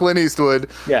fucking Clint Eastwood.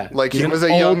 Yeah, Like he's he an was a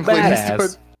old young Clint badass.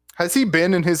 Eastwood. Has he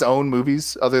been in his own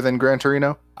movies other than Gran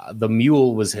Torino? The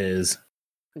mule was his.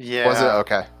 Yeah. Was it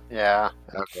okay? Yeah.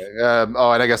 Okay. And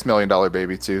I guess $1 Million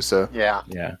Baby too. So Yeah.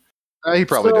 Yeah. he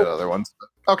probably So- did other ones.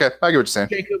 Okay, I get what you're saying.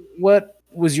 Jacob, what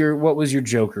was your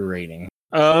Joker rating?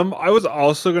 I was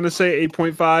also gonna say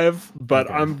 8.5,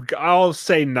 but Okay. I'll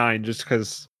say 9 just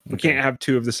because we Okay. can't have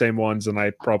two of the same ones, and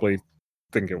I probably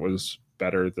think it was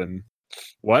better than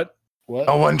what? What?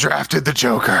 No one drafted the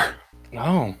Joker.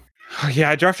 No. Yeah,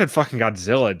 I drafted fucking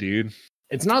Godzilla, dude.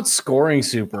 It's not scoring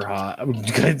super hot. I mean,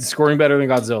 it's scoring better than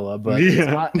Godzilla, but it's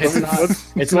Yeah. not. It's not. Let's-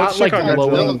 It's let's not check like on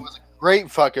blowing. Godzilla was a great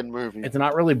fucking movie. It's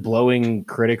not really blowing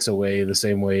critics away the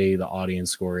same way the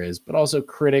audience score is, but also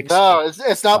critics. No, it's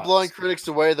not Sucks. blowing critics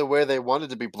away the way they wanted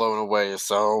to be blown away.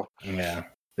 So Yeah,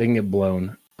 they can get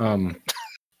blown.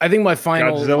 I think my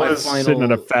final. Godzilla is sitting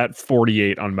at a fat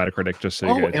 48 on Metacritic. Just so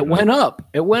you Oh, guys it know. went up.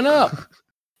 It went up.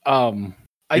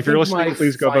 I If you're think listening, my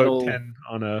please go final- vote 10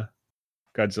 on a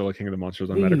Godzilla King of the Monsters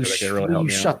on Metacritic. It really Will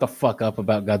helped you me shut the fuck up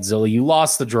about Godzilla? You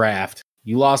lost the draft.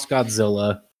 You lost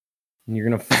Godzilla. And you're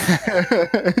gonna.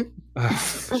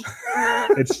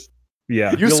 It's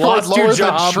yeah. You You scored lost your lower than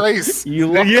job. Trace. You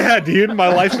lost. Yeah, dude, my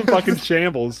life's in fucking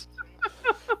shambles.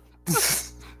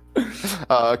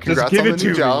 Congrats give on it the to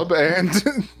new me. job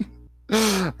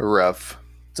and rough.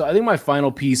 So I think my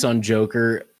final piece on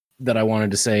Joker that I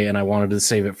wanted to say, and I wanted to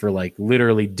save it for like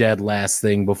literally dead last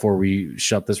thing before we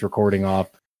shut this recording off,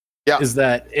 is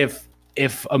that if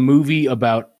a movie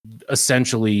about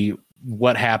essentially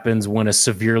what happens when a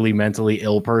severely mentally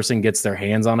ill person gets their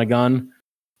hands on a gun,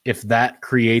 if that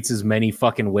creates as many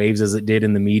fucking waves as it did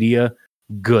in the media,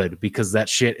 good, because that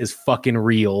shit is fucking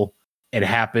real. It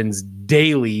happens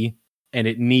daily, and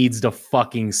it needs to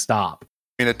fucking stop.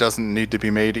 I mean, it doesn't need to be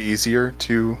made easier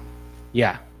to.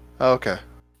 Yeah. Okay.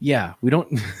 Yeah, we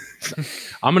don't.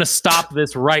 I'm gonna stop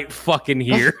this right fucking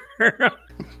here.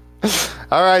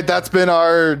 All right, that's been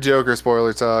our Joker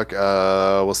spoiler talk.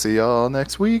 We'll see y'all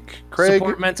next week. Craig,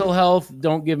 Support mental health.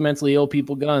 Don't give mentally ill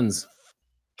people guns.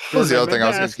 what was the I other thing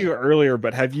meant I was to going ask you earlier,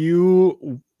 but have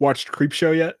you watched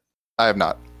Creepshow yet? I have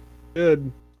not.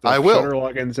 Good. I will. Shutter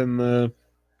logins in the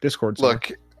Discord. server.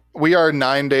 Look, we are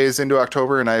 9 days into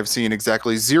October, and I have seen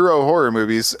exactly 0 horror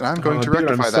movies, and I'm going to Dude, I'm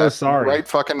rectify so that sorry. right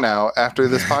fucking now after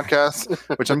this podcast,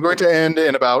 which I'm going to end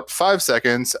in about 5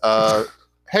 seconds.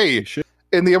 Hey, Shit.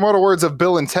 in the immortal words of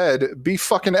Bill and Ted, be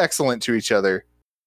fucking excellent to each other.